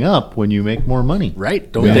keeps going up when you make more money.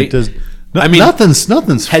 Right? Don't Yeah, they? it does. I mean, nothing's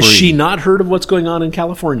Has free. she not heard of what's going on in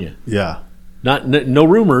California? Yeah. No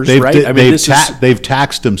rumors, They've, right? I mean, they've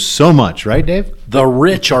taxed them so much, right, Dave? the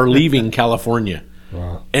rich are leaving California.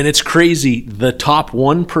 Wow. And it's crazy. The top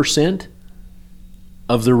 1%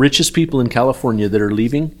 of the richest people in California that are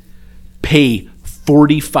leaving pay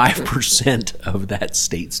 45% of that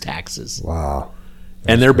state's taxes. Wow.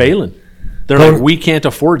 And they're bailing. They're Going- like, we can't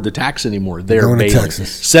afford the tax anymore. They're Going to bailing.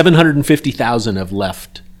 Texas. 750,000 have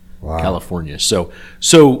left Wow. California. So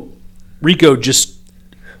Rico,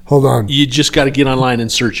 Hold on. you just got to get online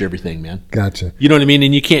and search everything, man. Gotcha. You know what I mean?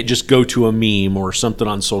 And you can't just go to a meme or something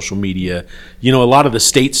on social media. A lot of the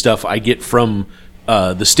state stuff I get from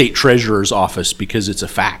the state treasurer's office because it's a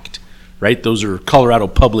fact, right? Those are Colorado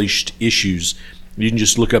published issues. You can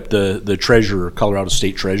just look up the treasurer, Colorado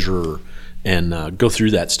State Treasurer, and go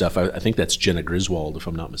through that stuff. I think that's Jenna Griswold, if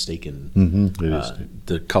I'm not mistaken, It is.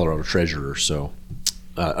 the Colorado Treasurer. So,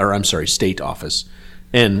 or I'm sorry, state office.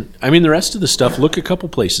 And I mean, the rest of the stuff, look a couple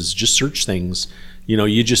places, just search things.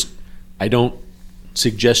 I don't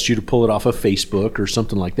suggest you to pull it off of Facebook or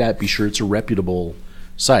something like that. Be sure it's a reputable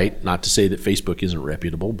site. Not to say that Facebook isn't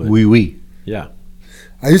reputable, but Oui. yeah.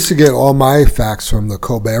 I used to get all my facts from the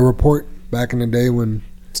Colbert Report back in the day when,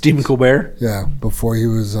 Stephen Colbert. before he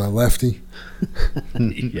was a lefty.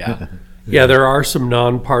 Yeah. Yeah, there are some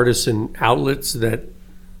nonpartisan outlets that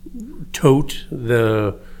tout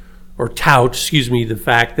the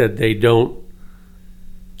fact that they don't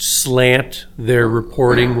slant their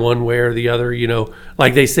reporting one way or the other.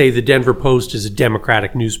 Like they say the Denver Post is a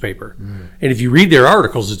Democratic newspaper. And if you read their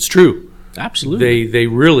articles, it's true. Absolutely. They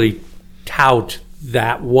really tout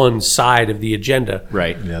that one side of the agenda.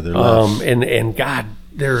 Right. Yeah, they're left. And God,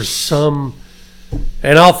 there's some,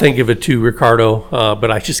 and I'll think of it too, Ricardo, but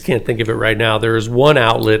I just can't think of it right now. There is one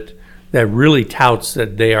outlet that really touts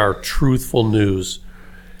that they are truthful news,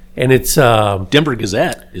 and it's Denver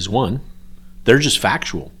Gazette is one. They're just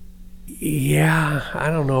factual. yeah, I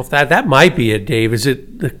don't know if that might be it, Dave. Is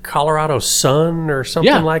it the Colorado Sun or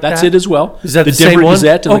something Yeah, like that's that? it as well. Is that the the same Denver one?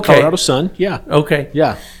 Gazette and the Okay. Colorado Sun? Yeah. Okay.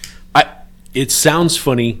 Yeah. It sounds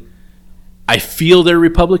funny. I feel they're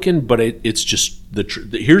Republican, but it's just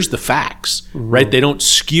here's the facts, right? They don't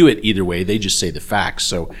skew it either way. They just say the facts.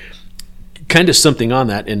 So kind of something on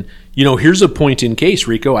that. And, here's a point in case,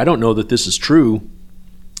 Rico. I don't know that this is true.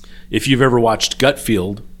 If you've ever watched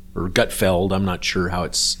Gutfield or Gutfeld. I'm not sure how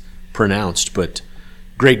it's pronounced, but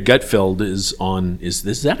Greg Gutfeld is on. Is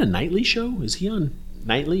that a nightly show? Is he on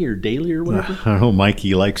nightly or daily or whatever? I don't know.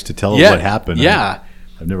 Mikey likes to tell us Yeah, what happened. yeah.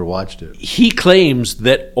 I've never watched it. He claims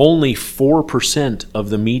that only 4%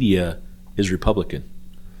 of the media is Republican.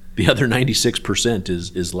 The other 96%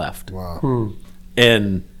 is left. Wow.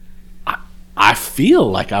 And I feel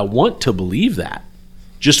like I want to believe that.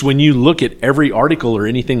 Just when you look at every article or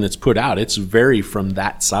anything that's put out, it's very from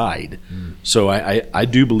that side. So I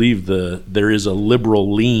do believe there is a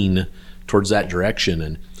liberal lean towards that direction.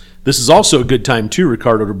 And this is also a good time, too,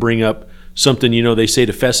 Ricardo, to bring up something, they say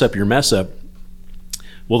to fess up your mess up.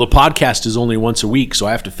 Well, the podcast is only once a week, so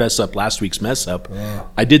I have to fess up last week's mess up.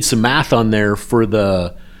 I did some math on there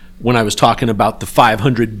when I was talking about the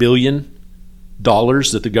 $500 billion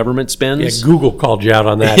that the government spends. Yeah, Google called you out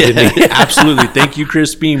on that, didn't he? Absolutely. Thank you,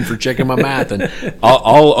 Chris Beam, for checking my math. And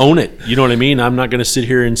I'll own it. You know what I mean? I'm not going to sit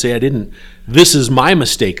here and say I didn't. This is my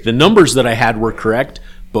mistake. The numbers that I had were correct,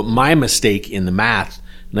 but my mistake in the math.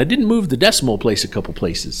 And I didn't move the decimal point a couple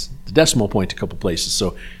places.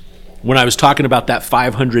 So when I was talking about that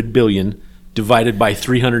 500 billion divided by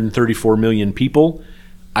 334 million people,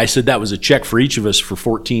 I said that was a check for each of us for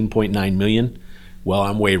 14.9 million. Well,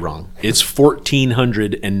 I'm way wrong. It's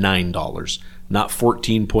 $1,409, not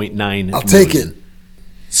 14.9. I'll take it.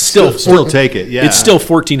 Still take it. Yeah, it's still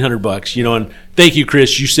 $1,400. And thank you,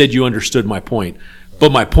 Chris. You said you understood my point,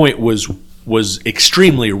 but my point was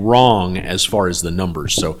extremely wrong as far as the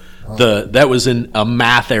numbers. So that was a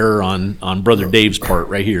math error on Brother Dave's part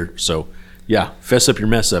right here. So yeah, fess up your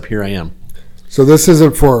mess up. Here I am. So this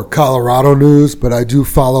isn't for Colorado news, but I do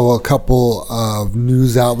follow a couple of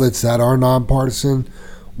news outlets that are nonpartisan.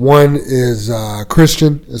 One is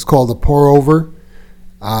Christian. It's called The Pour Over.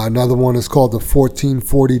 Another one is called the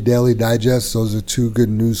 1440 Daily Digest. Those are two good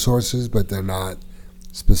news sources, but they're not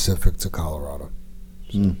specific to Colorado.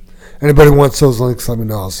 Anybody wants those links, let me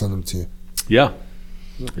know. I'll send them to you. Yeah.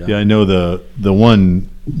 Yeah, I know the one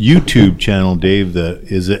YouTube channel, Dave,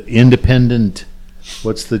 is it Independent.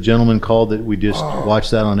 What's the gentleman called that we just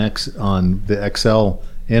watched that on the XL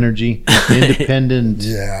Energy? Independent.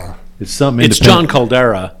 Yeah. It's something. It's John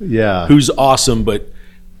Caldera. Yeah. Who's awesome, but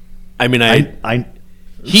I mean,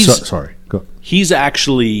 sorry. Go. He's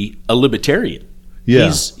actually a libertarian.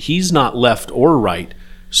 Yeah. He's not left or right,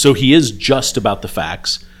 so he is just about the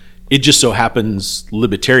facts. It just so happens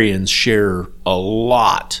libertarians share a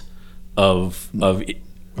lot of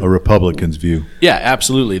a Republican's view. Yeah,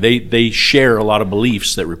 absolutely. They share a lot of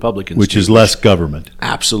beliefs that Republicans which do. is less government.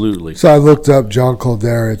 Absolutely. So I looked up John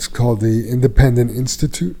Caldera. It's called the Independent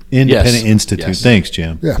Institute. Independent Institute. Yes. Thanks,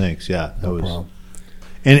 Jim. Yeah. Thanks. Yeah, that was. problem.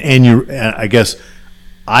 And I guess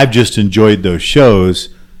I've just enjoyed those shows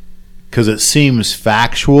because it seems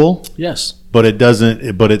factual. Yes. But it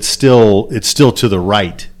doesn't. But it's still to the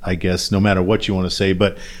right, I guess, no matter what you want to say.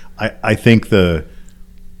 But I think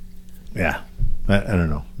I don't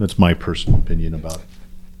know. That's my personal opinion about it.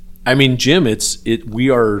 I mean, Jim, I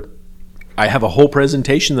have a whole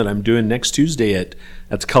presentation that I'm doing next Tuesday at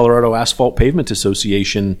the Colorado Asphalt Pavement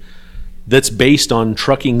Association that's based on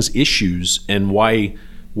trucking's issues and why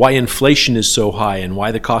inflation is so high and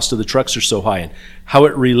why the cost of the trucks are so high and how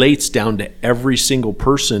it relates down to every single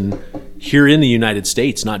person here in the United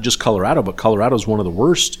States, not just Colorado, but Colorado is one of the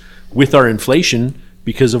worst with our inflation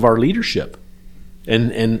because of our leadership.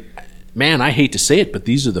 And man, I hate to say it, but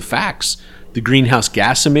these are the facts. The greenhouse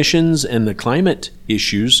gas emissions and the climate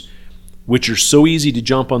issues, which are so easy to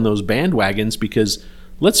jump on those bandwagons because,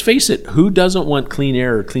 let's face it, who doesn't want clean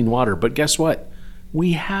air or clean water? But guess what?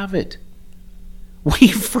 We have it. We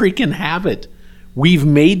freaking have it. We've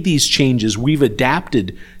made these changes. We've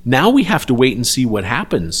adapted. Now we have to wait and see what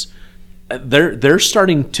happens. They're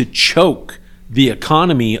starting to choke the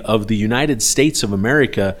economy of the United States of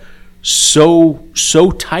America so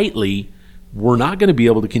tightly, we're not going to be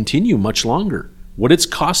able to continue much longer. What it's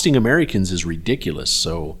costing Americans is ridiculous.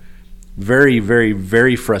 So very, very,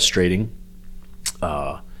 very frustrating.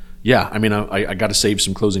 Yeah, I mean, I got to save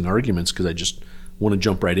some closing arguments because I just want to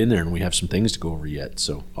jump right in there and we have some things to go over yet.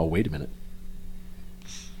 So I'll wait a minute.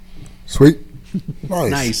 Sweet.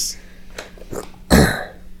 Nice.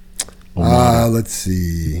 Let's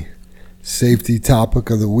see. Safety topic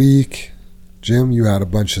of the week. Jim, you had a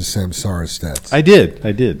bunch of Samsara stats. I did,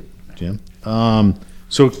 Jim.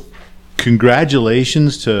 So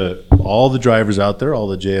congratulations to all the drivers out there, all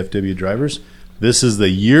the JFW drivers. This is the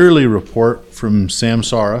yearly report from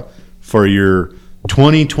Samsara for your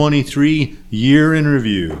 2023 year in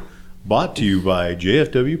review. Brought to you by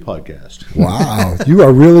JFW Podcast. Wow, you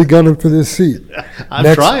are really gunning for this seat.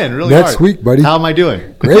 I'm trying really next hard. week, buddy. How am I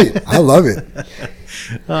doing? Great, I love it.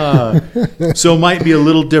 So it might be a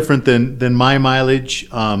little different than my mileage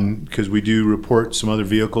because we do report some other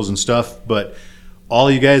vehicles and stuff. But all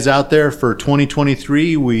you guys out there, for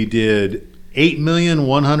 2023, we did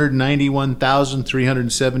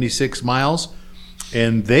 8,191,376 miles.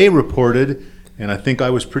 And they reported, and I think I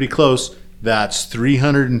was pretty close, that's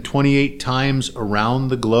 328 times around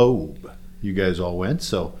the globe. You guys all went,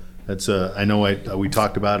 so that's I know we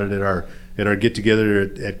talked about it at our get together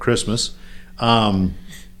at Christmas.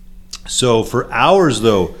 So for hours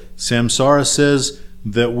though, Samsara says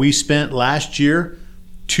that we spent last year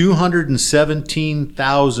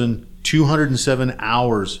 217,207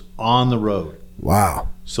 hours on the road. Wow.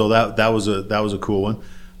 So that was a cool one.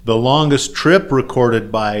 The longest trip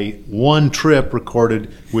recorded by one trip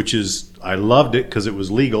recorded, which is, I loved it because it was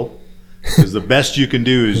legal. Because the best you can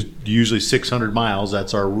do is usually 600 miles.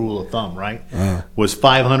 That's our rule of thumb, right? Was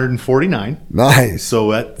 549. Nice.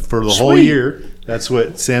 So for the whole year, that's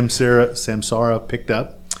what Samsara picked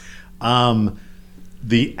up.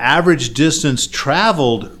 The average distance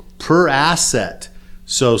traveled per asset.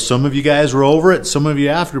 So some of you guys were over it, some of you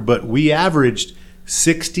after, but we averaged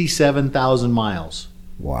 67,000 miles.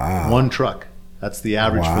 Wow. One truck. That's the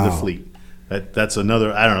average for the fleet. That's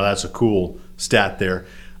another, I don't know, that's a cool stat there.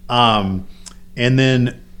 And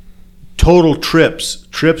then total trips.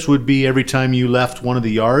 Trips would be every time you left one of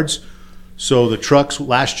the yards. So the trucks,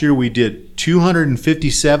 last year we did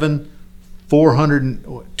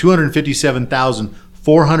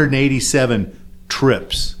 257,487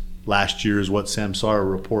 trips last year is what Samsara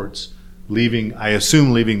reports. I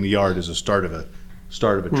assume leaving the yard is a start of a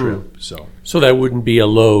trip. So that wouldn't be a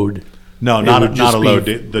load. No, not a load.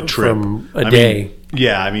 The trip from a day.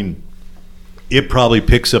 It probably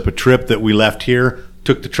picks up a trip that we left here,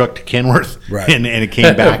 took the truck to Kenworth, right. and it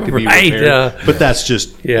came back to be Right, repaired. But that's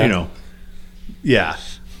just Yeah.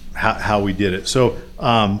 how we did it. So,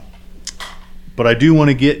 but I do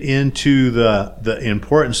want to get into the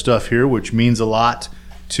important stuff here, which means a lot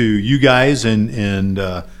to you guys and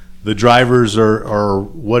the drivers are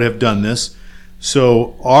what have done this.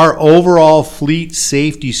 So our overall fleet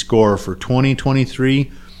safety score for 2023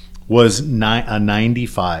 was a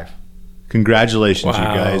 95. Congratulations,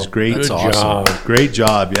 Wow. you guys. Great. Good awesome. job. Great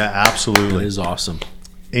job. Yeah, absolutely. That is awesome.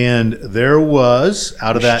 And there was,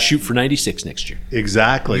 out of that, Shoot for 96 next year.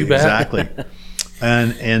 exactly, You bet. exactly.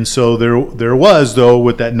 And so there was, though,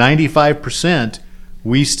 with that 95%,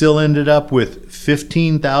 we still ended up with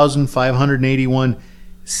 15,581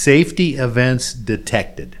 safety events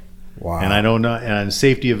detected. Wow. And I don't know, and a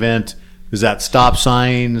safety event, is that stop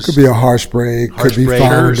signs? Could be a harsh break. Harsh Could be break,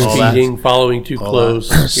 following all that. Speeding, following too close.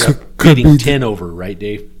 Yeah, Could Getting be 10 over, right,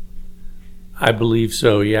 Dave? I believe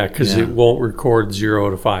so. Yeah, because Yeah. it won't record 0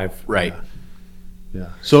 to 5. Right. Yeah.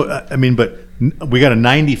 So, but we got a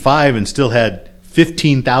 95 and still had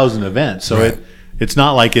 15,000 events. So Right. it's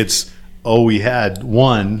not like we had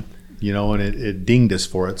one, and it dinged us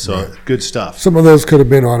for it. So good stuff. Some of those could have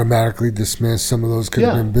been automatically dismissed. Some of those could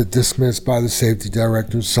Yeah. have been dismissed by the safety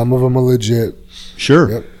directors. Some of them are legit. Sure.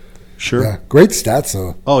 Yep. Sure. Yeah, great stats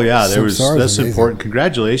though. Oh yeah, Samsara's that's amazing. important.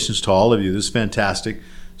 Congratulations to all of you. This is fantastic.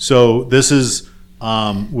 So this is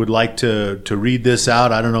would like to read this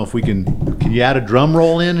out. I don't know if we can you add a drum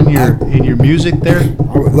roll in your music there?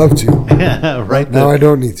 I would love to. Right. No, I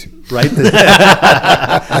don't need to. write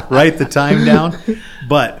the time down.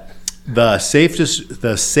 But the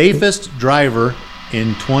safest driver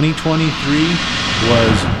in 2023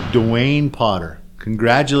 was Dwayne Potter.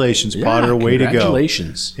 Congratulations, Potter. Way to go.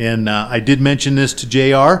 Congratulations. And I did mention this to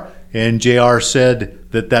JR, and JR said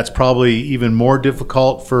that that's probably even more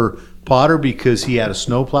difficult for Potter because he had a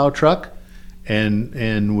snowplow truck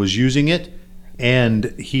and was using it, and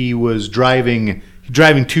he was driving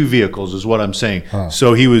two vehicles is what I'm saying.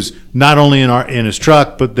 So he was not only in his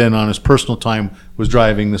truck, but then on his personal time was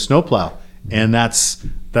driving the snowplow, and that's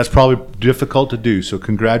probably difficult to do. So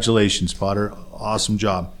congratulations, Potter. Awesome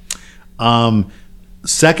job.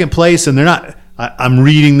 Second place, and they're not. I'm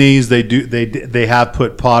reading these. They have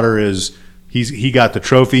put Potter as he got the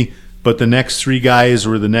trophy, but the next three guys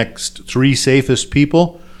were the next three safest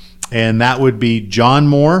people, and that would be John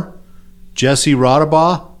Moore, Jesse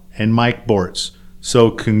Rodabaugh, and Mike Bortz. So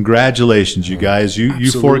congratulations, you guys. You four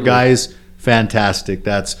Absolutely. guys, fantastic.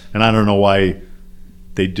 And I don't know why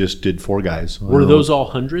they just did four guys. I Were don't those know. all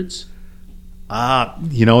hundreds?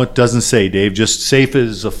 It doesn't say, Dave. Just safe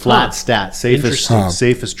is a flat stat.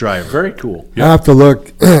 Safest driver. Very cool. I have to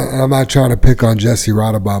look. I'm not trying to pick on Jesse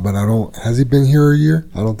Rodabaugh, but I don't. Has he been here a year?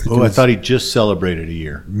 I don't think. I thought he just celebrated a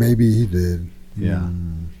year. Maybe he did. Yeah.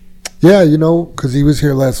 Yeah, because he was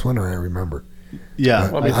here last winter. I remember. Yeah.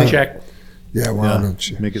 Want me to check? Yeah,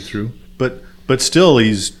 make it through. But still,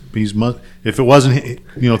 he's if it wasn't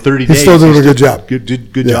 30 days, he's still doing a good job.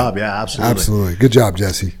 Good job. Yeah, Absolutely. Good job,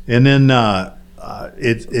 Jesse. And then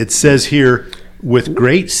it says here, with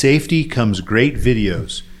great safety comes great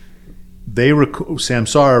videos.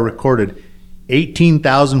 Samsara recorded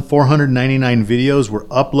 18,499 videos were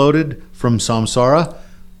uploaded from Samsara,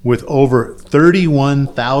 with over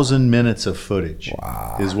 31,000 minutes of footage.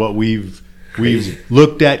 Wow. Is what we've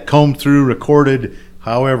looked at, combed through, recorded.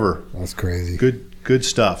 However, that's crazy. Good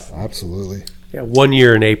stuff. Absolutely. Yeah, 1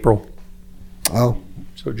 year in April. Oh.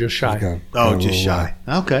 So just shy. Okay. Just shy.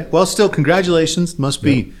 Okay. Well, still, congratulations. Must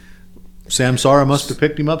be Samsara must have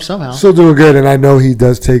picked him up somehow. Still doing good, and I know he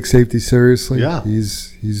does take safety seriously. Yeah.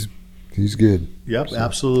 He's good. Yep,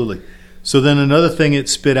 absolutely. So then another thing it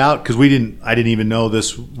spit out, because I didn't even know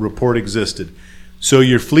this report existed. So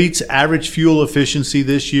your fleet's average fuel efficiency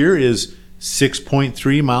this year is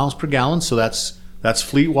 6.3 miles per gallon. So that's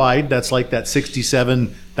fleet wide. That's like that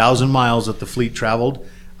 67,000 miles that the fleet traveled.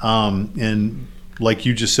 And like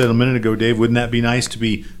you just said a minute ago, Dave, wouldn't that be nice to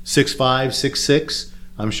be 6.5, 6.6?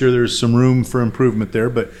 I'm sure there's some room for improvement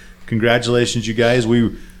there, but congratulations, you guys.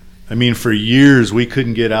 For years we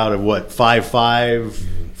couldn't get out of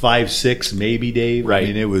 5.5, 5.6, maybe, Dave. Right. I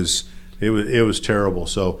mean, it was terrible.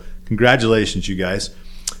 So congratulations, you guys.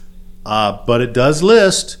 But it does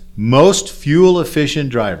list most fuel efficient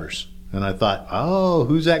drivers, and I thought,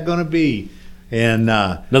 who's that going to be? And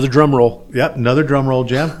another drum roll. Yep, another drum roll,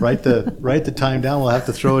 Jim. Write the time down. We'll have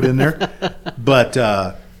to throw it in there. But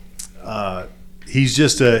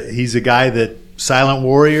he's a guy that silent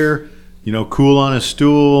warrior, cool on his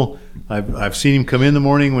stool. I've seen him come in the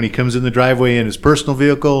morning when he comes in the driveway in his personal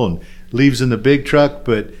vehicle and leaves in the big truck,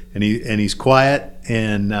 and he's quiet.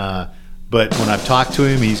 And but when I've talked to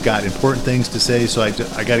him, he's got important things to say. So I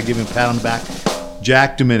got to give him a pat on the back.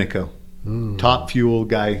 Jack Domenico, top fuel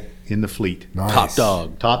guy in the fleet. Nice.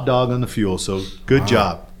 Top dog on the fuel. So good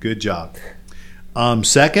job.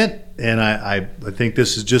 Second, and I think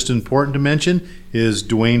this is just important to mention, is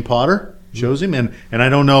Dwayne Potter. Shows him, and I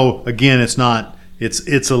don't know. Again, it's a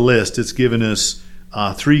list. It's given us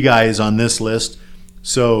 3 guys on this list.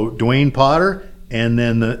 So Dwayne Potter, and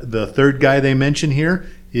then the third guy they mention here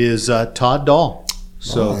is Todd Dahl.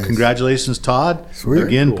 So nice. Congratulations, Todd. Sweet.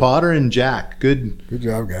 Again, cool. Potter and Jack. Good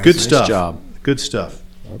job, guys. Good Nice stuff. job. Good stuff.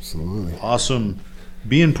 Absolutely. Awesome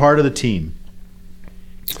being part of the team.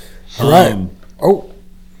 All right.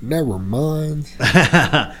 Never mind.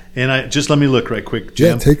 And let me look right quick,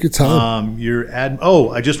 Jim. Yeah, take your time.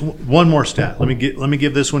 One more stat. Let me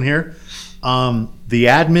give this one here. The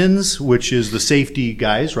admins, which is the safety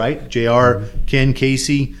guys, right? JR, Ken,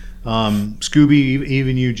 Casey, Scooby,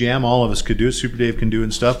 even you, Jam, all of us could do it. Super Dave can do it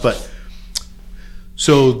and stuff. But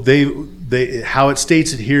so they how it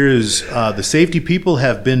states it here is the safety people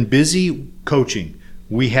have been busy coaching.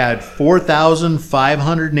 We had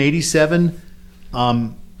 4,587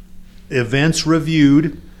 events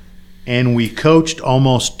reviewed, and we coached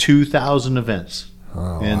almost 2,000 events.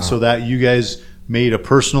 So that you guys made a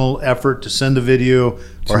personal effort to send the video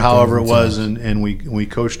or however it was, and we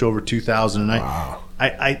coached over 2,000. And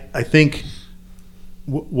I think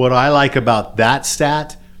what I like about that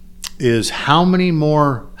stat is how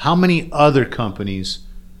many other companies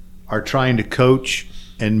are trying to coach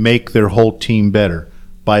and make their whole team better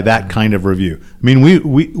by that kind of review. I mean,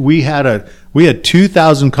 we had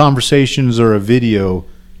 2,000 conversations or a video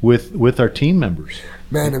with our team members.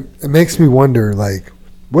 Man, it makes me wonder,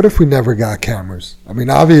 what if we never got cameras? I mean,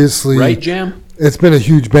 obviously, Right, Jam? It's been a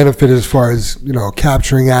huge benefit as far as,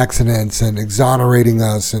 capturing accidents and exonerating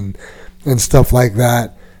us and stuff like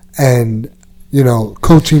that. And,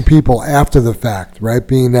 coaching people after the fact, right?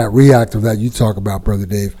 Being that reactive that you talk about, Brother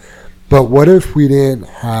Dave. But what if we didn't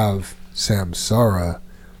have Samsara?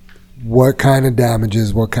 What kind of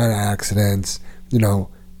damages, what kind of accidents,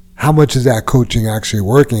 how much is that coaching actually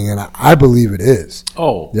working? And I believe it is.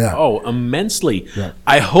 Immensely. Yeah.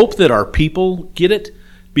 I hope that our people get it,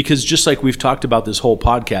 because just like we've talked about this whole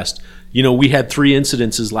podcast, we had 3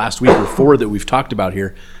 incidences last week or 4 that we've talked about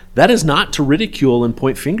here. That is not to ridicule and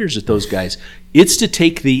point fingers at those guys. It's to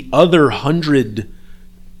take the other 100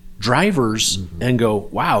 drivers and go,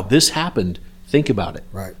 wow, this happened. Think about it.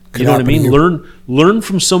 Right. You know what I mean? Learn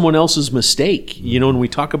from someone else's mistake. And we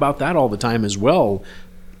talk about that all the time as well.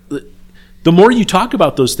 the more you talk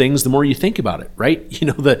about those things, the more you think about it, right? You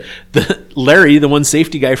know, the Larry, the one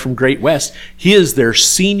safety guy from Great West, he is their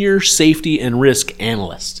senior safety and risk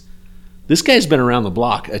analyst. This guy's been around the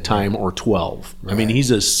block a time or 12. Right. I mean,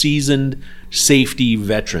 he's a seasoned safety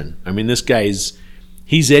veteran. I mean, this guy's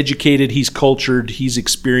he's educated, he's cultured, he's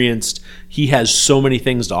experienced. He has so many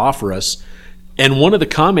things to offer us. And one of the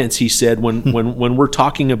comments he said when we're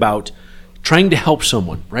talking about trying to help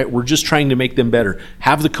someone, right? We're just trying to make them better.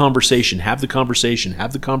 Have the conversation.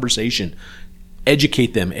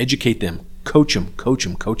 Educate them. Coach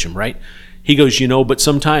them, right? He goes, you know, but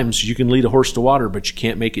sometimes you can lead a horse to water, but you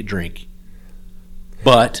can't make it drink.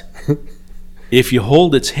 But if you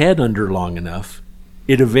hold its head under long enough,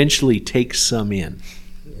 it eventually takes some in.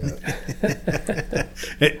 I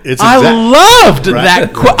loved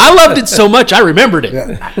that quote. I loved it so much I remembered it.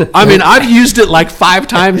 Yeah. I mean, I've used it like 5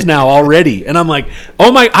 times now already, and I'm like,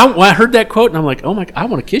 oh my! I heard that quote, and I'm like, oh my! I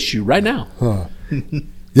want to kiss you right now. Huh.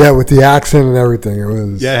 Yeah, with the accent and everything, it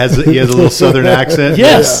was. Yeah, he has a little Southern accent.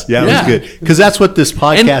 Yes, yeah, it was good because that's what this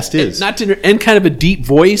podcast is. And kind of a deep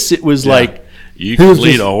voice. It was like you can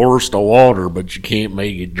lead a horse to water, but you can't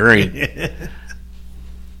make it drink.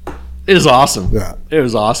 It was awesome. Yeah. It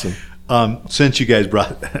was awesome. Since you guys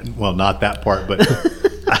brought, well, not that part, but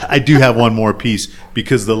I do have one more piece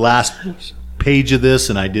because the last page of this,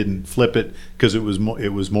 and I didn't flip it because it was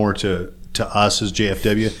more to us as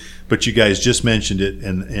JFW, but you guys just mentioned it,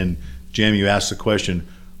 and Jam, you asked the question,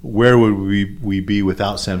 where would we be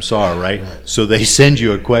without Samsara, right? So they send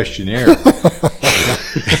you a questionnaire.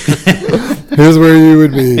 Here's where you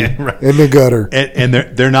would be, right. In the gutter. And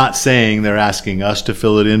they're not saying, they're asking us to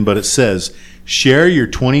fill it in, but it says, share your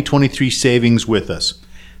 2023 savings with us.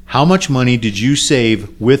 How much money did you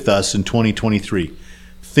save with us in 2023?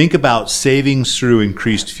 Think about savings through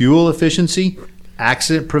increased fuel efficiency,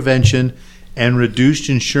 accident prevention, and reduced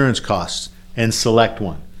insurance costs, and select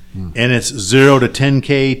one. And it's 0 to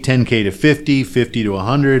 10K, 10K to 50, 50 to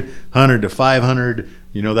 100, 100 to 500.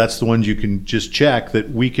 You know, that's the ones you can just check that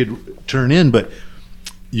we could turn in. But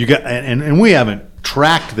you got, and we haven't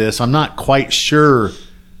tracked this. I'm not quite sure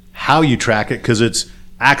how you track it because it's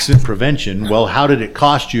accident prevention. Well, how did it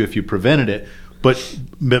cost you if you prevented it? But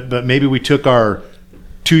maybe we took our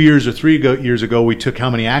 2 years or 3 years ago, we took how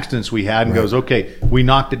many accidents we had and goes, okay, we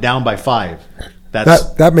knocked it down by 5.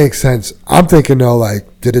 That makes sense. I'm thinking though,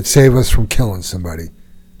 like, did it save us from killing somebody?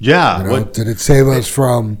 Yeah. You know, did it save us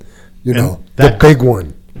from, the big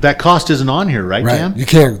one? That cost isn't on here, right, Jam? You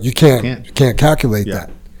can't calculate that.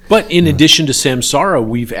 But in addition to Samsara,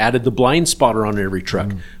 we've added the blind spotter on every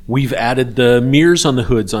truck. We've added the mirrors on the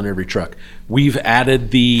hoods on every truck. We've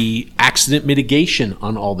added the accident mitigation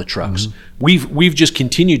on all the trucks. We've just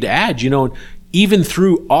continued to add, even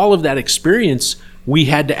through all of that experience, we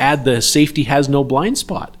had to add the safety has no blind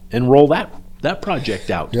spot and roll that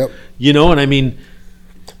project out. Yep. And I mean,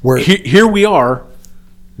 here we are,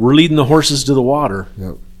 we're leading the horses to the water.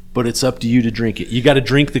 Yep. But it's up to you to drink it. You got to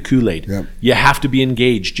drink the Kool-Aid. Yep. You have to be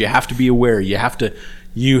engaged. You have to be aware. You have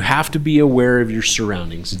to be aware of your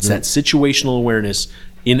surroundings. It's that situational awareness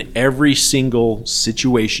in every single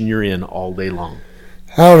situation you're in all day long.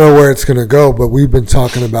 I don't know where it's going to go, but we've been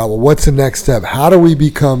talking about, well, what's the next step? How do we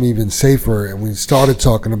become even safer? And we started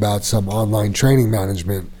talking about some online training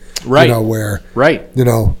management. Right.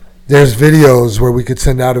 There's videos where we could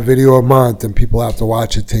send out a video a month and people have to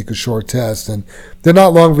watch it, take a short test. And they're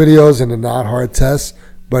not long videos and they're not hard tests,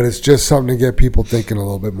 but it's just something to get people thinking a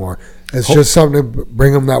little bit more. It's just something to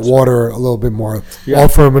bring them that water a little bit more,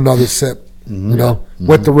 offer them another sip,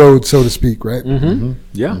 wet the road, so to speak, right?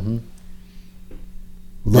 Yeah.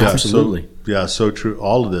 Yeah, absolutely. So true.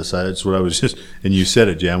 All of this, that's what I was just, and you said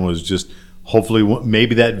it, Jam, was just hopefully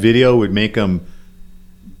maybe that video would make them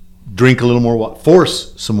drink a little more,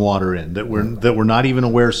 force some water in that we're not even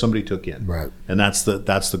aware somebody took in. Right. And that's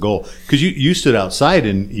the goal. Because you stood outside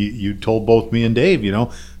and you told both me and Dave,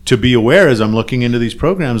 to be aware as I'm looking into these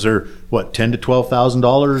programs are what, $10,000 to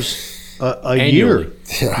 $12,000 a year.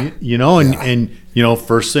 Yeah.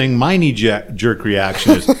 First thing my knee jerk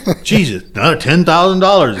reaction is, Jesus, another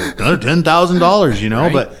 $10,000, another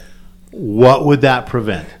 $10,000, but what would that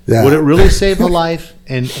prevent? Yeah. Would it really save a life?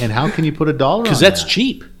 And how can you put a dollar on that? Because that's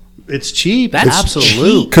cheap. It's cheap. That's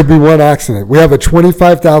absolutely cheap. Could be one accident. We have a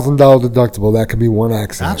 $25,000 deductible. That could be one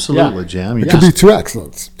accident. Absolutely, Jam. It could be 2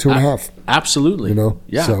 accidents, 2.5. Absolutely.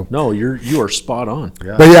 Yeah. So. No, you are spot on.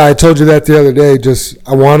 Yeah. But yeah, I told you that the other day.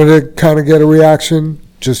 I wanted to kind of get a reaction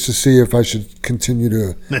just to see if I should continue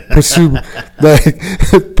to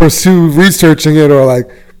pursue researching it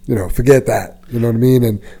or forget that. You know what I mean?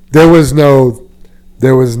 And there was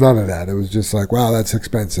none of that. It was just like, wow, that's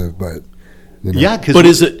expensive, but You know? Yeah, because But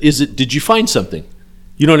is it? Did you find something?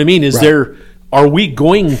 You know what I mean? Are we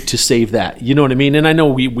going to save that? You know what I mean? And I know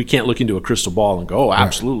we can't look into a crystal ball and go, oh,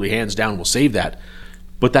 absolutely, hands down, we'll save that.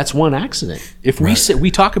 But that's one accident. If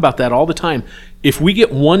we talk about that all the time, if we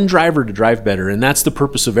get one driver to drive better, and that's the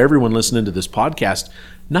purpose of everyone listening to this podcast,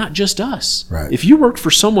 not just us. Right. If you work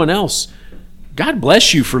for someone else, God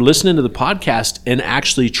bless you for listening to the podcast and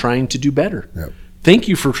actually trying to do better. Yep. Thank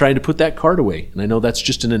you for trying to put that cart away. And I know that's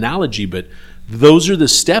just an analogy, but those are the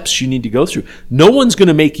steps you need to go through. No one's going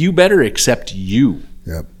to make you better except you.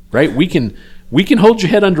 Yep. Right? We can hold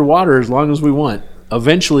your head underwater as long as we want.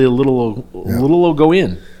 Eventually, a little will go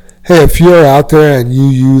in. Hey, if you're out there and you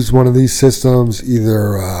use one of these systems,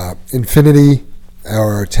 either Infinity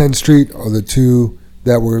or 10 Street or the two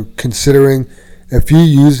that we're considering, if you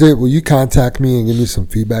used it, will you contact me and give me some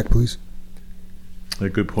feedback, please? a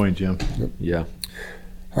good point, Jim. Yeah.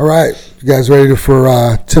 All right. You guys ready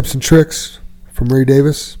for tips and tricks from Ray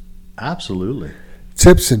Davis? Absolutely.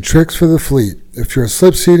 Tips and tricks for the fleet. If you're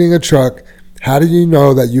slip seating a truck, how do you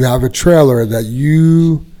know that you have a trailer that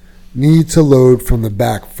you need to load from the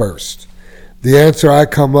back first? The answer I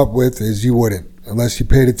come up with is you wouldn't, unless you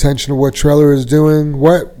paid attention to what trailer is doing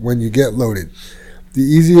what when you get loaded. The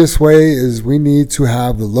easiest way is we need to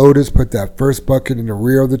have the loaders put that first bucket in the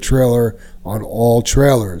rear of the trailer on all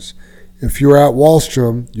trailers. If you're at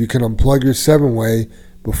Wallstrom, you can unplug your 7-way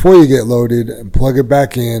before you get loaded and plug it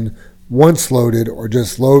back in once loaded, or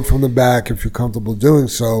just load from the back if you're comfortable doing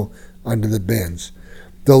so under the bins.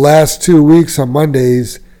 The last 2 weeks on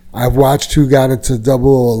Mondays, I've watched who got into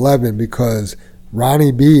 0011 because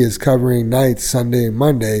Ronnie B is covering nights Sunday and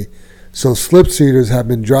Monday, so slip seaters have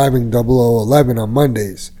been driving 0011 on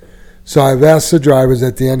Mondays. So I've asked the drivers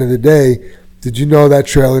at the end of the day, did you know that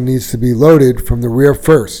trailer needs to be loaded from the rear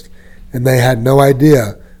first? And they had no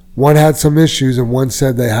idea. One had some issues and one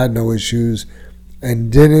said they had no issues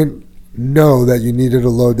and didn't know that you needed to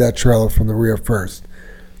load that trailer from the rear first.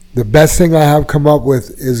 The best thing I have come up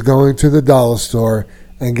with is going to the dollar store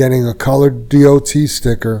and getting a colored DOT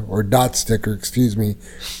sticker, or dot sticker,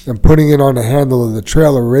 and putting it on the handle of the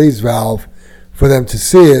trailer raise valve for them to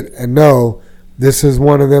see it and know this is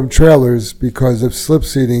one of them trailers, because if slip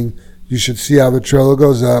seating, you should see how the trailer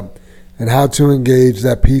goes up and how to engage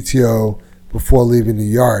that PTO before leaving the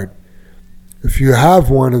yard. If you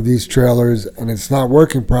have one of these trailers and it's not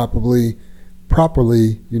working properly,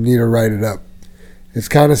 you need to write it up. It's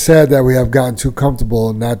kind of sad that we have gotten too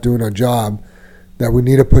comfortable in not doing our job, that we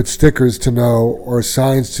need to put stickers to know or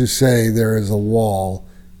signs to say there is a wall.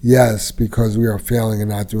 Yes, because we are failing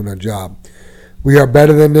and not doing our job. We are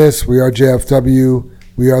better than this. We are JFW.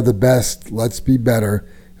 We are the best. Let's be better.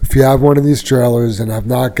 If you have one of these trailers and have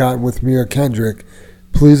not gotten with me or Kendrick,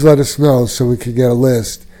 please let us know so we can get a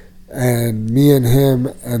list. And me and him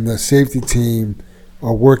and the safety team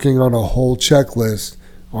are working on a whole checklist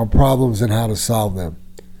on problems and how to solve them.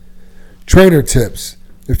 Trainer tips.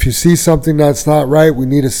 If you see something that's not right, we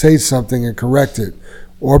need to say something and correct it,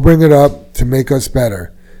 or bring it up to make us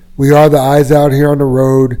better. We are the eyes out here on the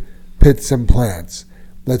road, pits and plants.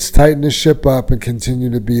 Let's tighten the ship up and continue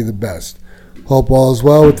to be the best. Hope all is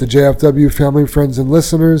well with the JFW family, friends, and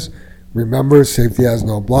listeners. Remember, safety has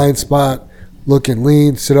no blind spot. Look and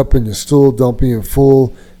lean, sit up in your stool, don't be a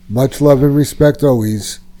fool. Much love and respect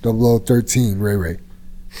always. 0013, Ray.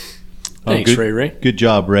 Thanks, Ray. Good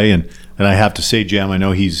job, Ray. And I have to say, Jam, I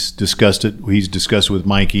know he's discussed it. He's discussed it with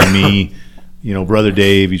Mikey, me, Brother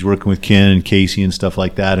Dave. He's working with Ken and Casey and stuff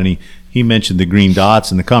like that. And he mentioned the green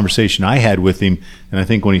dots, and the conversation I had with him, and I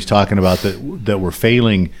think when he's talking about that we're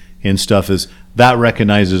failing in stuff, is that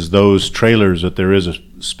recognizes those trailers, that there is a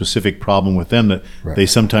specific problem with them, that Right. They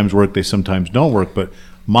sometimes work, they sometimes don't work. But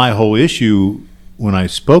my whole issue when I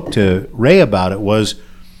spoke to Ray about it was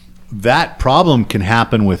that problem can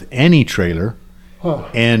happen with any trailer.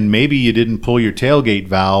 And maybe you didn't pull your tailgate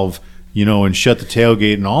valve, and shut the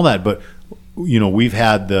tailgate and all that. But, we've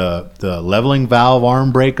had the leveling valve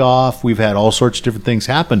arm break off. We've had all sorts of different things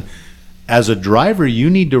happen. As a driver,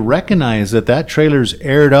 you need to recognize that trailer's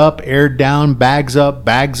aired up, aired down, bags up,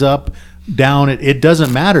 down. It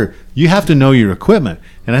doesn't matter. You have to know your equipment.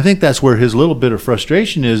 And I think that's where his little bit of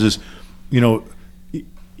frustration is,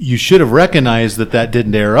 you should have recognized that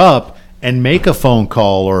didn't air up and make a phone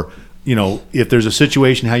call, or, if there's a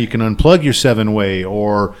situation, how you can unplug your 7-way,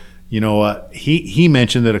 or, he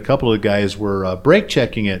mentioned that a couple of guys were brake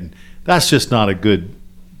checking it, and that's just not a good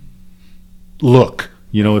look.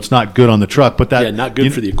 It's not good on the truck, but not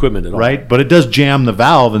good for the equipment at all. Right? But it does jam the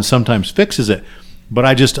valve and sometimes fixes it. But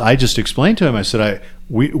I just explained to him, I said,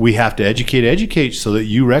 we have to educate so that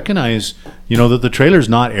you recognize, that the trailer's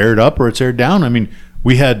not aired up or it's aired down. I mean,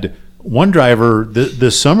 we had one driver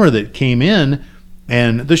this summer that came in,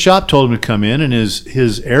 and the shop told him to come in, and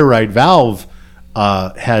his air ride valve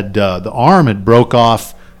had the arm had broke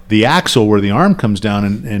off the axle where the arm comes down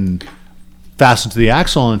and fastened to the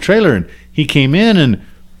axle on the trailer. And he came in, and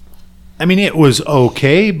I mean, it was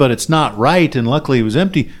okay, but it's not right. And luckily it was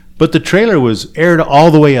empty, but the trailer was aired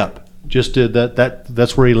all the way up. Just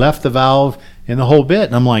that's where he left the valve and the whole bit.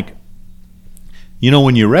 And I'm like,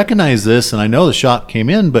 when you recognize this, and I know the shop came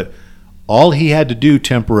in, but all he had to do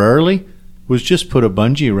temporarily was just put a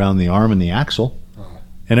bungee around the arm and the axle,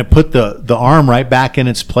 and it put the arm right back in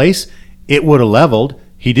its place. It would have leveled.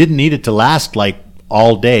 He didn't need it to last like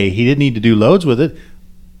all day. He didn't need to do loads with it.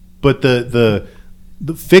 But the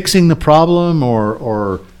fixing the problem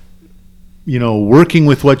or working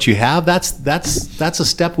with what you have, that's a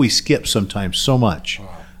step we skip sometimes so much.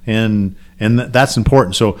 And that's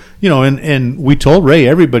important. So, and we told Ray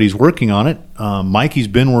everybody's working on it. Mikey's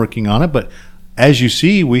been working on it, but as you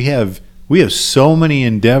see, we have so many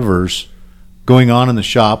endeavors going on in the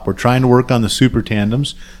shop. We're trying to work on the super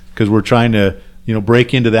tandems because we're trying to,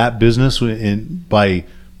 break into that business by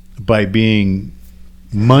being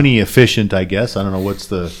money efficient, I guess. I don't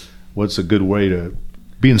know what's a good way to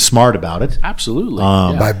being smart about it. Absolutely.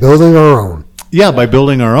 By building our own. Yeah, by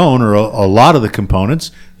building our own or a lot of the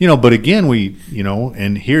components, but again, we,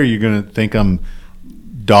 and here you're going to think I'm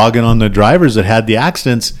dogging on the drivers that had the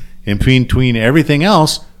accidents. In between everything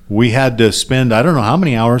else, we had to spend, I don't know how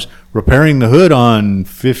many hours repairing the hood on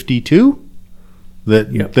 52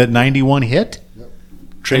 that 91 hit.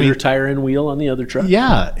 Trailer tire and wheel on the other truck.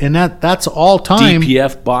 Yeah, and that's all time.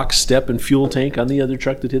 DPF box, step, and fuel tank on the other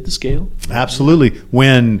truck that hit the scale. Absolutely.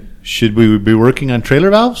 When should we be working on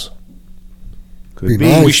trailer valves? Could be.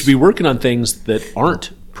 Nice. We should be working on things that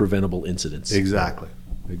aren't preventable incidents. Exactly.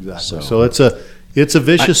 So it's a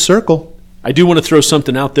vicious circle. I do want to throw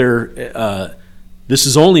something out there. This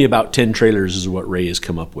is only about 10 trailers is what Ray has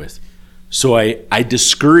come up with. So I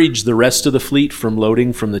discourage the rest of the fleet from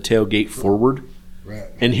loading from the tailgate forward. Right.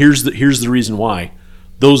 And here's the reason why.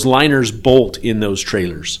 Those liners bolt in those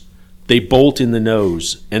trailers. They bolt in the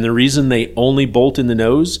nose. And the reason they only bolt in the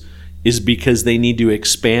nose is because they need to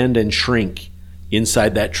expand and shrink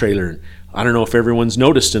inside that trailer. I don't know if everyone's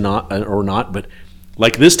noticed or not, but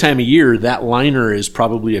like this time of year, that liner is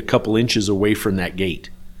probably a couple inches away from that gate.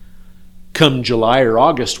 Come July or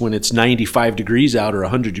August, when it's 95 degrees out or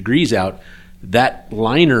 100 degrees out, that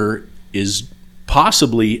liner is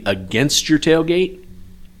possibly against your tailgate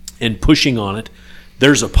and pushing on it.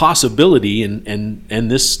 There's a possibility,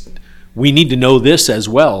 and this, we need to know this as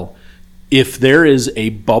well. If there is a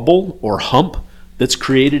bubble or hump that's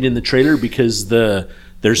created in the trailer because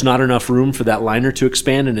there's not enough room for that liner to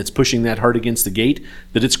expand and it's pushing that hard against the gate,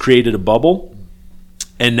 that it's created a bubble,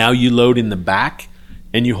 and now you load in the back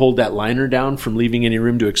and you hold that liner down from leaving any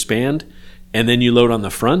room to expand, and then you load on the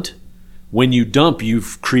front. When you dump,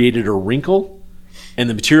 you've created a wrinkle, and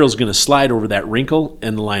the material is going to slide over that wrinkle,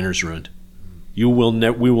 and the liner's ruined. We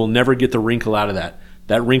will never get the wrinkle out of that.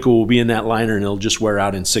 That wrinkle will be in that liner, and it'll just wear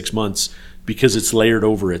out in 6 months because it's layered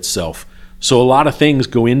over itself. So a lot of things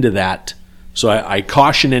go into that. So I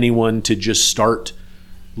caution anyone to just start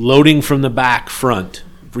loading from the back front,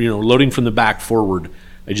 loading from the back forward.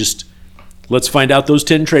 Let's find out those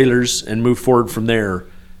 10 trailers and move forward from there.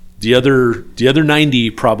 The other 90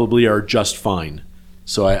 probably are just fine.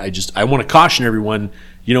 So I want to caution everyone,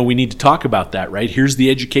 we need to talk about that, right? Here's the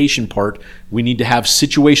education part. We need to have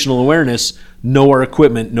situational awareness, know our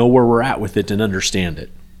equipment, know where we're at with it, and understand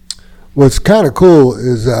it. What's kind of cool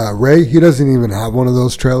is Ray, he doesn't even have one of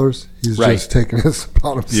those trailers. He's just taking this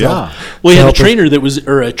upon himself. Yeah. Well, he had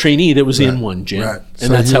a trainee that was in one, Jim. Right. And So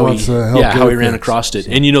that's he how wants to help how he get ran fixed. across it.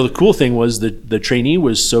 And the cool thing was that the trainee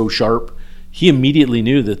was so sharp, he immediately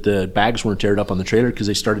knew that the bags weren't teared up on the trailer because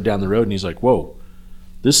they started down the road, and he's like, whoa,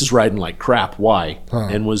 this is riding like crap. Why?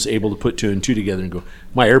 And was able to put 2 and 2 together and go,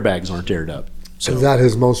 my airbags aren't teared up. So Is that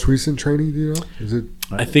his most recent training, do you know? Is it?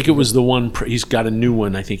 I think it was the one, he's got a new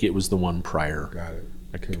one. I think it was the one prior. Got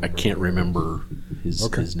it. I can't remember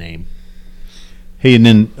his name. Hey, and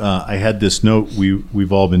then I had this note.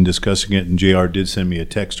 We've all been discussing it, and JR did send me a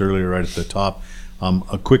text earlier right at the top.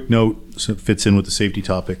 A quick note, so it fits in with the safety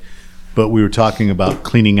topic. But we were talking about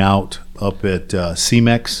cleaning out up at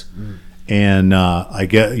CMEX, and I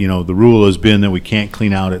get the rule has been that we can't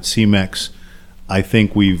clean out at CMEX. I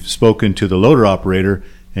think we've spoken to the loader operator,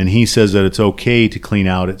 and he says that it's okay to clean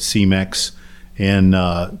out at CMEX. And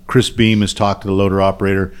Chris Beam has talked to the loader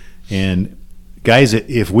operator. And guys,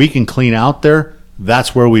 if we can clean out there,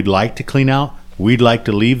 that's where we'd like to clean out. We'd like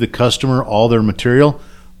to leave the customer all their material,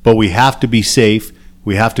 but we have to be safe.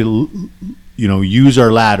 We have to, use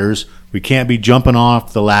our ladders. We can't be jumping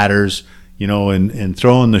off the ladders, and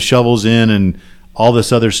throwing the shovels in and all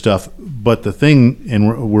this other stuff. But the thing,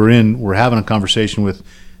 and we're having a conversation with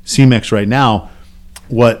CEMEX right now,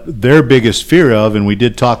 what their biggest fear of, and we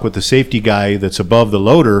did talk with the safety guy that's above the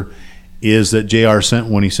loader, is that JR sent,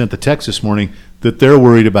 when he sent the text this morning, that they're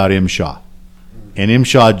worried about MSHA. And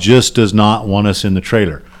MSHA just does not want us in the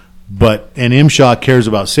trailer. And MSHA cares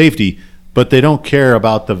about safety, but they don't care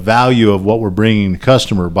about the value of what we're bringing the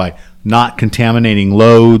customer by not contaminating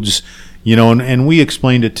loads, and we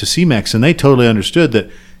explained it to CEMEX, and they totally understood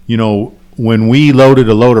that, when we loaded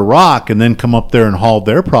a load of rock and then come up there and hauled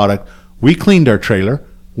their product, we cleaned our trailer.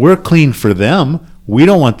 We're clean for them. We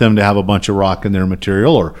don't want them to have a bunch of rock in their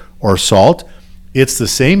material or salt. It's the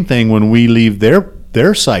same thing when we leave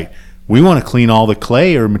their site. We want to clean all the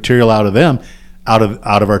clay or material out of them, out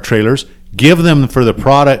of our trailers, give them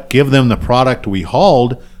the product we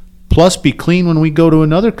hauled, plus be clean when we go to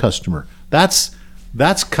another customer. That's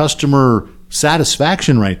customer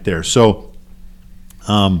satisfaction right there. So,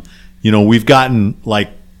 we've gotten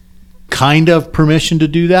kind of permission to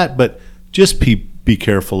do that, but just be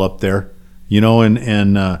careful up there,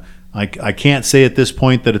 I can't say at this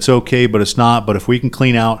point that it's okay, but it's not. But if we can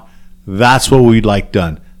clean out, that's what we'd like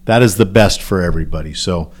done. That is the best for everybody.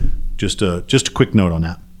 So just a quick note on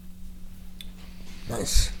that.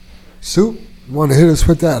 Nice. Sue, you want to hit us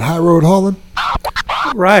with that high road hauling?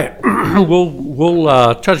 Right.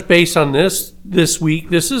 We'll touch base on this week.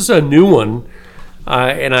 This is a new one,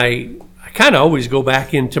 and I kind of always go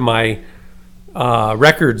back into my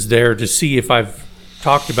records there to see if I've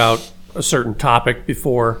talked about a certain topic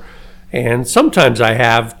before. And sometimes I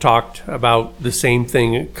have talked about the same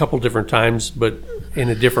thing a couple different times, but in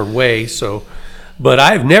a different way. But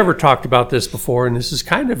I've never talked about this before, and this is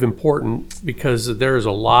kind of important because there's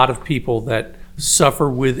a lot of people that suffer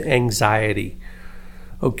with anxiety.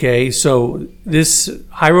 Okay, so this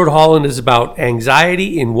High Road Hauling is about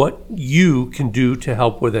anxiety and what you can do to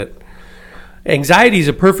help with it. Anxiety is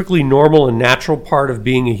a perfectly normal and natural part of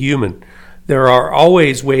being a human. There are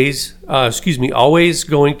always always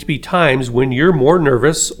going to be times when you're more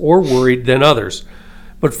nervous or worried than others.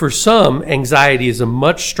 But for some, anxiety is a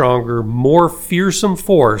much stronger, more fearsome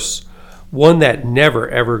force, one that never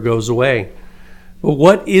ever goes away. But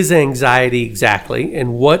what is anxiety exactly,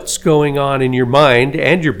 and what's going on in your mind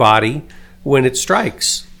and your body when it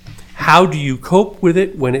strikes? How do you cope with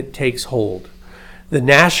it when it takes hold? The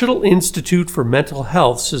National Institute for Mental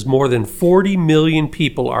Health says more than 40 million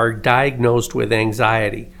people are diagnosed with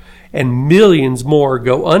anxiety, and millions more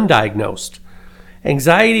go undiagnosed.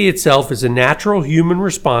 Anxiety itself is a natural human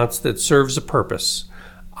response that serves a purpose.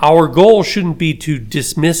 Our goal shouldn't be to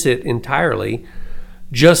dismiss it entirely,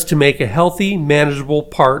 just to make a healthy, manageable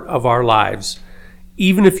part of our lives.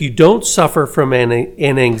 Even if you don't suffer from an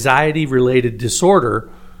anxiety-related disorder,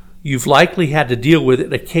 you've likely had to deal with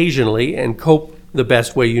it occasionally and cope the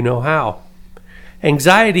best way you know how.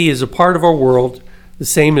 Anxiety is a part of our world, the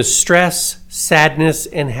same as stress, sadness,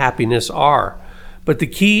 and happiness are. But the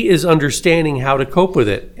key is understanding how to cope with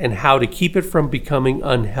it and how to keep it from becoming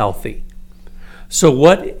unhealthy. So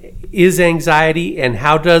what is anxiety and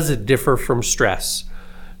how does it differ from stress?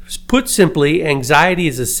 Put simply, anxiety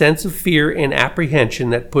is a sense of fear and apprehension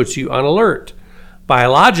that puts you on alert.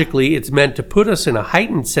 Biologically, it's meant to put us in a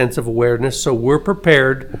heightened sense of awareness so we're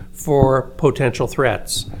prepared for potential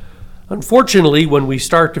threats. Unfortunately, when we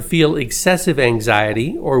start to feel excessive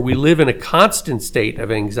anxiety or we live in a constant state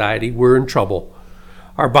of anxiety, we're in trouble.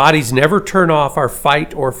 Our bodies never turn off our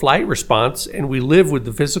fight or flight response, and we live with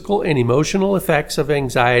the physical and emotional effects of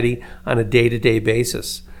anxiety on a day-to-day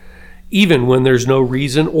basis, even when there's no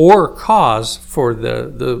reason or cause for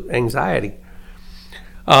the anxiety.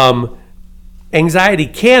 Anxiety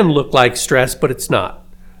can look like stress, but it's not.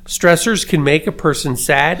 Stressors can make a person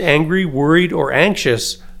sad, angry, worried, or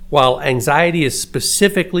anxious, while anxiety is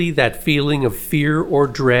specifically that feeling of fear or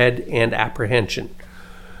dread and apprehension.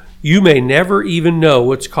 You may never even know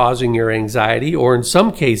what's causing your anxiety, or in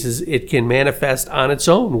some cases, it can manifest on its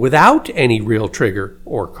own without any real trigger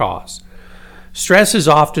or cause. Stress is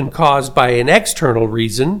often caused by an external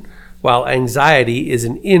reason, while anxiety is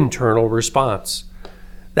an internal response.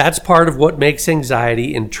 That's part of what makes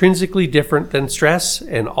anxiety intrinsically different than stress,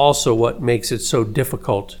 and also what makes it so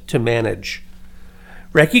difficult to manage.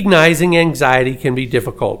 Recognizing anxiety can be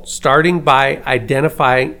difficult. Start by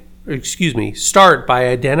identifying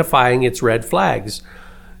its red flags.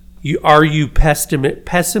 Are you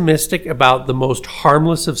pessimistic about the most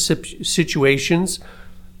harmless of situations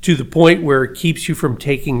to the point where it keeps you from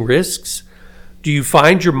taking risks? Do you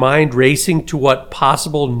find your mind racing to what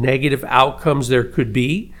possible negative outcomes there could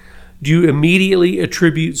be? Do you immediately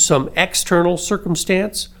attribute some external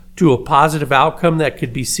circumstance to a positive outcome that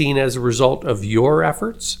could be seen as a result of your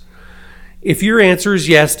efforts? If your answer is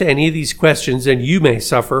yes to any of these questions, then you may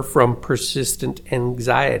suffer from persistent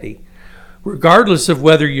anxiety. Regardless of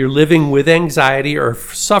whether you're living with anxiety or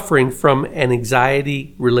suffering from an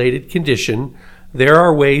anxiety-related condition, there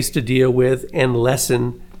are ways to deal with and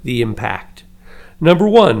lessen the impact. Number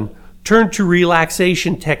 1, turn to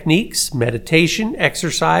relaxation techniques, meditation,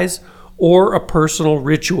 exercise, or a personal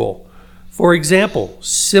ritual. For example,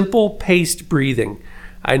 simple paced breathing.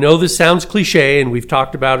 I know this sounds cliche and we've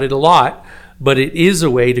talked about it a lot, but it is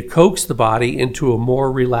a way to coax the body into a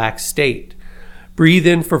more relaxed state. Breathe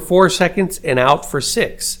in for 4 seconds and out for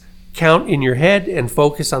 6. Count in your head and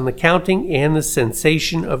focus on the counting and the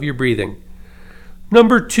sensation of your breathing.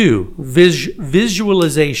 Number 2,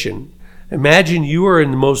 visualization. Imagine you are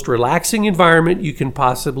in the most relaxing environment you can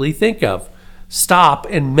possibly think of. Stop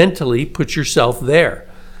and mentally put yourself there.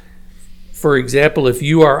 For example, if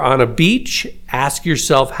you are on a beach, ask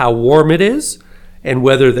yourself how warm it is and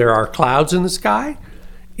whether there are clouds in the sky.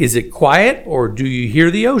 Is it quiet or do you hear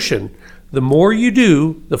the ocean? The more you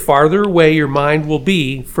do, the farther away your mind will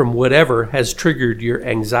be from whatever has triggered your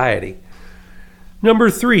anxiety. Number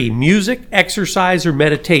 3, music, exercise, or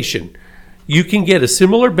meditation. You can get a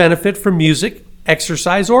similar benefit from music,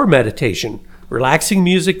 exercise, or meditation. Relaxing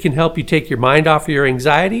music can help you take your mind off of your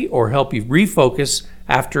anxiety or help you refocus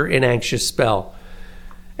after an anxious spell.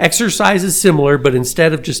 Exercise is similar, but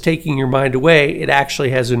instead of just taking your mind away, it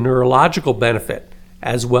actually has a neurological benefit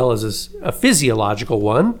as well as a physiological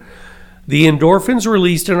one. The endorphins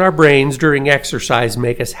released in our brains during exercise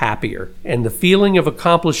make us happier, and the feeling of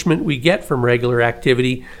accomplishment we get from regular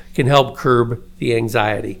activity can help curb the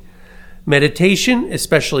anxiety. Meditation,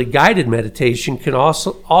 especially guided meditation, can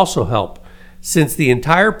also help, since the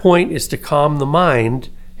entire point is to calm the mind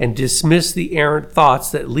and dismiss the errant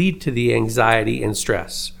thoughts that lead to the anxiety and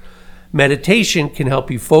stress. Meditation can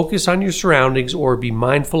help you focus on your surroundings or be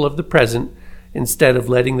mindful of the present instead of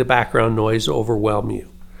letting the background noise overwhelm you.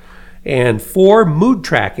 And 4, mood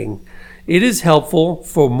tracking. It is helpful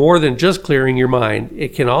for more than just clearing your mind.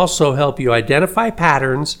 It can also help you identify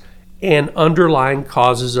patterns and underlying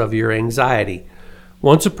causes of your anxiety.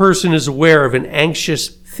 Once a person is aware of an anxious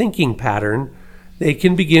thinking pattern, they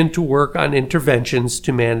can begin to work on interventions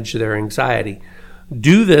to manage their anxiety.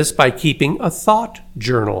 Do this by keeping a thought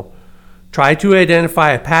journal. Try to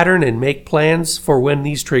identify a pattern and make plans for when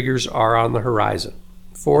these triggers are on the horizon.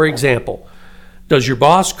 For example, does your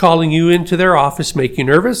boss calling you into their office make you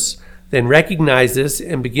nervous? Then recognize this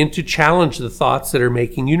and begin to challenge the thoughts that are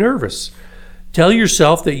making you nervous. Tell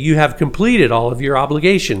yourself that you have completed all of your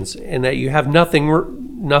obligations and that you have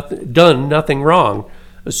done nothing wrong,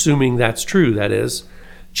 assuming that's true, that is.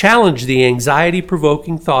 Challenge the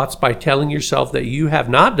anxiety-provoking thoughts by telling yourself that you have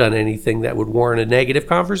not done anything that would warrant a negative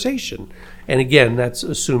conversation. And again, that's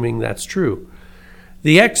assuming that's true.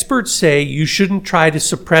 The experts say you shouldn't try to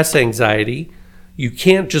suppress anxiety. You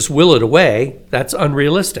can't just will it away. That's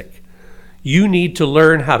unrealistic. You need to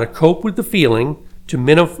learn how to cope with the feeling to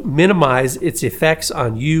minimize its effects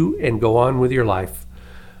on you and go on with your life.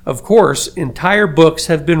 Of course, entire books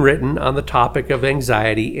have been written on the topic of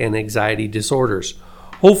anxiety and anxiety disorders.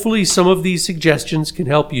 Hopefully, some of these suggestions can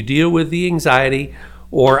help you deal with the anxiety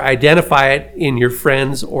or identify it in your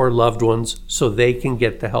friends or loved ones so they can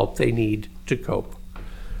get the help they need to cope.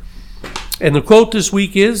 And the quote this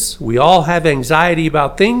week is, we all have anxiety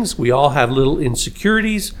about things, we all have little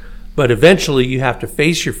insecurities, but eventually you have to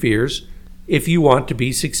face your fears if you want to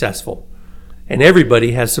be successful. And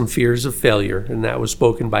everybody has some fears of failure, and that was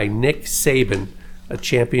spoken by Nick Saban, a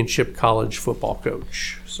championship college football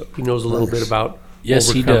coach. So he knows a little bit about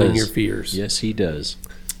overcoming your fears. Yes, he does.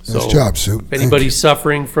 Nice job, Sue. If anybody's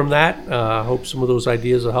suffering from that, I hope some of those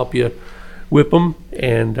ideas will help you whip them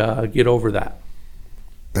and get over that.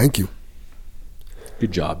 Thank you.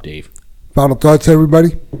 Good job, Dave. Final thoughts,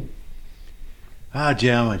 everybody?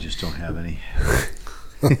 Jim, I just don't have any.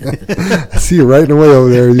 I see you writing away over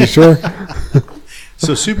there. Are you sure?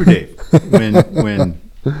 So, Super Dave, when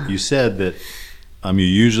you said that you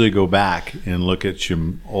usually go back and look at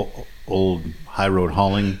your old high road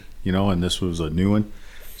hauling, and this was a new one.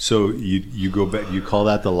 So you go back. You call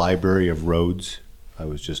that the library of roads? I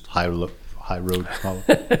was just high road hauling.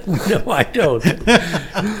 No, I don't.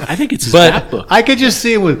 I think it's his map book. I could just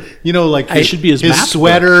see it with it should be his map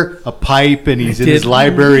sweater, a pipe, and he's in his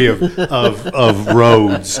library of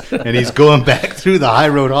roads, and he's going back through the high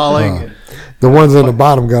road hauling. The ones on the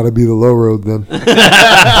bottom got to be the low road then.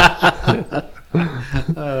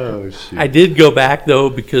 Oh shoot! I did go back though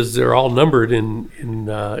because they're all numbered in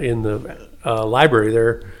the library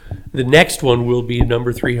there. The next one will be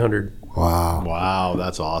number 300. Wow. Wow,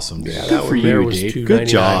 that's awesome. Yeah, Good that for one there you, was Dave. $2.99. Good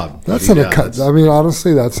job. That's buddy. an. Yeah, that's- I mean,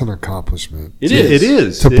 honestly, that's an accomplishment. It is. It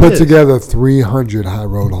is. To It put is. together 300 High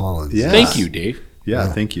Road Hollands. Yeah. Thank you, Dave.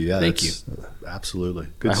 Yeah, thank you. Yeah, Thank that's- Absolutely.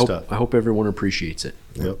 Good I stuff. hope everyone appreciates it.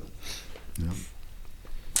 Yep.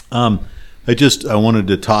 I wanted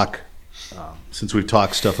to talk, since we've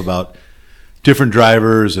talked stuff about different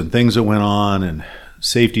drivers and things that went on and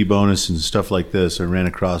safety bonus and stuff like this. I ran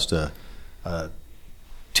across a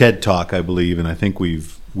TED Talk, I believe, and I think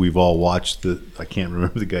we've all watched I can't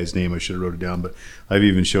remember the guy's name. I should have wrote it down, but I've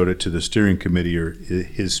even showed it to the steering committee or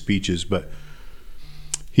his speeches. But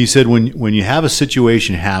he said when you have a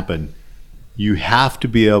situation happen, you have to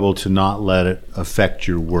be able to not let it affect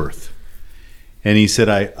your worth. And he said,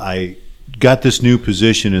 I got this new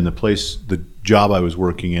position in the job I was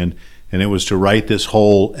working in, and it was to write this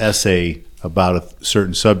whole essay about a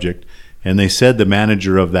certain subject. And they said the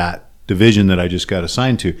manager of that division that I just got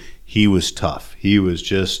assigned to, he was tough. He was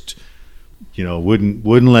just, wouldn't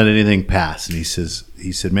let anything pass. And he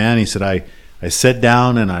said, man, I sat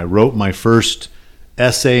down and I wrote my first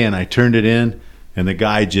essay and I turned it in, and the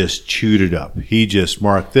guy just chewed it up. He just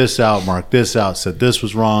marked this out, said this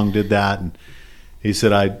was wrong, did that. And he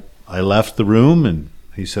said, I left the room, and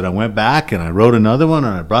he said, I went back and I wrote another one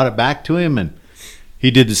and I brought it back to him, and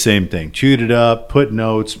he did the same thing, chewed it up, put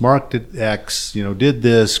notes, marked it X, did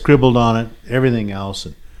this, scribbled on it, everything else.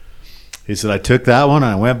 And he said, I took that one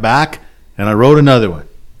and I went back and I wrote another one.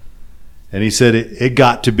 And he said it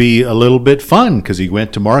got to be a little bit fun because he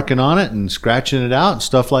went to marking on it and scratching it out and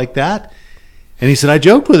stuff like that. And he said, I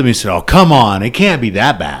joked with him. He said, oh, come on, it can't be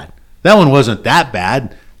that bad. That one wasn't that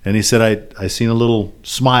bad. And he said, I seen a little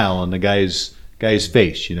smile on the guy's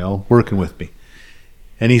face, working with me.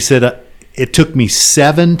 And he said, it took me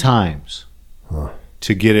 7 times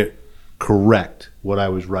to get it correct, what I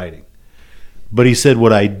was writing. But he said,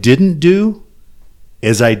 what I didn't do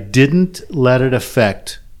is I didn't let it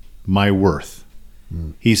affect my worth.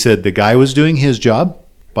 He said the guy was doing his job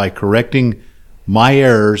by correcting my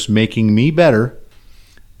errors, making me better.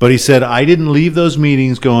 But he said, I didn't leave those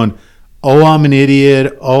meetings going, oh, I'm an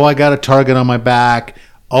idiot. Oh, I got a target on my back.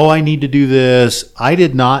 Oh, I need to do this. I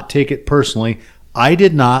did not take it personally. I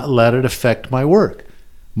did not let it affect my work,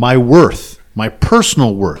 my worth, my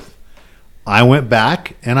personal worth. I went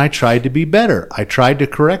back and I tried to be better. I tried to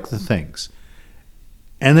correct the things.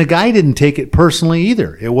 And the guy didn't take it personally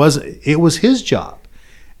either. It was his job.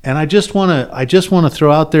 And I just want to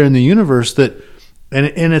throw out there in the universe that,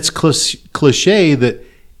 and it's cliche that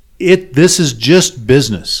this is just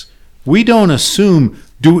business. We don't assume,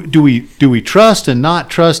 do we trust and not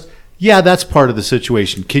trust? Yeah, that's part of the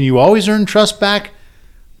situation. Can you always earn trust back?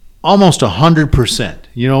 Almost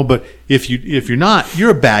 100%, but if you're not, you're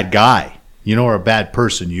a bad guy, or a bad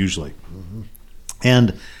person usually. Mm-hmm.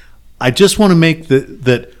 And I just want to make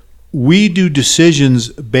that we do decisions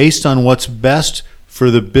based on what's best for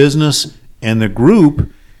the business and the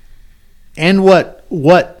group and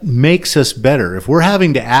what makes us better. If we're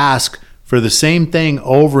having to ask for the same thing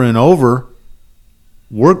over and over,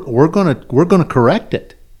 we're gonna correct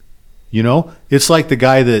it. It's like the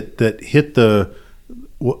guy that hit the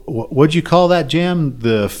what'd you call that, Jam?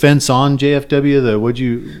 The fence on JFW.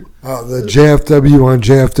 The JFW on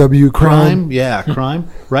JFW crime. Yeah, crime.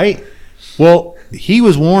 Right. Well, he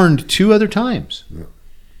was warned 2 other times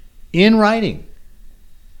in writing.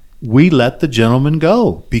 We let the gentleman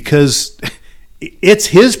go because it's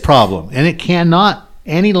his problem and it cannot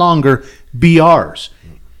any longer be ours.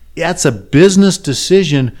 That's a business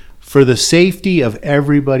decision for the safety of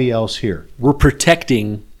everybody else here. We're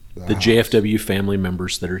protecting the JFW family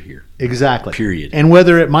members that are here. Exactly. Period. And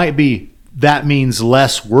whether it might be that means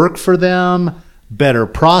less work for them, better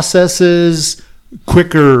processes,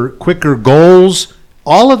 quicker goals,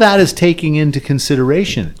 all of that is taking into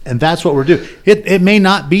consideration. And that's what we're doing. It may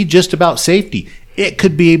not be just about safety. It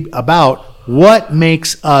could be about what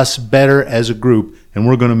makes us better as a group, and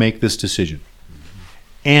we're going to make this decision.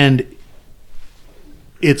 And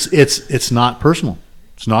it's not personal.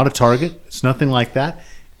 It's not a target. It's nothing like that.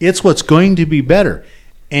 It's what's going to be better.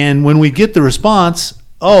 And when we get the response,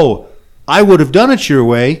 oh, I would have done it your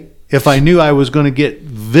way if I knew I was going to get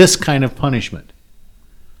this kind of punishment.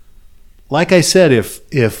 Like I said,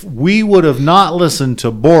 if we would have not listened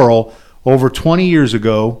to Boral over 20 years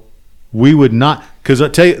ago, we would not, because I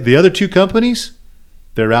tell you, the other 2 companies,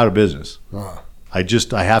 they're out of business.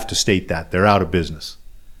 I have to state that. They're out of business.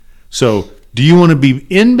 So do you want to be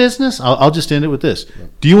in business? I'll just end it with this.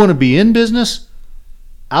 Do you want to be in business?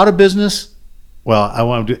 Out of business?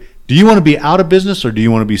 Well, do you want to be out of business or do you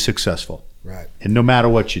want to be successful? Right. And no matter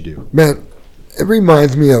what you do. Man, it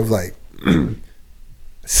reminds me of like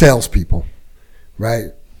salespeople,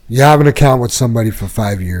 right? You have an account with somebody for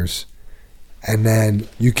 5 years, and then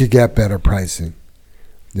you could get better pricing.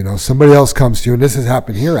 You know, somebody else comes to you, and this has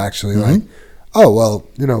happened here actually. Like, oh well,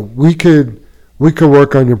 you know, we could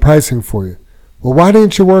work on your pricing for you. Well, why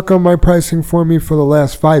didn't you work on my pricing for me for the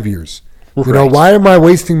last 5 years? You know, why am I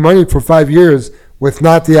wasting money for 5 years with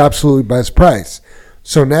not the absolute best price?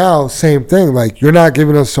 So now, same thing. Like, you're not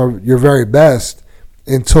giving us your very best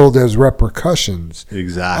until there's repercussions.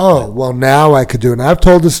 Exactly. Oh, well, now I could do it. And I've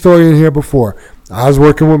told this story in here before. I was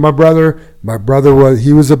working with my brother. My brother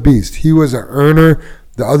was a beast. He was an earner.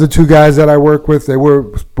 The other two guys that I work with, they were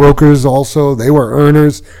brokers also. They were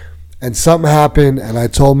earners. And something happened, and I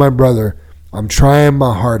told my brother, I'm trying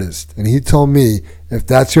my hardest. And he told me, if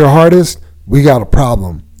that's your hardest, we got a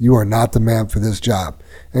problem. You are not the man for this job.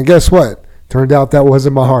 And guess what? Turned out that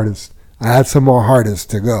wasn't my hardest. I had some more hardest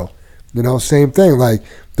to go. You know, same thing. Like,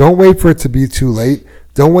 don't wait for it to be too late.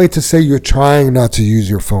 Don't wait to say you're trying not to use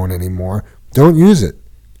your phone anymore. Don't use it.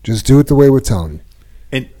 Just do it the way we're telling you.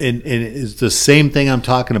 And it's the same thing I'm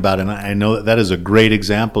talking about. And I know that is a great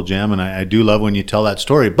example, Jam, and I do love when you tell that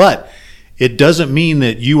story. But it doesn't mean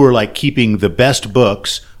that you were like keeping the best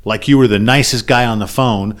books, like you were the nicest guy on the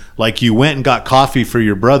phone, like you went and got coffee for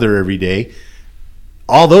your brother every day.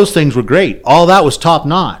 All those things were great. All that was top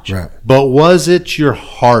notch. Right. But was it your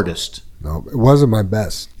hardest? No, it wasn't my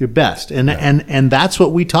best. Your best. And that's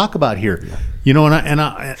what we talk about here. Yeah. You know,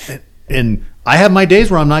 and I have my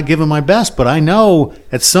days where I'm not giving my best, but I know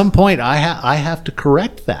at some point I have to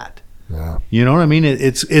correct that. Yeah. You know what I mean?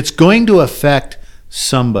 It's going to affect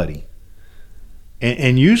somebody.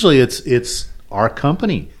 And usually it's our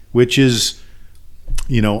company, which is,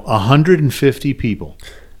 you know, 150 people.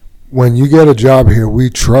 When you get a job here, we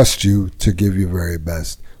trust you to give your very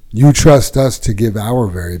best. You trust us to give our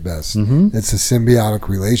very best. Mm-hmm. It's a symbiotic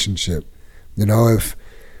relationship. You know,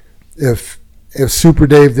 if Super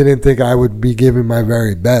Dave didn't think I would be giving my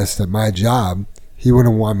very best at my job, he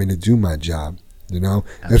wouldn't want me to do my job. You know,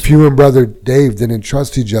 absolutely. If you and brother Dave didn't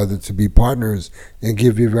trust each other to be partners and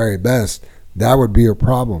give your very best, that would be a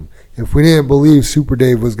problem. If we didn't believe Super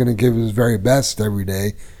Dave was going to give his very best every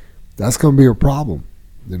day, that's going to be a problem.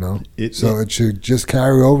 You know, it should just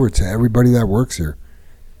carry over to everybody that works here.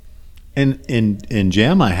 And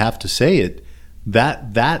Jam, I have to say it,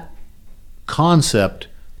 that concept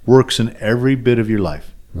works in every bit of your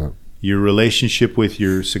life. Yeah. Your relationship with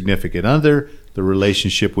your significant other, the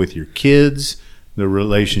relationship with your kids, the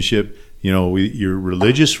relationship, you know, your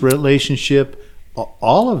religious relationship,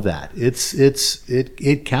 all of that.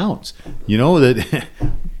 It counts. You know, that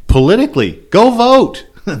politically, go vote.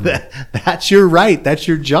 That's your right. That's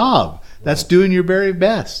your job. That's doing your very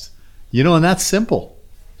best. You know, and that's simple.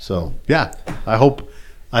 So yeah, I hope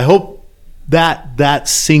that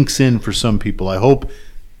sinks in for some people. I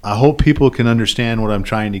hope people can understand what I'm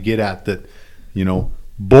trying to get at. That, you know,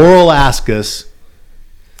 Boral asked us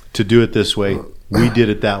to do it this way. We did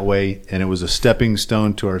it that way, and it was a stepping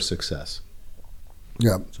stone to our success.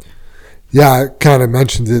 Yeah. So. Yeah, I kind of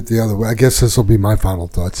mentioned it the other way. I guess this will be my final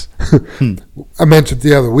thoughts. I mentioned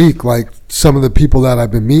the other week, like some of the people that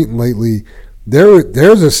I've been meeting lately,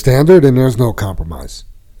 there's a standard and there's no compromise.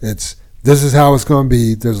 This is how it's going to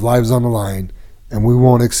be. There's lives on the line, and we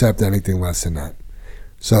won't accept anything less than that.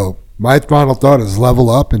 So my final thought is level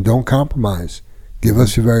up and don't compromise. Give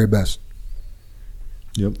us your very best.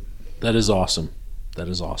 Yep. That is awesome. That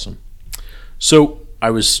is awesome. So I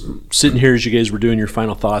was sitting here as you guys were doing your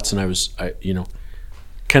final thoughts, and I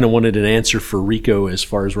kind of wanted an answer for Rico as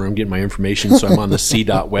far as where I'm getting my information. So I'm on the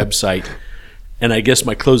CDOT website, and I guess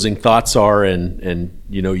my closing thoughts are, and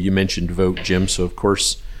you know, you mentioned vote, Jim. So of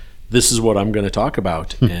course, this is what I'm going to talk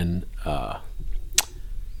about. And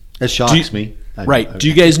it shocks me. Right? Do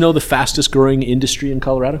you guys know the fastest growing industry in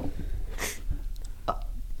Colorado?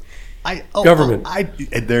 Government.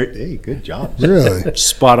 Hey, good job. Really?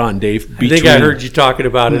 Spot on, Dave. I think I heard you talking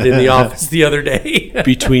about it in the office the other day.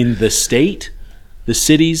 Between the state, the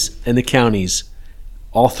cities, and the counties,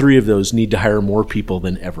 all three of those need to hire more people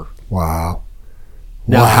than ever. Wow.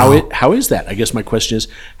 Now, how is that? I guess my question is,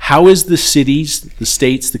 how is the cities, the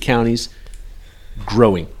states, the counties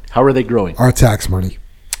growing? How are they growing? Our tax money.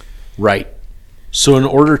 Right. So in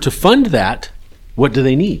order to fund that, what do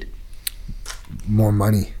they need? More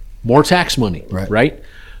money. More tax money, right?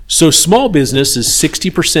 So small business is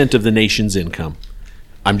 60% of the nation's income.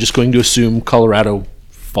 I'm just going to assume Colorado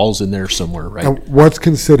falls in there somewhere, right? And what's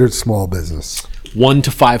considered small business? 1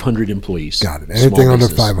 to 500 employees. Got it. Anything under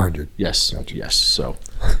 500. Yes. Gotcha. Yes. So,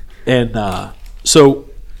 and so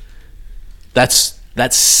that's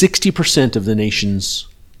 60% of the nation's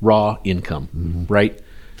raw income, right?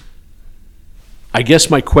 I guess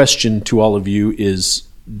my question to all of you is,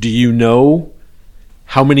 do you know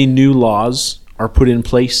how many new laws are put in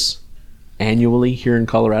place annually here in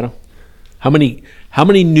Colorado? How many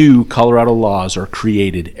new Colorado laws are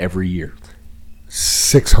created every year?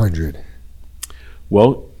 600.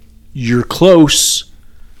 Well, you're close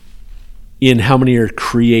in how many are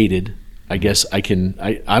created. I guess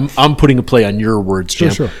I'm putting a play on your words,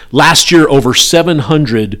 Jim. Sure. Last year, over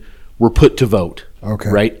 700 were put to vote. Okay.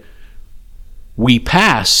 Right? We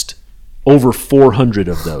passed over 400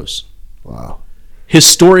 of those. Wow.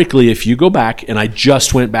 Historically, if you go back, and I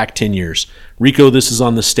just went back 10 years. Rico, this is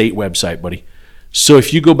on the state website, buddy. So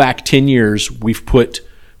if you go back 10 years,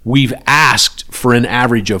 we've asked for an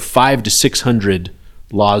average of 500 to 600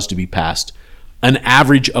 laws to be passed. An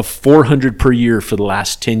average of 400 per year for the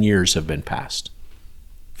last 10 years have been passed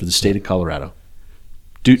for the state of Colorado.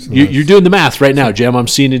 You're doing the math right now, Jim. I'm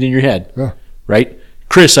seeing it in your head. Yeah. Right?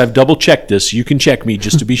 Chris, I've double checked this. You can check me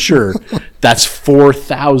just to be sure. That's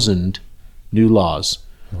 4,000 new laws.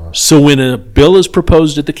 Wow. So when a bill is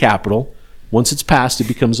proposed at the Capitol, once it's passed, it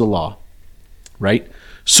becomes a law. Right?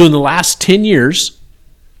 So in the last 10 years,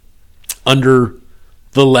 under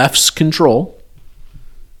the left's control,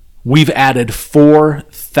 we've added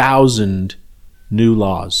 4,000 new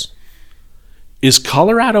laws. Is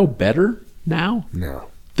Colorado better now No.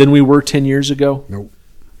 than we were 10 years ago? Nope.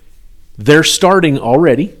 They're starting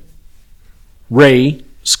already. Ray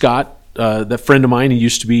Scott, that friend of mine,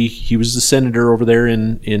 he was the senator over there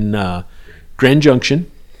in Grand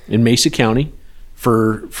Junction in Mesa County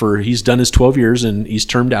for he's done his 12 years and he's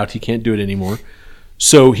termed out. He can't do it anymore.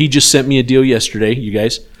 So he just sent me a deal yesterday, you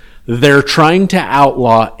guys. They're trying to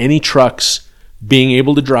outlaw any trucks being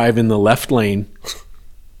able to drive in the left lane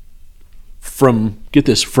from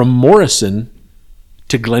Morrison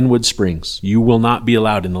to Glenwood Springs. You will not be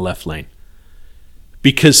allowed in the left lane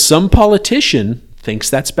because some politician thinks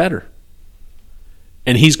that's better.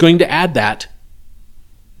 And he's going to add that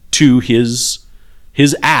to his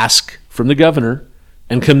ask from the governor,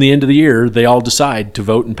 and come the end of the year, they all decide to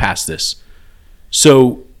vote and pass this.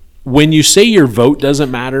 So when you say your vote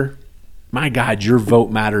doesn't matter, my God, your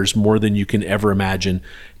vote matters more than you can ever imagine.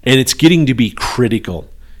 And it's getting to be critical.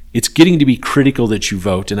 It's getting to be critical that you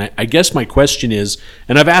vote. And I guess my question is,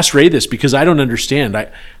 and I've asked Ray this because I don't understand. I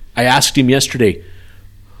asked him yesterday,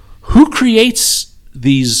 who creates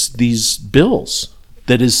these bills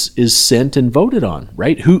that is sent and voted on,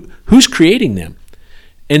 right? Who's creating them?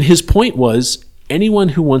 And his point was anyone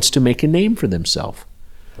who wants to make a name for themselves.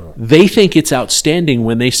 They think it's outstanding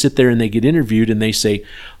when they sit there and they get interviewed and they say,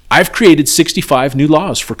 I've created 65 new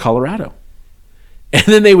laws for Colorado. And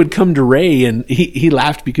then they would come to Ray, and he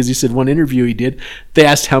laughed because he said one interview he did, they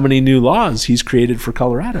asked how many new laws he's created for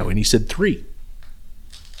Colorado, and he said 3.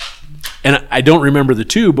 And I don't remember the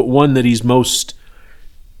 2, but one that he's most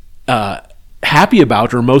happy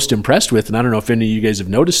about or most impressed with, and I don't know if any of you guys have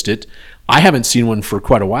noticed it, I haven't seen one for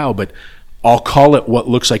quite a while, but I'll call it what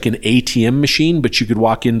looks like an ATM machine, but you could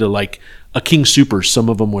walk into like a King Soopers, some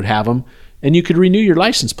of them would have them, and you could renew your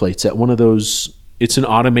license plates at one of those. It's an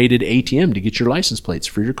automated ATM to get your license plates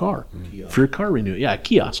for your car, for your car renewal. Yeah, a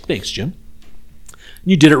kiosk. Thanks, Jim.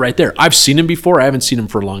 You did it right there. I've seen him before. I haven't seen him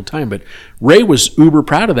for a long time, but Ray was uber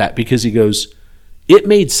proud of that because he goes, it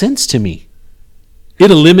made sense to me. It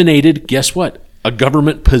eliminated, guess what? A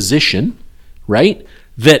government position, right?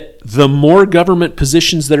 That the more government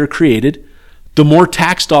positions that are created, the more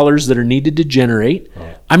tax dollars that are needed to generate.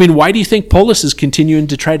 I mean, why do you think Polis is continuing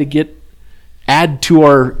to try to keep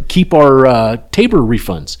our Tabor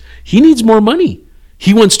refunds? He needs more money.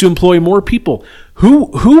 He wants to employ more people.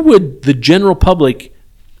 Who would the general public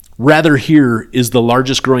rather hear is the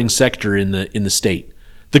largest growing sector in the state?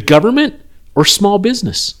 The government or small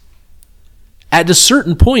business? At a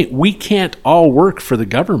certain point, we can't all work for the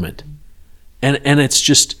government. And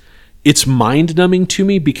it's mind-numbing to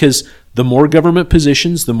me because the more government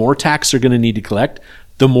positions, the more tax they're going to need to collect,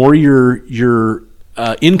 the more your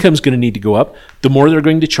income's going to need to go up, the more they're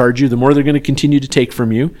going to charge you, the more they're going to continue to take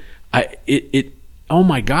from you. Oh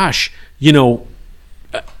my gosh,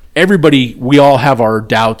 everybody, we all have our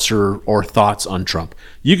doubts or thoughts on Trump.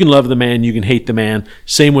 You can love the man, you can hate the man.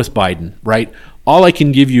 Same with Biden, right? All I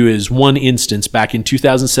can give you is one instance back in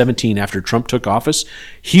 2017 after Trump took office.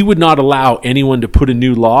 He would not allow anyone to put a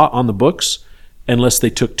new law on the books unless they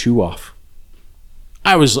took 2 off.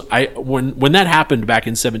 When that happened back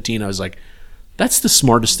in 17, I was like, that's the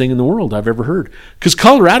smartest thing in the world I've ever heard. Because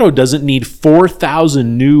Colorado doesn't need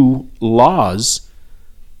 4,000 new laws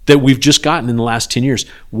that we've just gotten in the last 10 years.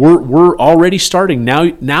 We're already starting.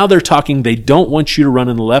 Now they're talking they don't want you to run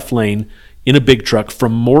in the left lane in a big truck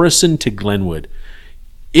from Morrison to Glenwood.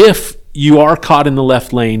 If you are caught in the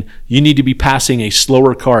left lane, you need to be passing a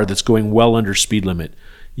slower car that's going well under speed limit.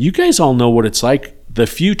 You guys all know what it's like. The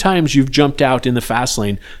few times you've jumped out in the fast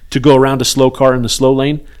lane to go around a slow car in the slow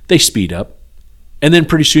lane, they speed up. And then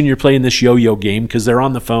pretty soon you're playing this yo-yo game because they're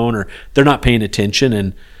on the phone or they're not paying attention.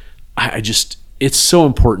 And it's so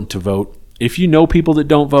important to vote. If you know people that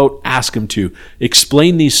don't vote, ask them to.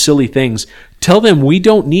 Explain these silly things. Tell them we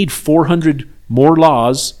don't need 400 more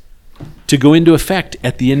laws to go into effect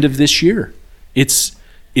at the end of this year. It's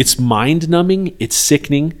mind-numbing. It's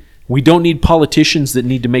sickening. We don't need politicians that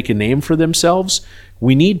need to make a name for themselves.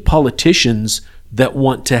 We need politicians that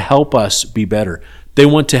want to help us be better. They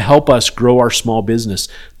want to help us grow our small business.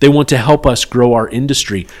 They want to help us grow our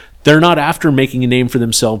industry. They're not after making a name for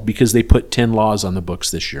themselves because they put 10 laws on the books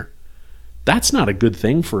this year. That's not a good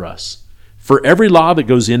thing for us. For every law that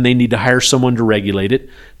goes in, they need to hire someone to regulate it.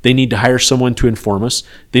 They need to hire someone to inform us.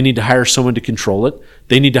 They need to hire someone to control it.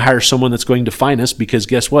 They need to hire someone that's going to fine us because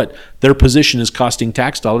guess what? Their position is costing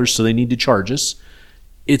tax dollars, so they need to charge us.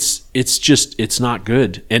 It's not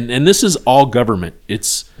good. And this is all government.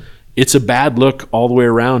 It's a bad look all the way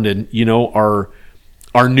around. And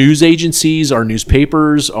our news agencies, our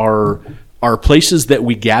newspapers, our places that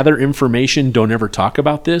we gather information don't ever talk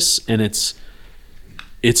about this, and it's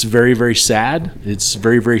very, very sad. It's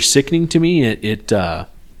very, very sickening to me.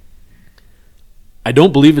 I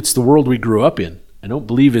don't believe it's the world we grew up in. I don't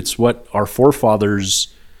believe it's what our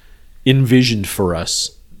forefathers envisioned for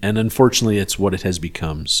us, and unfortunately, it's what it has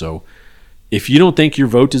become. So, if you don't think your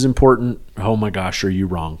vote is important, oh my gosh, are you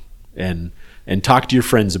wrong? And talk to your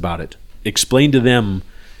friends about it. Explain to them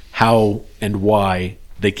how and why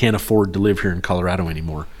they can't afford to live here in Colorado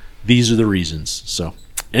anymore. These are the reasons. So,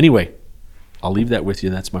 anyway, I'll leave that with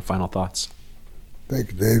you. That's my final thoughts.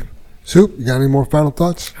 Thank you, Dave. Soup, you got any more final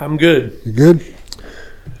thoughts? I'm good. You good?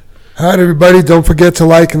 All right, everybody. Don't forget to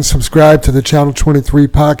like and subscribe to the Channel 23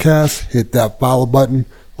 podcast. Hit that follow button.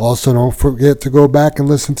 Also, don't forget to go back and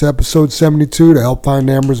listen to episode 72 to help find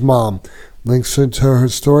Amber's mom. Links to her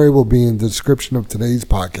story will be in the description of today's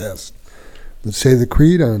podcast. Let's say the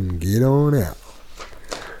creed and get on out.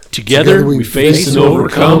 Together we face and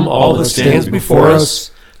overcome all that stands before us.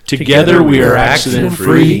 Together we are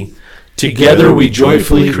accident-free. Together we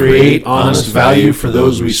joyfully create honest value for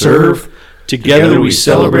those we serve. Together we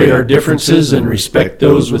celebrate our differences and respect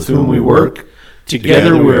those with whom we work.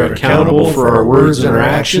 Together we are accountable for our words and our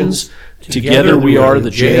actions. Together we are the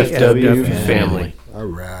JFW family. All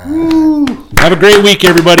right. Have a great week,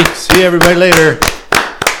 everybody. See everybody later.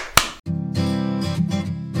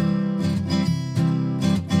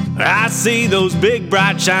 I see those big,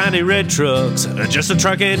 bright, shiny red trucks just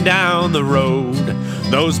a-trucking down the road.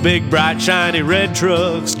 Those big, bright, shiny red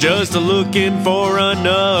trucks just a-looking for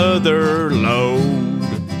another load.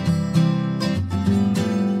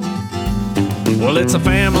 Well, it's a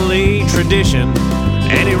family tradition,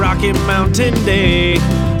 any Rocky Mountain day.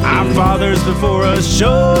 Our fathers before us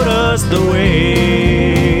showed us the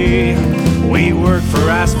way. We work for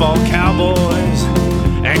asphalt cowboys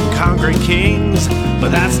and concrete kings, but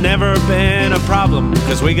that's never been a problem,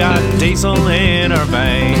 cause we got diesel in our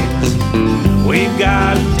veins. We've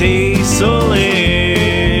got diesel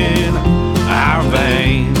in our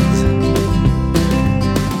veins.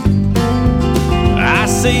 I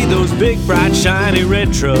see those big, bright, shiny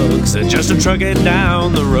red trucks just a-trucking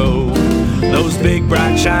down the road. Those big,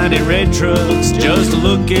 bright, shiny red trucks just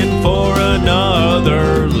looking for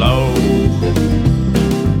another load.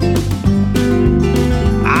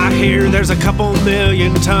 I hear there's a couple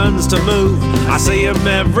million tons to move. I see them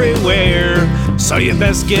everywhere. So you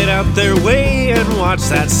best get out their way and watch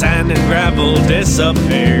that sand and gravel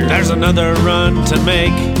disappear. There's another run to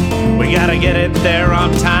make. We gotta get it there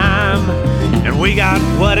on time. And we got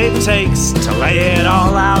what it takes to lay it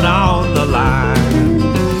all out on the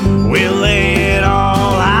line. We'll lay it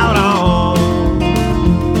all out on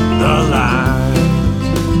the line.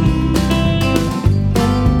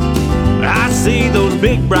 I see those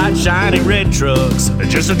big, bright, shiny red trucks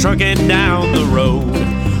just a-trucking down the road.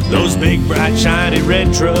 Those big, bright, shiny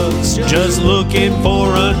red trucks just looking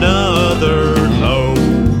for another load.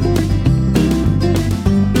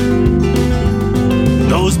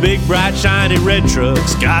 Those big, bright, shiny red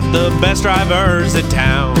trucks got the best drivers in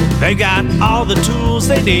town. They got all the tools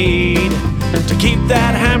they need to keep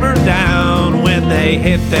that hammer down. When they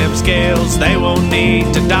hit them scales, they won't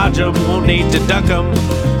need to dodge them, won't need to duck them.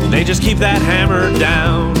 They just keep that hammer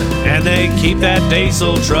down, and they keep that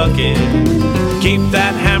diesel trucking. Keep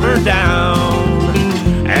that hammer down,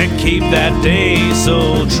 and keep that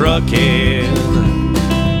diesel trucking.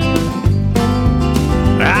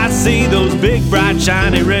 I see those big, bright,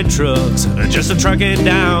 shiny red trucks just a-trucking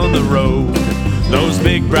down the road. Those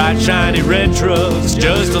big, bright, shiny red trucks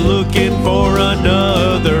just a-looking for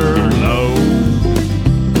another load.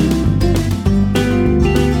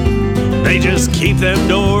 They just keep them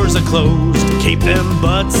doors a-closed, keep them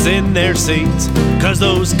butts in their seats, 'cause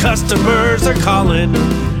those customers are calling,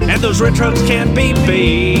 and those red trucks can't be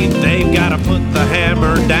beat. They've gotta put the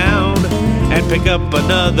hammer down and pick up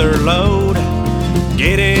another load.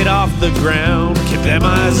 Get it off the ground, keep them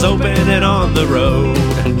eyes open and on the road.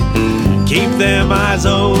 Keep them eyes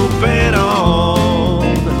open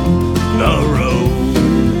on the road.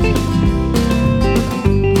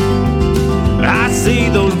 I see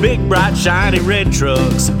those big, bright, shiny red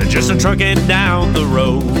trucks just a-trucking down the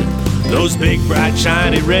road. Those big, bright,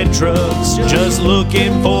 shiny red trucks just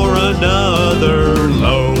looking for another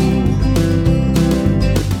load.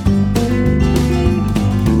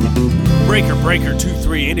 Breaker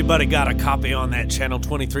 23, anybody got a copy on that Channel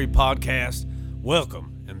 23 podcast?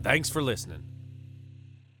 Welcome, and thanks for listening.